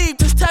nobody sleep.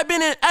 Just tap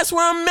in and ask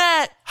where I'm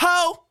at.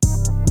 Ho!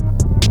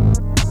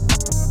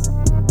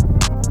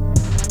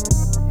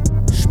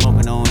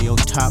 Smoking on your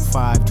top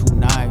 5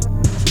 tonight.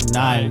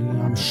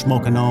 I'm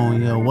smoking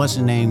on your what's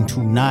the name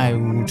tonight.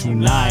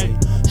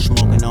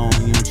 Smoking on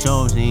your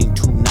shows ain't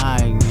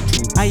tonight.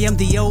 I am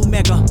the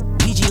Omega.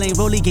 PG Lane,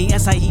 Rolly Gang,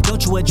 SIE.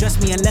 Don't you address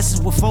me unless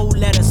it's with 4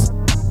 letters.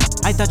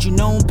 I thought you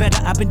known better.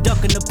 I've been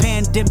ducking the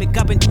pandemic.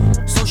 I've been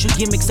social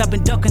gimmicks. I've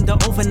been ducking the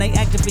overnight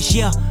activists.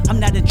 Yeah, I'm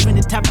not a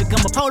trending topic.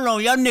 I'm a hold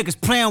on, y'all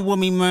niggas playing with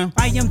me, man.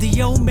 I am the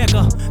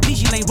Omega.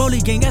 PG Lane,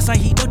 Rolly Gang,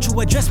 SIE. Don't you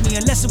address me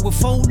unless it with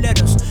 4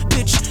 letters.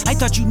 Bitch, I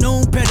thought you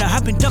known better.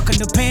 I've been ducking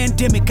the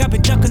pandemic. I've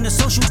been ducking the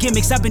social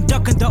gimmicks. I've been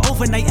ducking the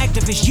overnight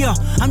activists. Yeah,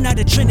 I'm not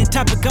a trending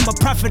topic. I'm a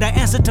prophet. I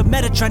answer to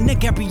Metatron,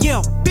 Nick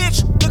Gabrielle.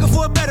 Bitch, looking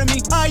for a better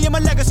me. I am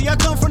a legacy. I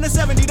come from the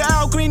 70s. The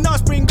Al Green,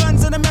 Offspring,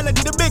 guns and the melody.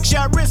 The big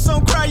shot, wrist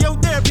on cryo.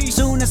 Therapy.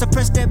 Soon as I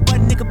press that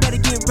button, nigga better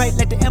get right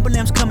like the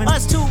emblem's coming.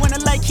 Us too, when I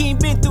like he ain't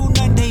been through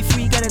nothing. Day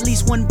free, got at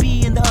least 1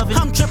 B in the oven.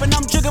 I'm tripping,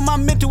 I'm triggering, my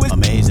mental is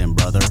amazing,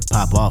 brother.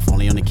 Pop off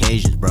only on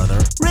occasions, brother.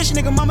 Rich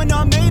nigga, mama know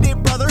I made it,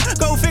 brother.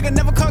 Go figure,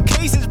 never caught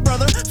cases,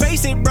 brother.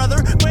 Face it,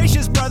 brother.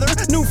 Gracious, brother.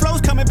 New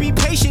flows coming, be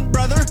patient,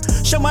 brother.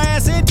 Show my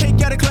ass in, take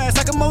you out of class.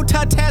 I can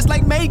multitask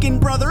like Megan,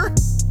 brother.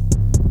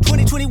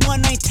 2020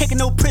 2021 ain't taking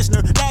no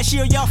prisoner. Last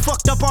year y'all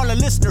fucked up all the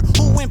listener.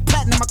 Who went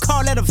platinum? I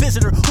call that a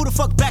visitor. Who the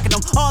fuck backing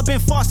them? All been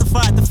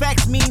falsified. The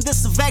facts mean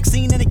this is a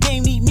vaccine and the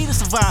game need me to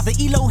survive. The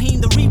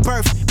Elohim, the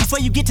rebirth. Before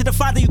you get to the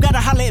Father, you gotta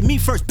holler at me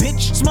first,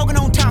 bitch. Smoking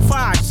on top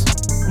fives.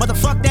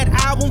 Motherfuck that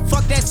album,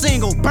 fuck that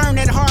single. Burn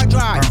that hard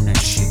drive. Burn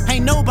that shit.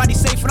 Ain't nobody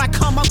safe when I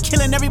come up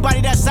killing everybody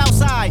that's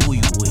outside. Who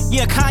you with?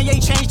 Yeah, Kanye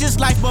changed his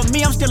life, but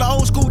me, I'm still an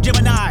old school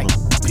Gemini.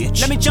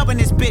 Bitch. Let me jump in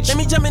this bitch. Let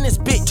me jump in this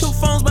bitch. 2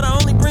 phones, but I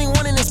only bring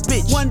 1 in this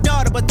bitch. 1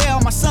 daughter, but they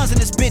all my sons in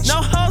this bitch. No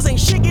hoes, ain't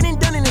shit getting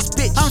done in this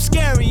bitch. I'm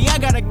scary, I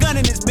got a gun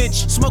in this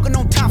bitch. Smoking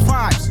on top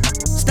fives.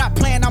 Stop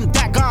playing, I'm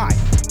that guy.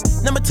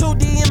 Number 2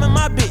 DM in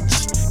my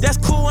bitch. That's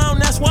cool,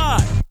 that's why.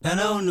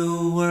 Hello,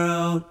 new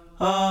world,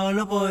 all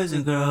the boys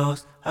and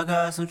girls. I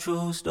got some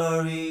true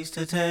stories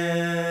to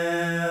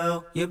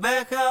tell. You're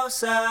back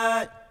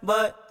outside,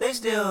 but they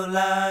still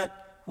lied.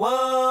 Whoa,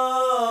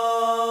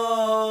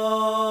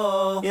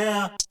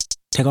 yeah.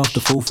 Take off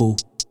the foo-foo,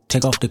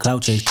 take off the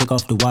cloud chase, take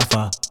off the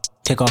Wi-Fi,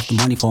 take off the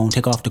money phone,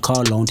 take off the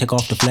car loan, take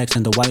off the flex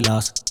and the white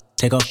loss,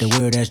 take off the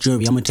weird ass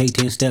jewelry. I'ma take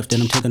 10 steps,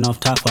 then I'm taking off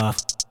top 5.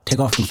 Take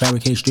off them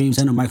fabricate streams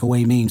and the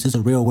microwave memes. It's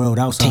a real world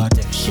outside.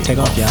 Take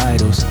off your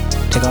idols.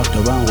 Take off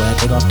the runway.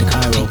 Take off the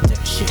Cairo.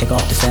 Take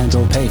off the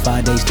Sandro Pay.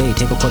 5-day stay.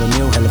 Take a quarter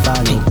meal. Hella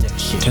final.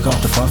 Take off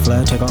the far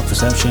flag. Take off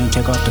perception.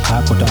 Take off the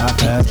cop with the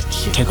iPad.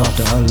 Take off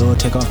the allure.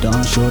 Take off the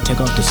unsure. Take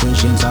off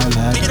decisions I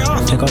had.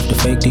 Take off the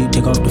fake deep.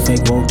 Take off the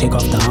fake woke. Take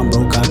off the I'm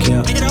broke. I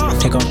care.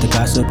 Take off the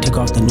gossip. Take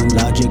off the new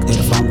logic. That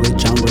if I'm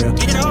rich, I'm real.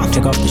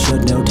 Take off the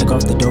should know. Take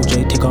off the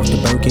Doja. Take off the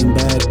Birkin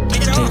bag.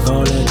 Take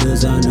all that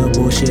designer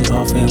bullshit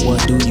off and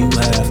what do you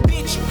have?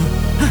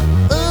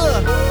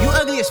 You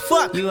ugly as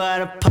fuck. You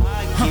out of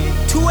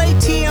pocket. 2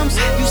 ATMs,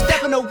 you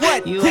stepping to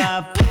what? You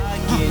out of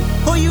pocket.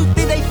 Who you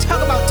think they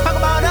talk about? Talk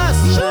about us.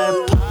 You out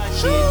of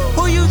pocket.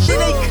 Who you think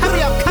they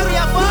carry up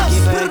us?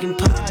 Get back in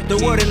pocket. The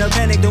world in a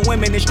panic, the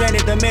women is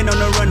stranded, the men on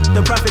the run.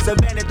 The profits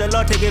abandoned, the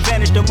law take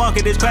advantage. The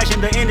market is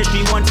crashing, the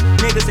industry wants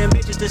niggas and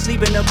bitches to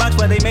sleep in the box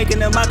while they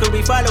making a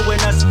mockery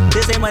following us.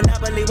 This ain't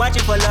monopoly,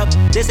 watching for luck.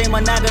 This ain't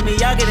monogamy,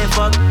 y'all getting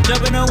fucked.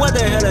 Jumping on what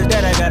the hell is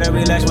that? I gotta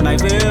relax when I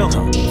feel.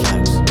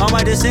 All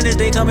my descendants,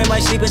 they come in my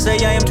sleep and say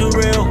I am too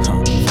real.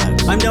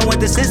 I'm done with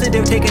the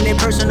sensitive, taking it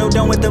personal.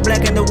 Done with the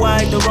black and the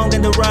white, the wrong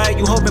and the right.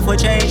 You hoping for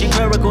change and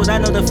miracles.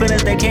 I know the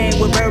feelings that came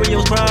with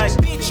burial cries.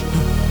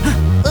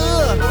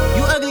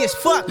 You ugly as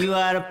fuck. You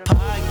out of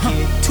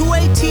pocket. 2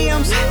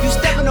 ATMs, you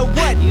stepping to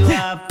what? You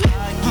out of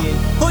pocket.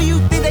 Who you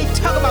think they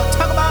talk about?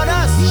 Talk about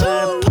us. You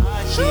out of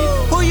pocket.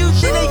 Who you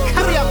think they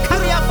carry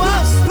up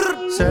us?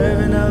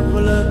 Serving up a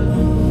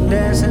look,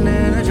 dancing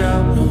in a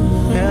drop.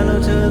 Hello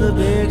to the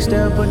big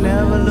step, but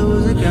never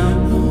lose a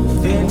count.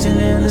 Venting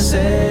in the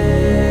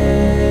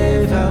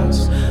safe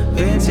house.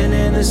 Venting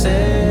in the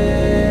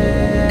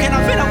safe. Can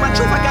I vent on my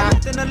truth? I got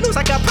nothing to lose.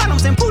 I got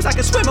problems and booze. I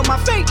can swim in my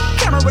fate.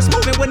 Cameras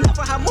moving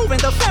whenever I'm moving.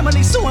 The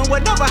family suing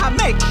whatever I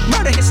make.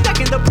 Murder is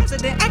stacking. The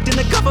president acting.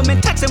 The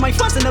government taxing my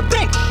funds in the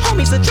bank.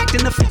 Homies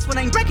ejecting the fence when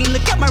I'm breaking.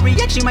 Look at my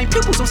reaction. My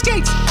pupils on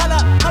skates. Hold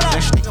up.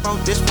 Let's think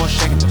about this for a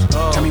second.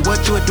 Tell me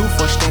what you would do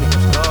for steady.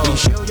 When you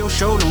show your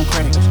show, no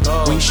credit.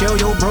 When you show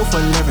your bro for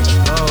leverage.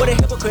 What a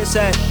hypocrite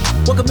said.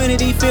 What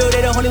community feel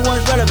they the only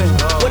ones relevant?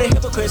 What a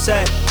hypocrite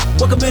said.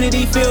 What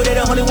community feel they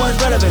the only ones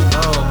relevant?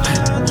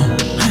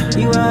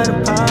 You out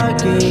of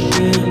pocket,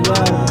 yeah, you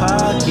out of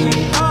pocket.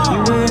 You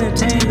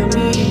entertain the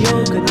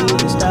mediocre, need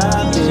to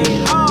stop it.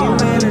 You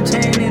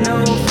entertaining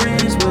old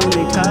friends when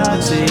they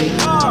toxic.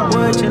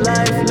 What your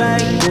life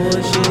like,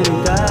 bullshit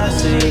and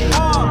gossip.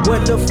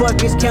 What the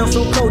fuck is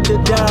council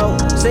culture, dawg?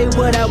 Say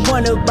what I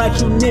want about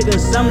you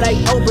niggas, I'm like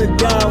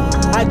overdog.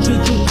 I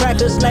treat you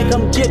crackers like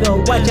I'm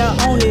Jigga, watch I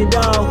own it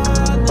all.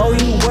 Oh,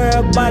 you worry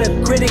about a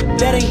critic,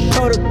 that ain't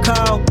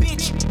protocol, bitch.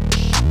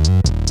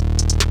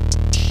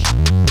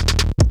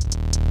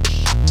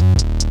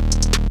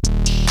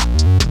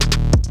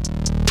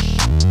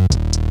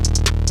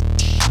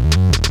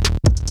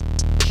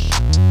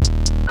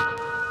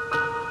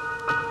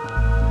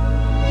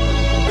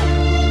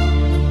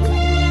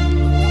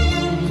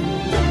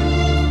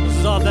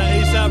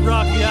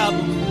 Rocky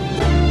album.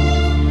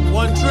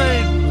 One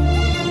Trade.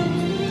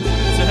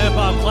 It's a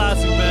hip-hop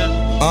classic, man.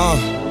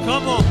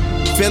 Come on.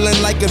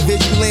 Feeling like a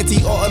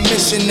vigilante or a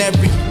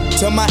missionary.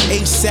 Tell my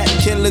ASAP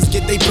killers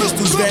get they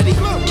pistols ready.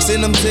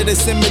 Send them to the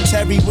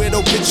cemetery with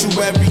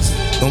obituaries.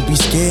 Don't be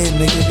scared,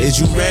 nigga. Is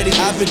you ready?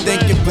 I've been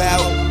thinking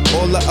about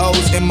all the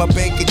O's in my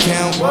bank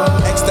account.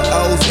 Extra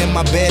O's in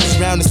my bed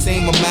is around the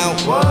same amount.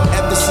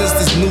 Ever since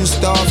this new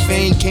star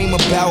fame came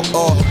about,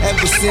 or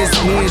ever since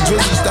me and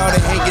Drizzy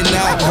started hanging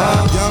out,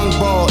 Young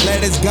ball,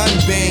 let his gun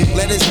bang,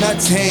 let his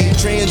nuts hang.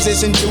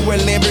 Transition to a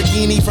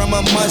Lamborghini from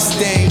a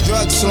Mustang.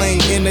 Drug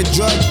slang in the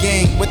drug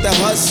gang with the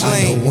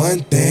hustling. I know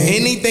one thing,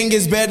 anything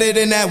is better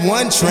than that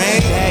one train.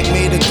 Bag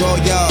made a go,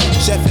 y'all.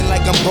 Chefing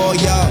like I'm ball,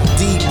 y'all.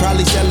 Deep,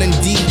 probably selling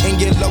deep in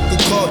your local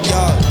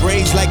courtyard.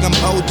 Braids like like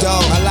I'm old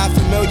dog. My life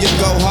familiar,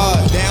 go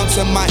hard. Down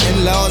to my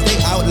in-laws, they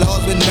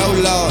outlaws with no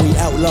law. We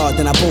outlawed,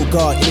 then I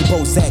bogart. Any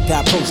Bozak,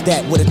 I approach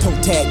that with a toe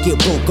tag, get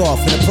broke off.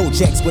 In the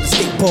projects with a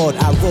skateboard,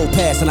 I roll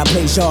past and I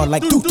play yard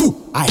like doo-doo.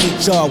 I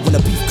hate y'all when the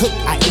beef cook,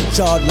 I hate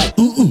y'all like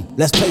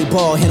Let's play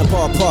ball in a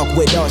ballpark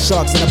with dark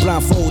sharks in a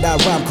blindfold. I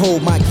rhyme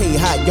cold, my K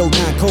hot, yo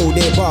 9 cold.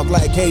 They bark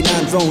like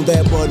K9 drone,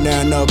 that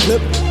banana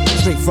clip.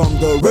 Straight from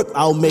the rip,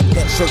 I'll make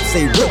that shirt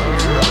say rip.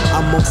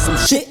 I'm on some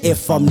shit,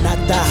 if I'm not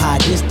the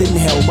hottest, then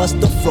hell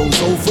must have froze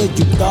over.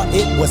 You thought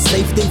it was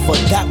safe, then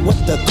forgot what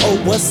the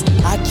code was.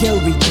 I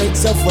carry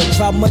traits of a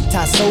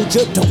traumatized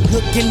soldier. Don't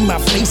look in my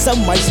face, I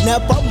might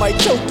snap, I might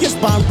choke your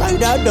spine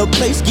right out of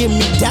place. Give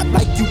me tap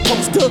like you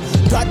poster,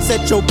 dots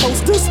at your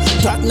posters.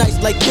 Dark nights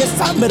like this,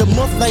 I'm at a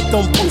month like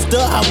I'm poster.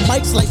 I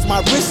might slice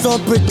my wrist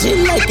on,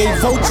 pretend like a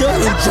vulture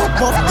and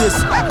jump off this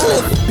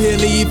cliff.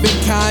 Believe in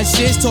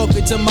conscience,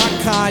 talking to my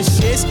conscience.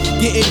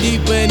 Getting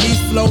deeper in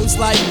these flows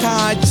like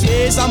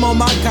conscious. I'm on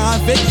my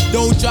convict,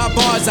 don't drop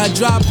bars, I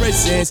drop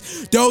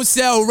prisons. Don't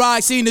sell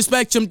rocks, seen the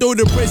spectrum through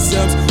the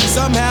prisms.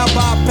 Somehow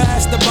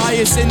bypass the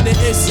bias in the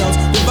isms,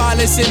 the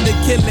violence in the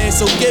killing.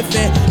 So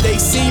given they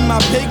see my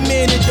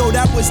pigment, and though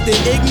that was the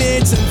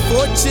ignorance,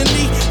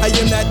 unfortunately I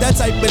am not that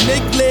type of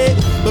nigga.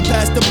 But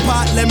past the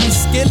pot, let me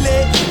skill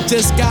it.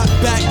 Just got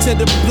back to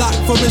the block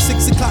from the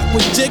 6 o'clock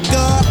with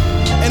Jigga.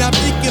 And I'm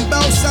thinking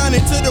about signing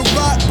to the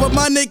rock, but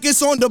my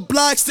niggas on the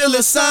block still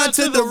assigned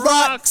to the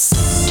rocks.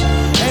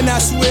 And I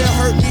swear it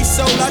hurt me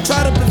so. I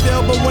try to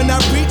prevail, but when I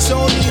reach,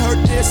 only hurt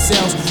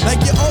themselves.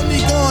 Like you're only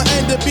gonna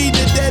end up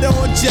either dead or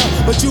in jail.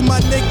 But you my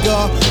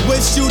nigga,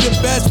 wish you the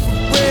best for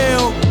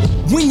real.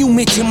 When you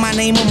mention my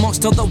name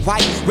amongst other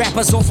white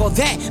rappers, or for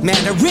that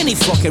matter, any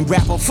fucking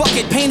rapper. Fuck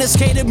it, painter,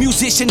 skater,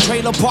 musician,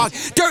 trailer park,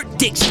 dirt,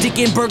 dick,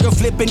 sticking, burger,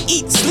 flipping,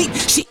 eat, sleep,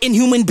 shitting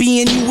human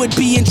being. You would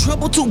be in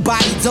trouble to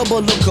body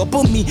double look up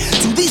on me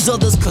to these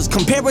others, cause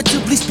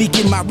comparatively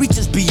speaking, my reach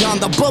is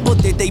beyond the bubble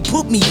that they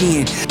put me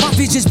in. My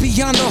vision's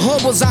beyond the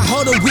hubbles, I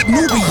huddle with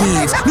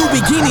Nubians. New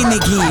beginning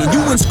again,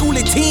 you in school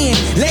at 10,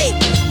 late.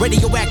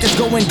 Radioactives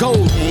going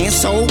gold, and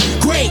so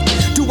great.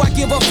 Do I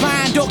give a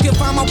flying duck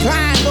if I'm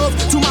applying love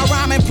to my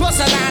rhyming plus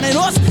aligning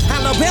us?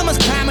 Alabama's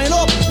climbing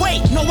up.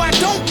 Wait, no, I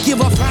don't give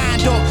a flying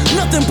duck.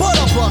 Nothing but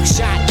a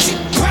buckshot.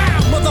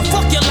 Pow,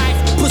 motherfuck your life,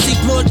 pussy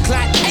blood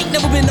clot. Ain't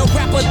never been no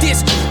rapper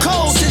this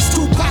cold since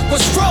Tupac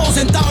was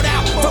frozen. Thought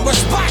out for a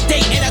spot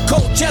date in a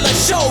Coachella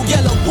show.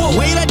 Yellow wolf.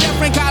 We a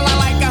different color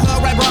like a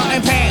hood red bra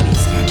and panties.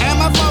 And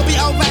my phone be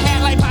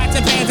overhead like pots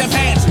and pans and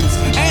pantries.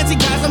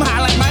 Anti-custom high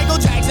like Michael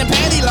Jackson.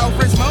 Panty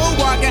loafers,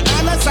 moonwalking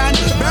on the sun.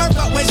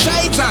 Barefoot with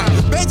shades on.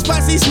 Bitch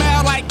pussy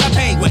smell like a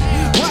penguin.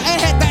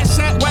 Wouldn't hit that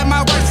shit with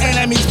my worst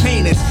enemy's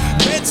penis.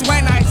 Bitch,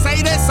 when I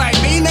say this, I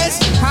mean this.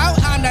 How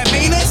I'm the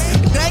meanest.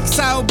 Dick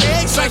so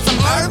big, straight from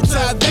Earth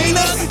to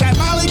Venus. That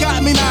Molly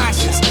got me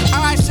nauseous.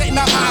 I shit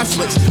no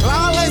ostrich.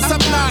 Lawless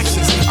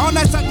obnoxious. On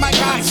that suck my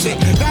god shit.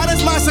 That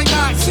is my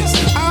synopsis.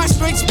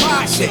 Ostrich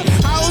pot shit.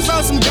 Hoes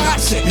on some god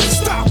shit.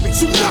 Stop it,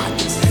 you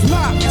novice.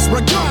 Novice,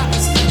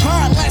 regardless.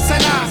 Heartless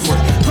and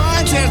awkward.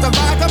 Crying tears of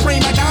vodka.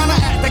 Prima donna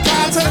at the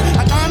concert.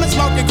 I donna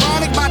smoking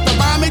chronic. Bout to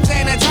buy me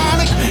gin and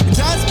tonic.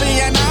 Just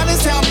being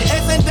honest, tell me,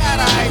 isn't that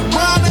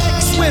ironic?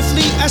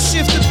 Swiftly, I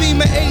shift the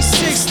Beamer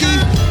 860.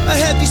 A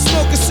heavy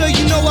smoker, so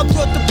you know I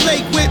brought the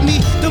Blake with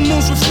me. The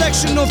moon's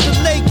reflection off the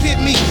lake hit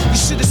me. You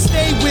should've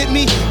stayed with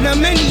me. Now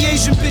many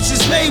Asian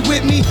bitches lay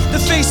with me. The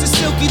face is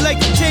silky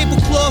like a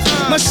tablecloth.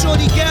 My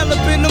shorty gallop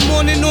in the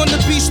morning on the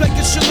beach like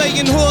a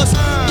Chilean horse.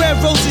 Red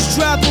roses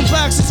drop on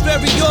boxes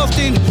very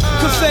often.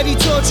 Confetti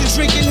torches,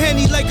 drinking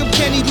Henny like I'm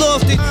Kenny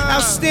Lofton.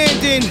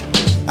 Outstanding.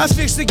 I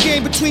fixed the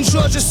game between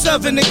Georgia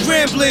Southern and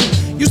Grambling.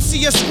 You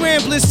see us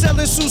scrambling,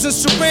 selling Susan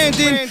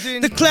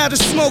Sarandon. The cloud of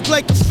smoke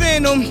like a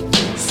phantom.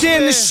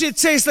 Damn, this shit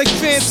tastes like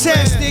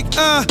fantastic.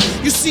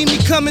 You see me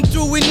coming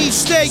through in each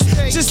steak,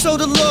 just so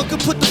the Lord could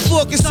put the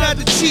fork inside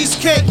the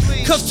cheesecake.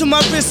 Cuffs to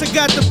my wrist, I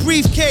got the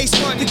briefcase.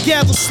 The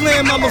gavel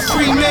slam, I'm a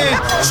free man.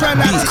 Try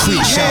not to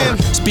eat ham.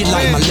 Spit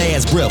like my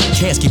last breath,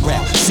 casket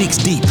wrap, 6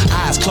 deep,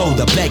 eyes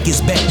closed, the black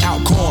is back, out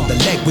calm, the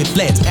leg with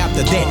flats.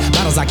 After that,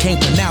 bottles I can't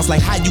pronounce,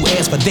 like how you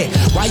ask for that.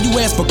 Why you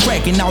ask for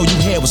crack and all you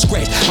had was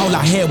scratch? All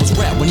I had was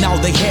rap when all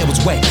they had was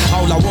whack.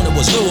 All I wanted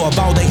was love,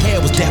 all they had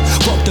was dap.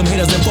 Fuck them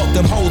hitters and fuck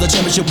them hoes, the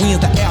championship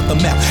wins the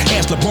aftermath.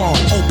 Ask LeBron,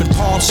 open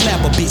palm, slap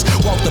a bitch.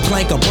 Walk the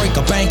plank or break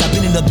a bank, I've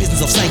been in the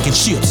business of sinking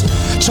ships.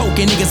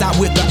 Choking niggas out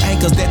with the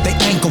anchors that they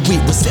anchor with.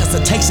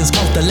 Resuscitations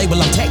cost the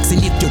label I'm taxing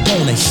if you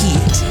wanna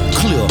hit.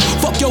 Clear,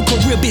 fuck your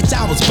career, bitch,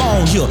 I was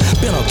born here.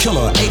 Been a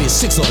killer,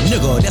 86 a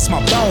nigga, that's my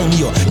bone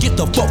here. Get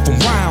the fuck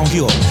from round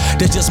here.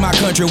 That's just my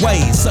country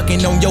ways.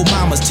 Sucking on your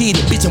mama's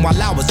titty, bitching while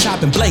I was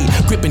chopping blade.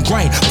 Gripping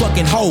grain,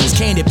 fucking hoes,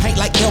 candy paint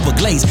like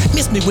Everglades.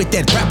 Miss me with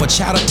that rapper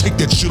chowder, take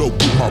that shit up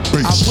with my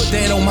bass. I put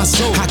that on my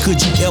soul, how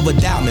could you ever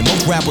doubt me?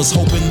 Most rappers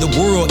hoping the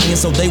world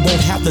ends so they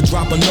won't have to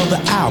drop another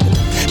album.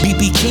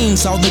 BP King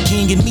saw the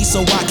king in me,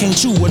 so I can't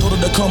chew. In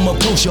order to come up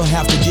close, you'll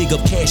have to dig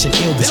up cash and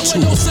Elvis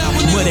too.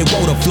 Money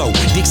water flow,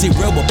 Dixie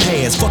rubber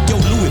pads, fuck your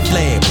Louis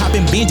flag,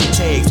 popping Benji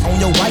tags on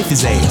your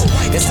wife's ass.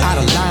 That's out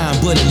of line,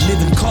 but in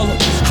living color,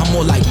 I'm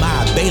more like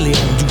my baby.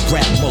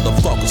 rap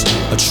motherfuckers,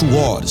 a true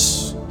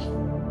artist.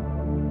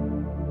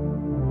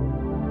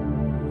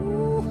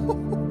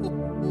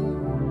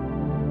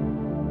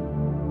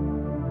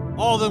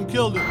 All of them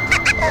killed him.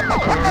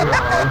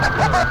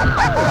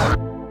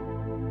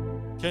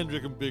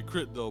 Kendrick and Big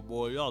Crit though,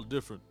 boy, y'all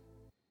different.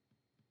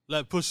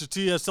 Let Pusha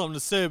T have something to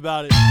say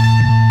about it.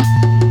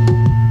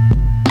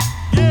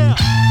 Yeah.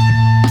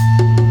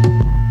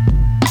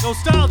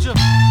 Nostalgia.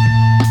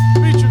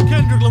 Featuring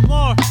Kendrick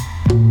Lamar.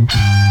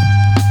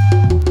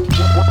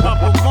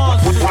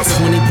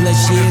 20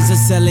 plus years of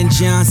selling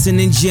Johnson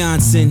 &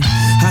 Johnson.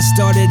 I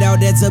started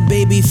out as a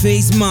baby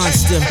face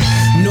monster.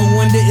 No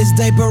wonder it's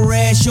diaper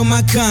rash on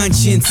my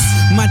conscience.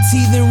 My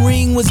teeth and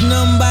ring was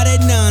numb by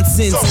that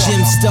nonsense.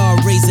 Gem Star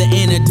razor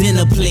and a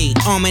dinner plate.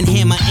 Arm and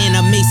hammer and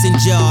a mason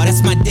jar,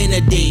 that's my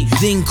dinner date.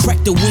 Then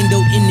crack the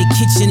window in the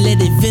kitchen,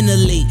 let it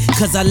ventilate.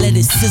 Cause I let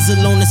it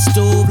sizzle on the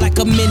stove like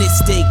a minute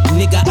steak.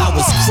 Nigga, I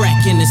was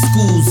cracking the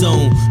school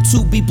zone.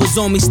 2 beepers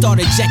on me,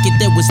 started jacket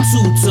that was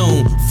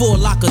 2-tone. 4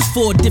 lockers,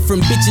 4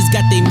 different bitches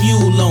got they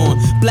mule on.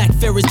 Black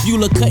Ferris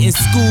Bueller cutting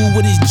school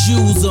with his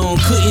jewels on.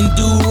 Couldn't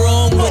do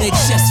wrong with a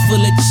chest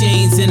full of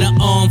chains and an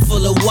arm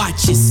full of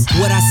watches.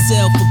 What I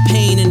sell for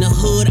pain in the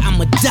hood,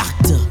 I'm a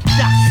doctor.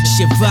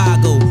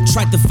 Chivago,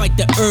 tried to fight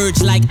the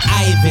urge like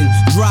Ivan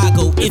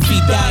Drago. If he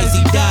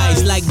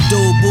dies like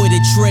Doughboy the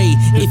Trey.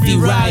 If he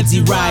rides,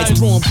 he rides.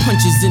 Throwing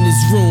punches in his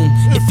room.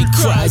 If he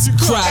cries, he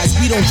cries.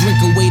 We don't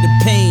drink away the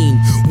pain.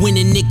 When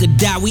a nigga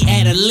die, we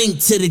add a link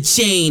to the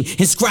chain.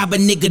 Inscribe a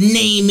nigga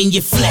name in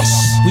your flesh.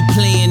 We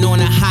playing on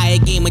a higher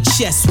game of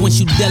chess. Once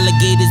you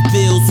delegate his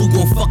bills, who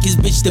gon' fuck his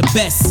bitch the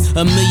best?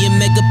 1 million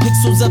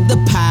megapixels of the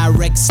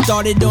Pyrex.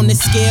 Started on the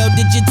scale,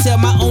 did you tell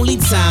my only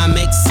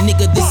Timex?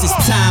 Nigga, this is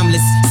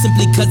timeless,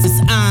 simply cause it's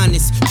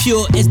honest.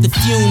 Pure as the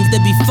fumes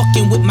that be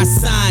fucking with my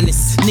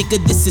sinus. Nigga,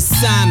 this is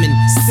Simon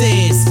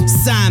Says,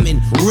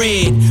 Simon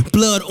Red.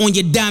 Blood on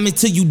your diamond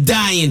till you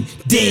dying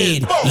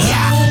dead.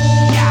 Yeah.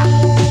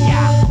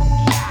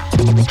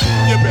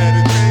 You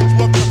better change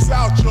what comes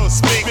out your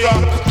speaker.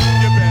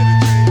 You better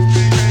change.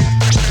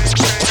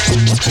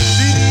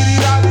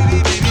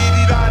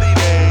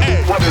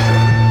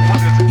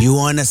 You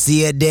wanna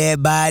see a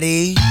dead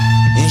body?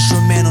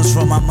 Instrumentals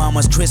from my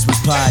mama's Christmas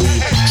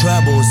party.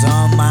 Troubles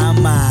on my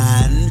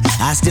mind.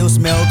 I still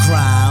smell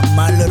crime.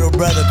 My little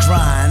brother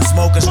crying.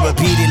 Smokers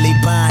repeatedly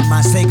buying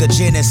my Sega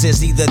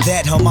Genesis. Either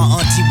that or my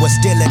auntie was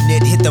stealing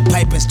it. Hit the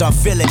pipe and start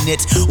filling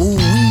it. Ooh,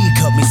 weed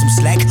cut me some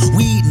slack.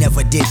 Weed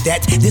never did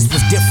that. This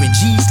was different.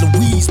 Jeez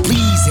Louise,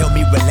 please help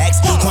me relax.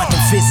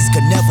 Quantum physics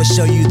could never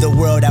show you the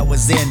world I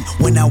was in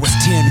when I was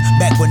 10.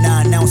 Back when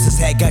 9 ounces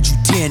had got you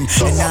 10.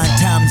 And 9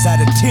 times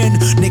out of 10,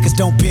 niggas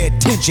don't pay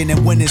attention.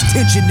 And when there's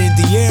tension in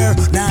the air,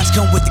 9s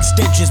come with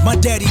extensions. My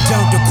daddy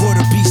turned a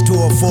quarter piece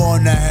to a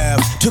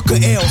 4.5. Took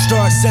a L,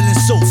 started selling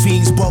soap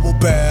fiends, bubble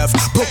bath.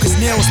 Broke his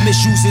nails,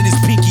 misusing his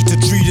pinky to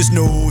treat his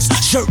nose.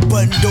 Shirt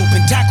buttoned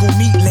open, taco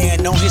meat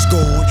laying on his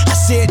gold. I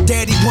said,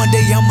 Daddy, one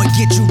day I'ma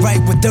get you right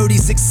with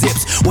 36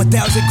 zips.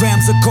 1,000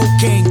 grams of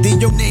cocaine,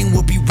 then your name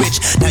will be rich.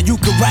 Now you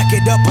can rock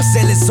it up or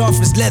sell it soft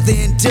as leather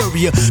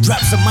interior.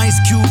 Drop some ice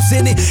cubes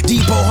in it,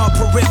 depot her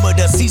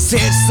perimeters. He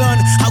said, son,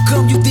 how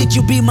come you think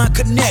you be my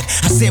connect?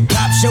 I said,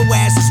 Pops, your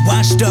ass is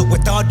washed up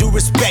with all due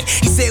respect.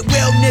 He said,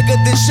 well, nigga,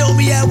 then show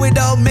me how it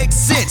all makes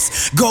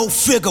sense. Go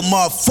figure,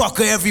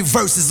 motherfucker, every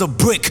verse is a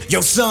brick.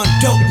 Your son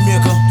dope,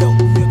 nigga.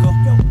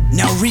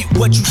 Now reap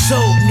what you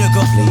sold,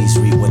 nigga. Please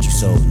reap what you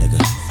sold, nigga.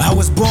 I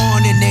was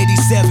born in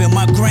 87,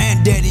 my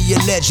granddaddy a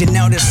legend.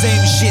 Now the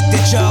same shit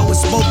that y'all was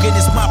smoking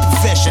is my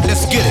profession.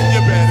 Let's get it.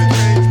 You better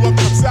change what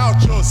comes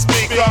out your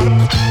speaker. You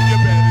better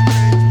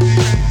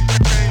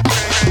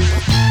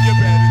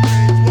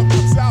change what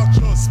comes out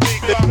your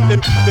speaker.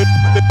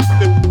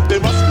 They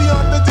must be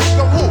on the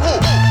digger.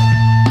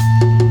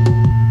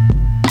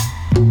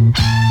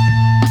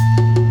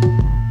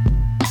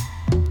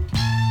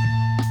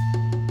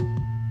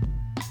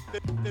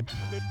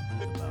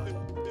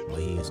 But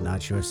he is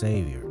not your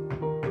savior.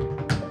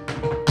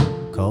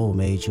 Cole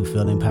made you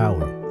feel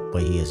empowered,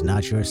 but he is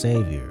not your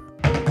savior.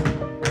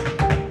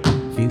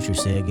 Future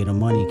said get a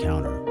money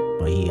counter,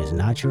 but he is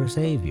not your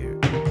savior.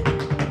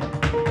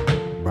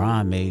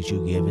 Brian made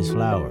you give his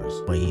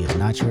flowers, but he is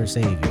not your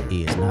savior.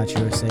 He is not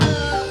your savior.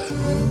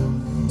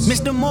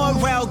 Mr.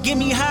 Morale, give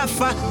me high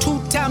five.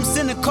 2-time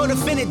cynical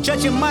defendant,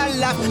 judging my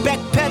life.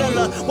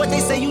 Backpedaler, what they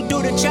say you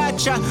do to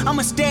cha-cha.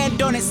 I'ma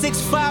stand on it,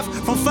 6'5"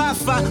 from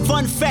 5'5".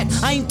 Fun fact,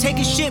 I ain't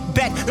taking shit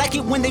back. Like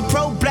it when they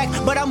pro-black,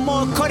 but I'm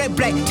more Kodak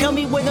black. Tell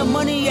me where the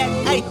money at,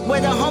 ayy, where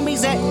the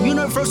homies at.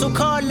 Universal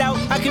call out,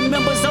 I can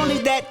members only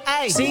that,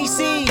 ayy.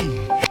 CC,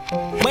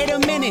 wait a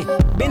minute,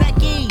 Ben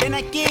aquí,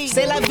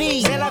 c'est la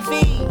vie, I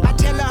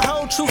tell the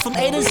whole truth from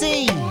A to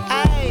Z,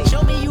 ayy.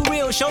 Show me you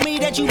real, show me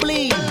that you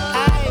bleed,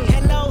 ayy.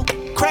 Hello,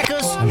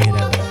 crackers.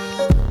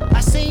 I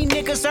seen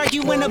niggas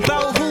arguing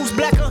about who's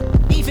blacker.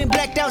 Even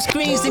blacked out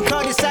screens and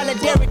called it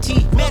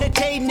solidarity.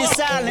 Meditating in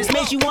silence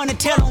makes you wanna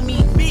tell on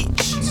me.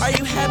 Bitch, are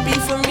you happy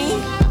for me?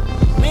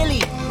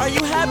 Really? Are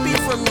you happy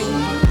for me?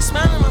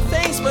 Smile on my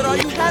face, but are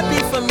you happy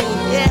for me?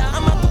 Yeah,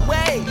 I'm out the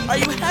way. Are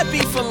you happy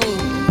for me?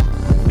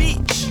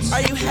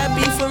 are you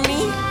happy for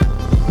me?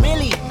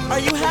 Millie, are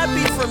you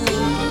happy for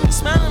me?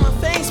 Smile in my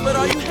face, but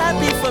are you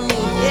happy for me?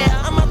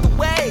 Yeah, I'm out the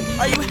way,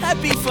 are you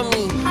happy for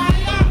me?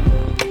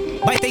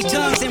 Bite their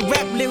tongues and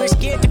rap lyrics,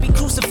 scared to be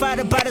crucified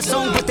about a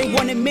song, but they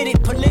won't admit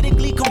it.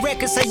 Politically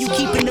correct is how you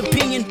keep an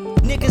opinion.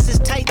 Niggas is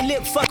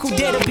tight-lipped, fuck who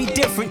dare to be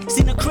different.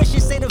 Seen a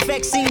Christian say the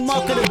vaccine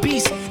mark of the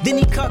beast. Then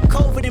he caught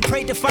COVID and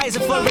prayed to Pfizer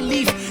for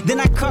relief. Then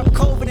I caught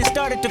COVID and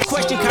started to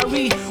question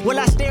Kyrie. Will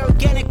I stay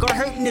organic or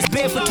hurt in this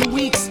bed for 2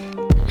 weeks?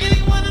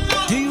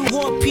 Do you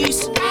want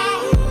peace?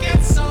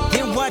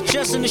 Then watch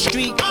us in the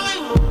street.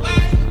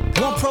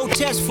 One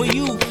protest for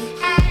you,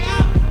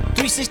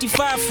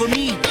 365 for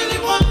me.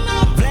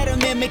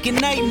 Vladimir making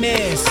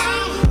nightmares,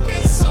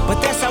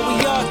 but that's how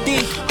we all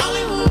think.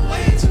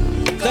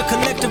 The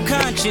collective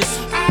conscious,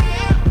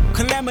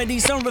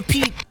 calamities on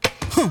repeat.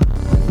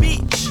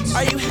 Beach,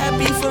 are you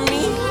happy for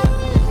me?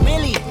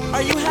 Millie,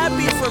 are you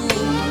happy for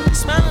me?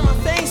 Smile in my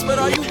face, but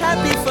are you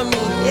happy for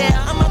me?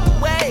 Yeah, I'm out the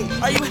way,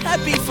 are you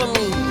happy for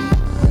me?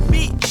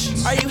 Beach,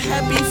 are you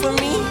happy for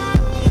me?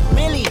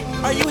 Millie,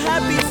 are you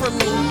happy for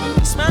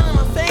me? Smile in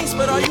my face,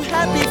 but are you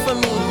happy for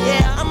me?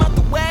 Yeah, I'm out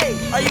the way,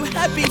 are you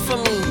happy for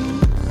me?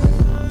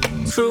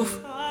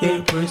 Truth,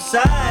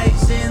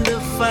 imprecise in the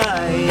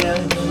fire.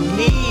 The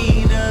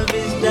need of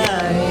his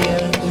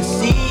dire,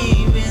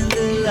 deceiving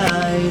the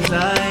lies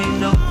I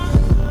know.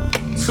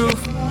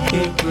 Truth,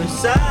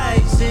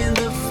 imprecise in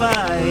the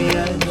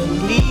fire. The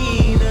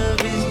need of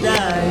his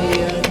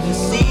dire,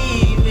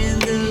 deceiving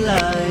the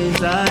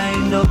lies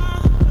I know.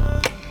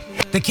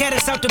 The cat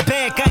is out the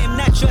bag, I am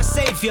not your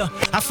savior.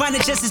 I find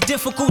it just as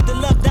difficult to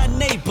love thy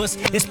neighbors,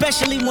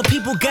 especially when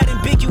people got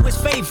ambiguous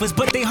favors,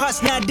 but their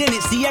heart's not in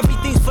it. See,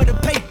 everything's for the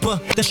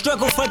paper. The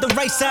struggle for the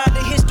right side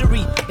of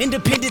history.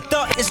 Independent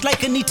thought is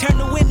like an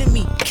eternal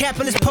enemy.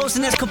 Capitalist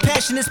posing as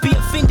compassionate be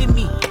offending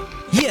me.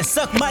 Yeah,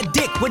 suck my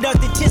dick with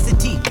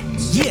authenticity.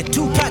 Yeah,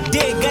 Tupac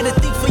dead, gotta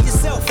think for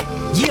yourself.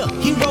 Yeah,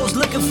 heroes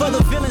looking for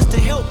the villains to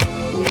help.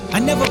 I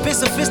never been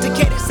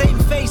sophisticated, same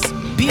face.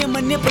 Being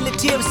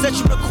manipulative, such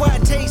a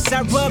required taste.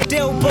 I rubbed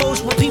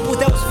elbows with people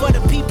that was for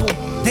the people.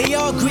 They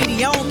all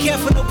greedy, I don't care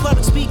for no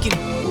public speaking.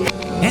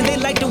 And they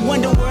like to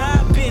wonder where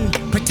I've been,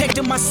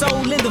 protecting my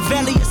soul in the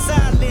valley of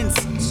silence.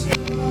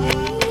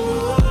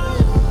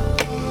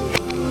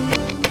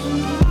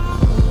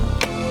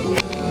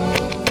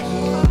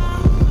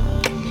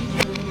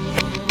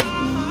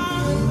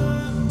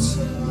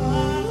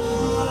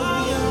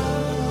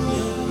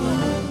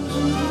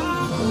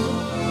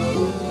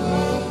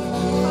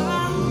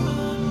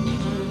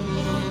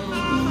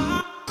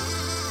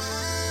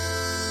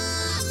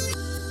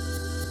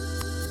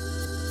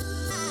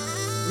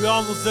 We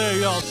almost there,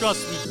 y'all.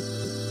 Trust me.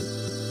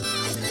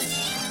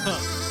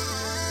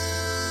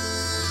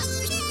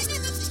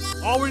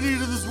 All we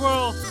need in this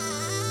world,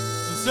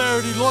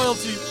 sincerity,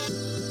 loyalty.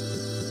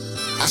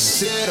 I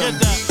said I'm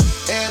deep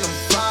and I'm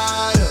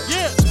fired up.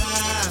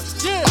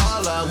 Yeah.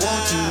 All I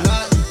want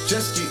tonight is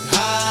just get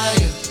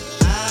higher.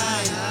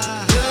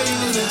 Girl, you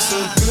look so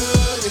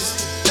good, it's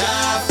to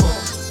die for.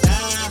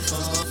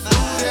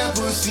 Ooh, that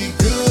pussy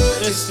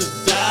good, it's to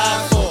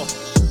die for.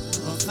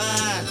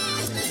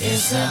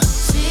 It's a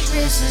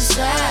secret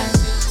society.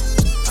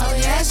 All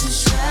we ask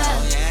is try.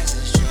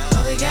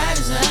 All we got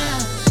is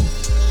love.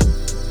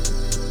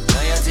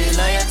 Loyalty,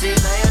 loyalty,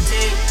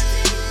 loyalty.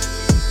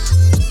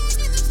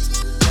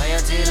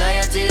 Loyalty,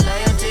 loyalty,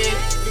 loyalty.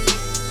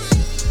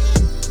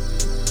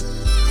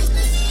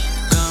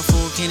 Kung Fu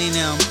Kenny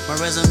now. My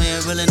resume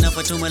is real enough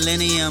for 2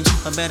 millenniums.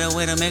 A better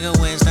way to make a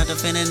way, stop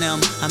defending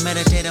them. I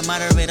meditate and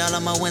moderate all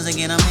of my wins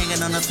again. I'm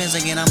hanging on the fence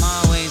again. I'm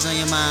always on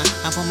your mind.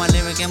 I put my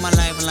lyric and my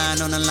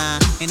lifeline on the line.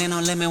 Ain't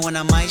no limit when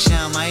I might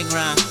shine, might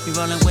grind. We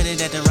rolling with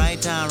it at the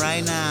right time,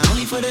 right now.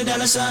 Only for the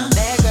dollar sign.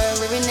 Bad girl,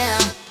 leave it now.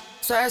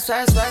 Swerve,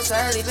 swerve, swerve,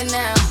 swerve, leave it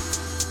now.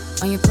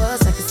 On your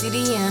pulse, I can see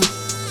the end.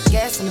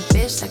 Gas on the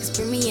bitch like it's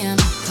premium.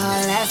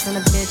 Hard ass on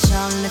the bitch,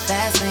 all in the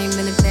fast lane.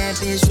 Been a bad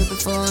bitch with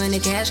before when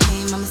the cash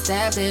came. I'm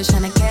established,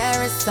 100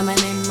 carats. I'm my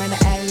name, run the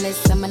atlas.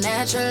 I'm a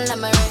natural, I'm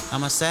a ring.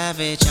 I'm a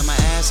savage, I'm an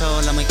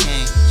asshole, I'm a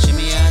king.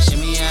 Shimmy out,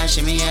 shimmy out,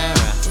 shimmy out.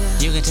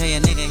 You can tell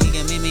your nigga he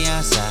can meet me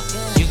outside.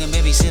 You can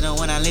babysit him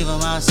when I leave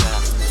him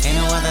outside. Ain't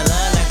no other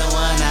love like the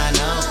one I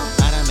know.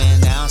 I done been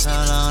down so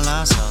long,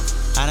 lost hope.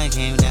 I done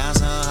came down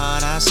so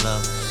hard, I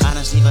slow. I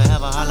done sleep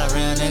forever, all a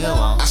real nigga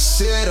won't. I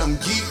said I'm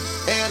geek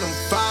and I'm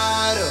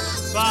fired up.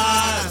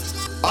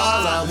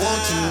 All I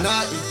want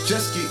tonight is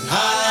just get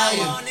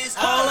higher.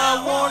 All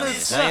I want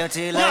is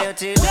loyalty,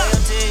 loyalty,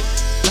 loyalty.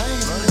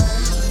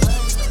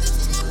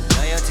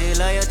 Loyalty,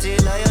 loyalty,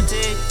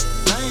 loyalty.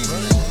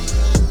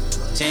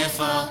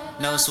 10-4,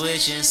 no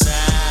switching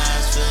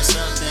sides. Feel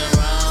something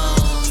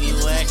wrong. You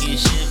acting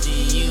shifty,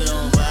 you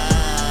don't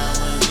vibe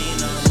with me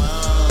no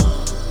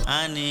more.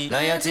 I need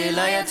loyalty,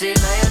 loyalty,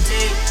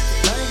 loyalty.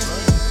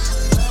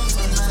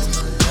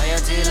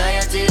 Loyalty,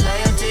 loyalty,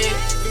 loyalty.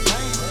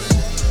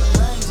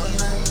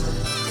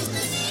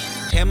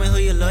 Tell me who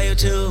you're loyal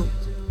to.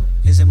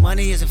 Is it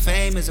money, is it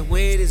fame, is it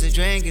weed, is it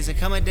drink? Is it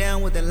coming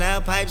down with the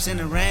loud pipes in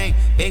the rain?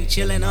 Big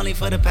chillin' only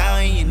for the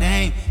power in your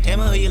name. Tell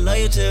me who you're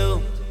loyal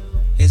to.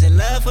 Is it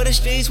love for the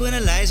streets when the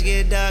lights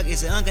get dark?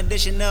 Is it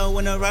unconditional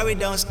when the Rari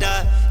don't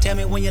start? Tell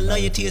me when your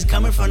loyalty is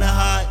coming from the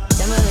heart.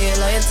 Tell me who you're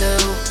loyal to.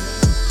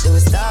 Do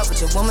it start with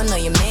your woman or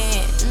your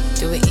man?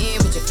 Do it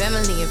end with your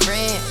family and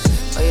friends?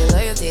 Or your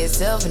loyal to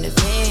yourself in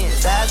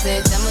defense? I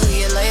said, tell me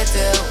who you're loyal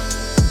to.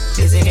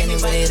 Is it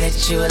anybody that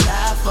you would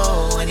lie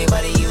for?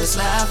 Anybody you would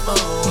slide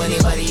for?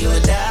 Anybody you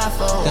would die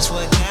for? That's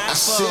what God I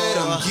said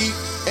I'm geek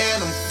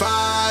and I'm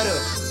fired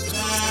up.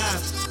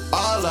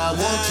 All I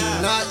want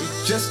tonight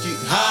is just get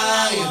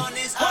higher.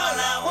 All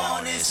I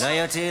want is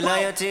loyalty,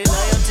 loyalty,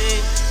 loyalty.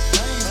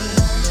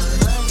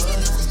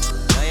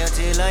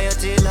 Loyalty,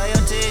 loyalty,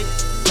 loyalty.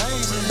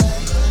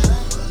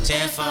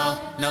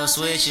 10-4, no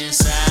switching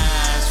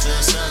sides.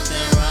 Feel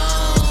something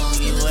wrong.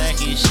 You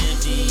acting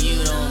shifty, you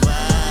don't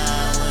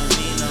vibe with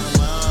me no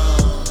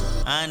more.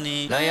 I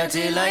need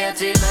loyalty,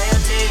 loyalty,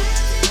 loyalty.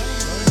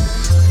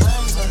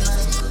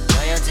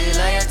 Loyalty,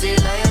 loyalty,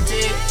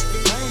 loyalty.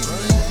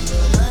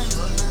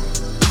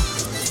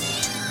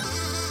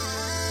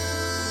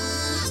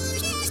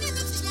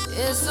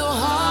 It's so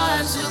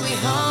hard to be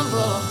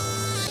humble.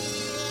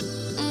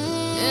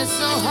 It's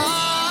so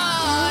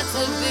hard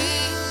to be.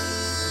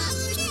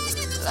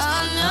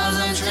 God knows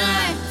I'm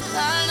trying.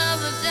 God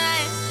knows I'm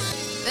trying,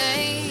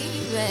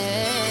 baby.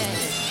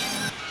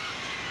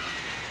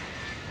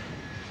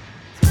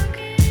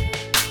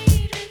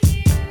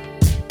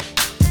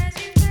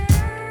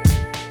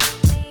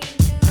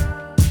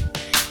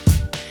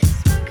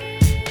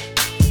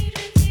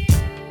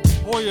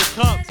 Pour your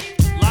cup,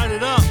 light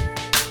it up.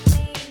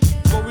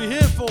 What we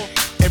here for?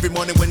 Every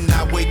morning when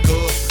I wake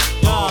up,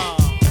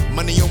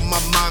 money on my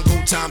mind,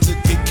 go time to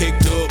get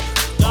caked up.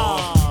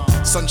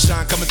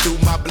 Sunshine coming through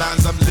my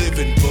blinds, I'm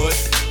living, but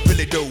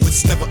really though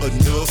it's never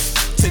enough.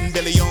 10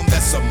 billion,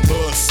 that's a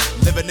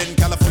must. Living in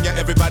California,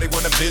 everybody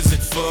wanna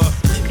visit for.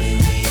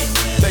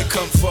 They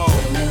come for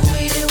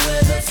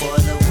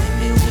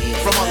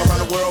from all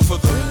around the world for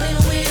the.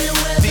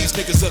 These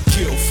niggas are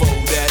kill for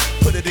that.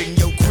 Put it in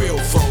your grill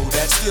for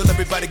that. Still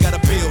everybody gotta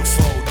build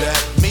for that.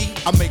 Me,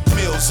 I make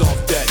meals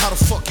off that. How the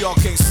fuck y'all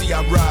can't see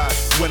I ride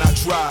when I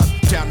drive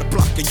down the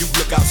block and you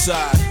look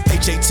outside?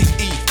 HATE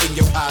in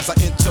your eyes. I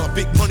enter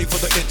big money for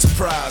the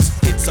enterprise.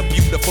 It's a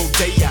beautiful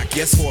day, I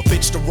guess, for a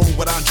bitch to roll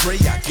with Andre,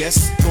 I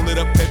guess. Roll it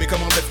up, baby,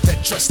 come on, lift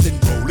that trust and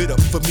roll it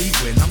up for me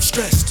when I'm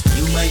stressed.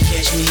 You might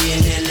catch me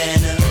in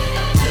Atlanta,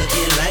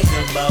 looking like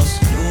a boss.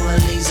 New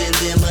Orleans and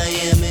then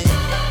Miami,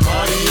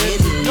 party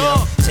in New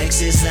York.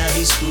 Texas, I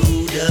be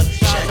screwed up.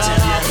 Chi-town,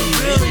 I be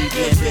really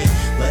pimpin'.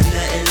 But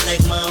nothing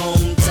like my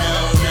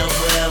hometown, now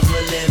forever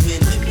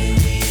living.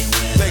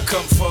 They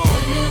come for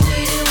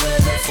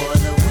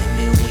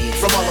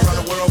from all around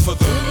the world for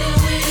the.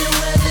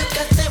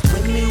 Got that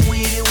women,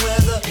 weed and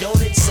weather.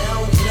 Don't it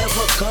sound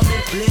clever? Come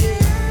and play.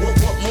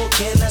 What more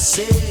can I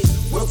say?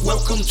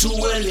 Welcome to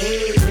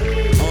LA.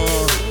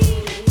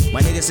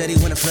 My nigga said he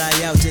wanna fly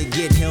out to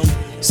get him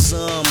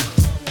some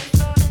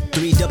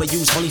 3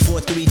 W's only for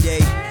a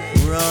 3-day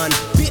run.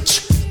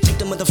 Bitch, take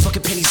the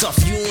motherfucking pennies off.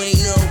 You ain't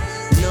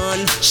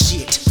none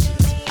shit.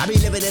 I be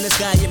living in the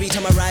sky every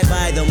time I ride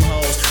by them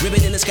hoes.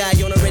 Ribbon in the sky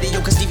on the radio,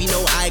 cause Stevie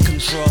know I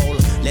control.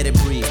 Let it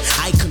breathe,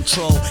 I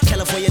control.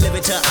 California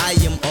living till I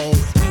am old.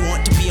 We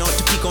want to be on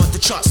to peak on the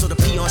charts, so the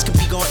peons can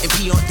be gone and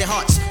pee on their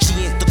hearts. She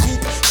ain't the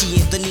coupe, she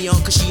ain't the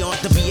neon, cause she on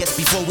the BS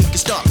before we can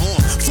start on.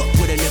 Fuck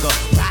with a nigga,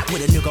 ride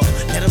with a nigga.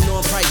 Let them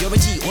know I'm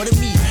priority, order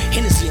me.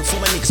 Hennessy and for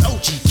my niggas,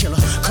 OG killer.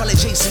 Call it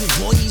Jason,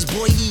 boy, he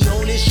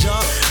on his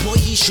job. Boy,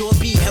 he sure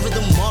be having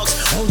the marks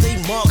on they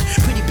mark.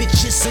 Pretty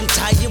bitches and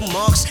tire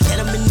marks. Let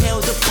them inhale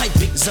the pipe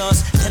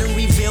exhaust. Let them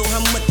reveal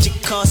how much it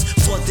costs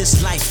for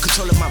this life.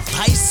 Controlling my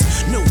vice?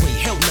 No way,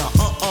 hell no,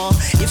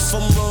 If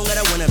I'm wrong, I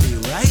don't wanna be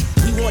right.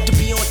 We want to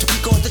be on to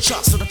peak on the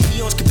charts, so the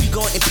peons can be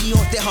gone and pee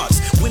on their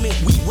hearts. Women,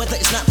 we weather,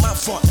 it's not my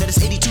fault that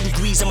it's 82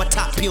 degrees and my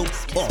top peeled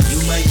off.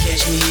 You might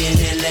catch me in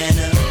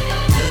Atlanta,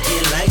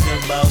 looking like a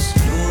boss.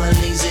 New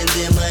Orleans and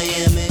then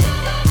Miami,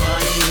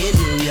 party in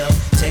New York.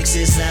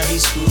 Texas, I be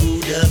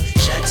screwed up.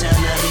 Chi-town,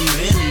 I be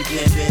really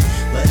pimpin'.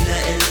 But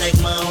nothing like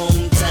my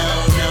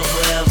hometown, now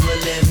forever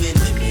living.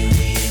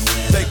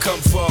 They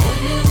come for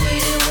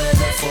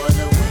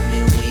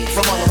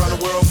from all around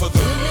the world for the.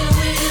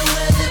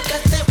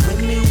 Got that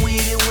women,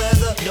 weed and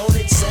weather. Don't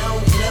it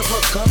sound clever?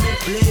 Come and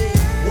play.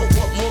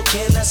 What more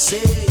can I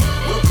say?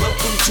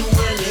 Welcome to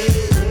LA.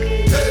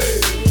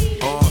 Hey.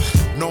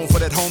 Known for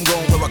that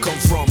homegrown where I come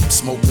from.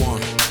 Smoke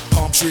one.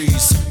 Palm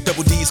trees,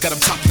 double D's got them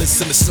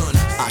topless in the sun.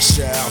 I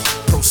shall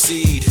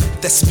proceed.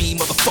 That's me,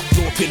 motherfuck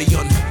your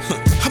opinion.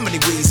 How many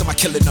ways am I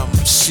killing them?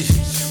 Shit,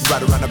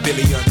 right around 1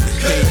 billion.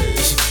 Hey,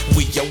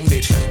 we own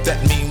it.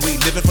 That mean we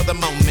living for the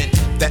moment.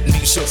 That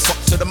means she'll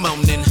fuck to the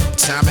morning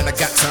time, and I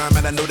got time,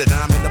 and I know that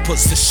I'm in a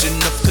position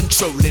of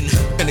controlling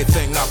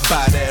anything out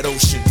by that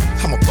ocean.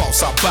 I'm a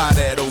boss out by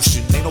that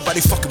ocean. Ain't nobody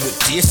fucking with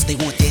this. They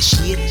want that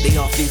shit, they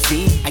often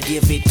fiend. I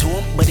give it to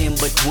them, but in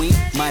between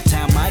my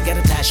time, I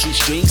gotta tie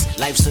shoestrings.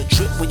 Life's a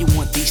trip when you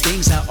want these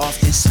things. I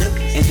often slip,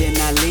 and then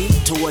I lean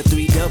toward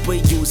 3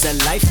 W's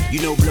of life. You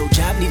know,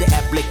 blowjob need an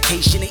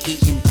application, and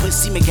eating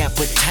pussy make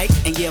appetite.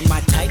 And yeah, my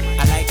type,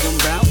 I like them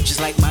brown,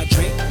 just like my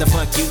drink. The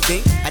fuck you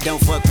think? I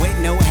don't fuck with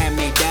no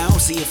hand-me-down.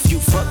 See, if you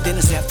fuck, then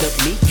it's after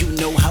me. You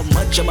know how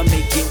much I'ma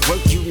make it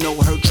work. You know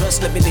her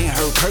trust living in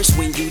her purse.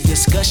 When you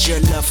discuss your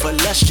love for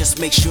lust, just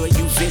make sure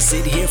you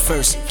visit here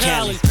first.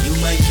 Cali. You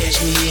might catch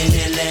me in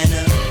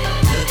Atlanta,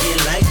 looking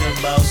like a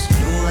boss.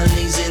 New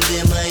Orleans and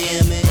then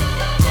Miami,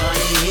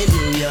 party in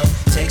New York.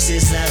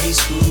 Texas, I be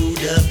screwed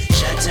up.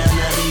 Chi-town,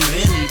 I be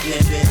really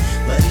pimpin',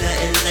 but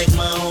nothing like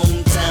my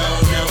hometown.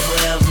 Now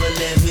forever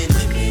living.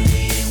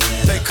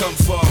 They come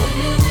from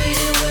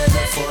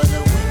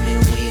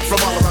from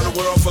all around the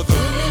world for the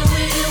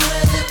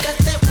got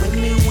that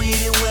women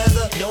weird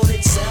weather. Don't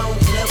it sound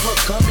clever?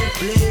 Come and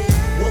play.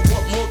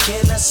 What more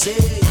can I say?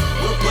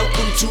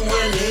 Welcome to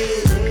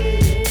LA.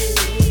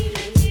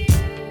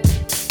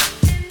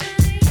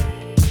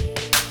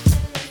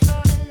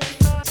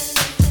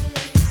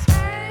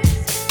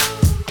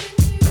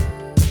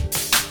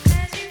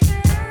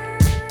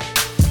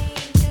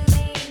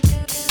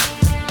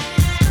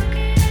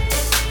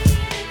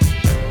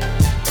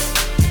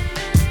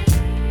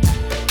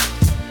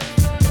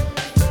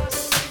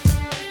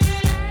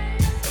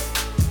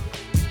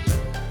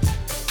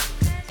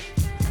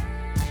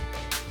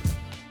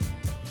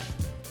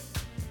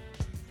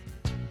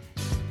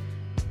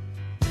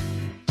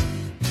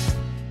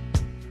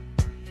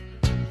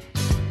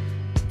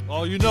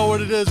 Oh, you know what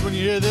it is when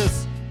you hear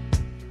this.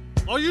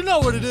 Oh, you know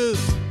what it is.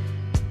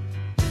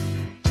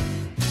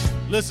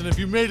 Listen, if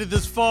you made it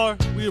this far,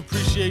 we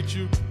appreciate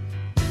you.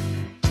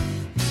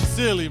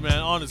 Sincerely, man,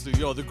 honestly.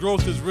 Yo, the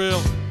growth is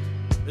real.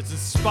 It's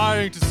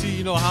inspiring to see,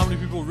 you know, how many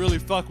people really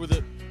fuck with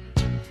it.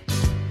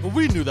 But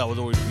we knew that would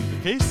always be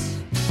the case.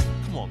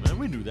 Come on, man,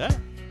 we knew that.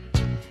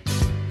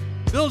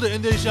 Build it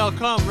and they shall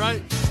come,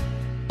 right?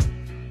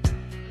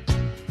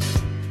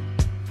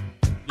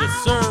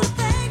 Yes, sir.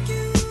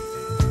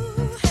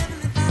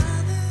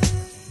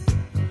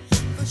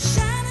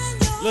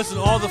 Listen,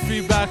 all the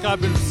feedback I've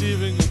been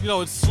receiving, you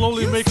know, it's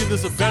slowly making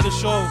this a better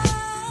show,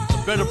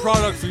 a better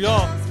product for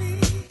y'all.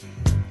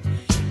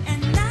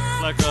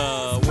 Like,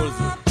 what is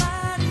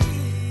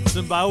it?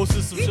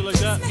 Symbiosis, some shit like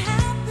that?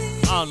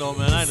 I don't know,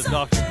 man, I ain't a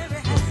doctor.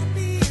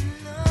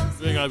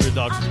 You ain't gotta be a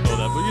doctor to know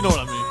that, but you know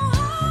what I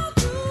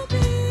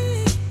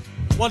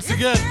mean. Once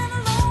again,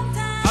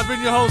 I've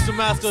been your host and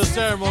master of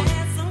ceremony.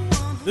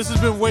 This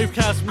has been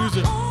Wavecast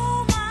Music.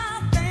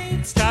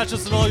 Catch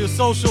us on all your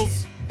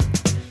socials.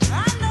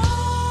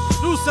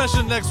 New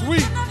session next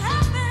week.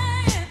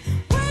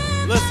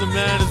 Listen,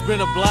 man, it's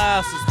been a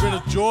blast. It's been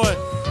a joy.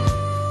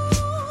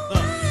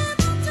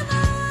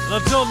 And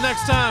until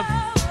next time,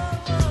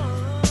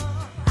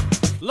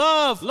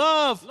 love,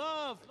 love,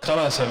 love.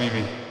 خلاص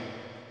حبيبي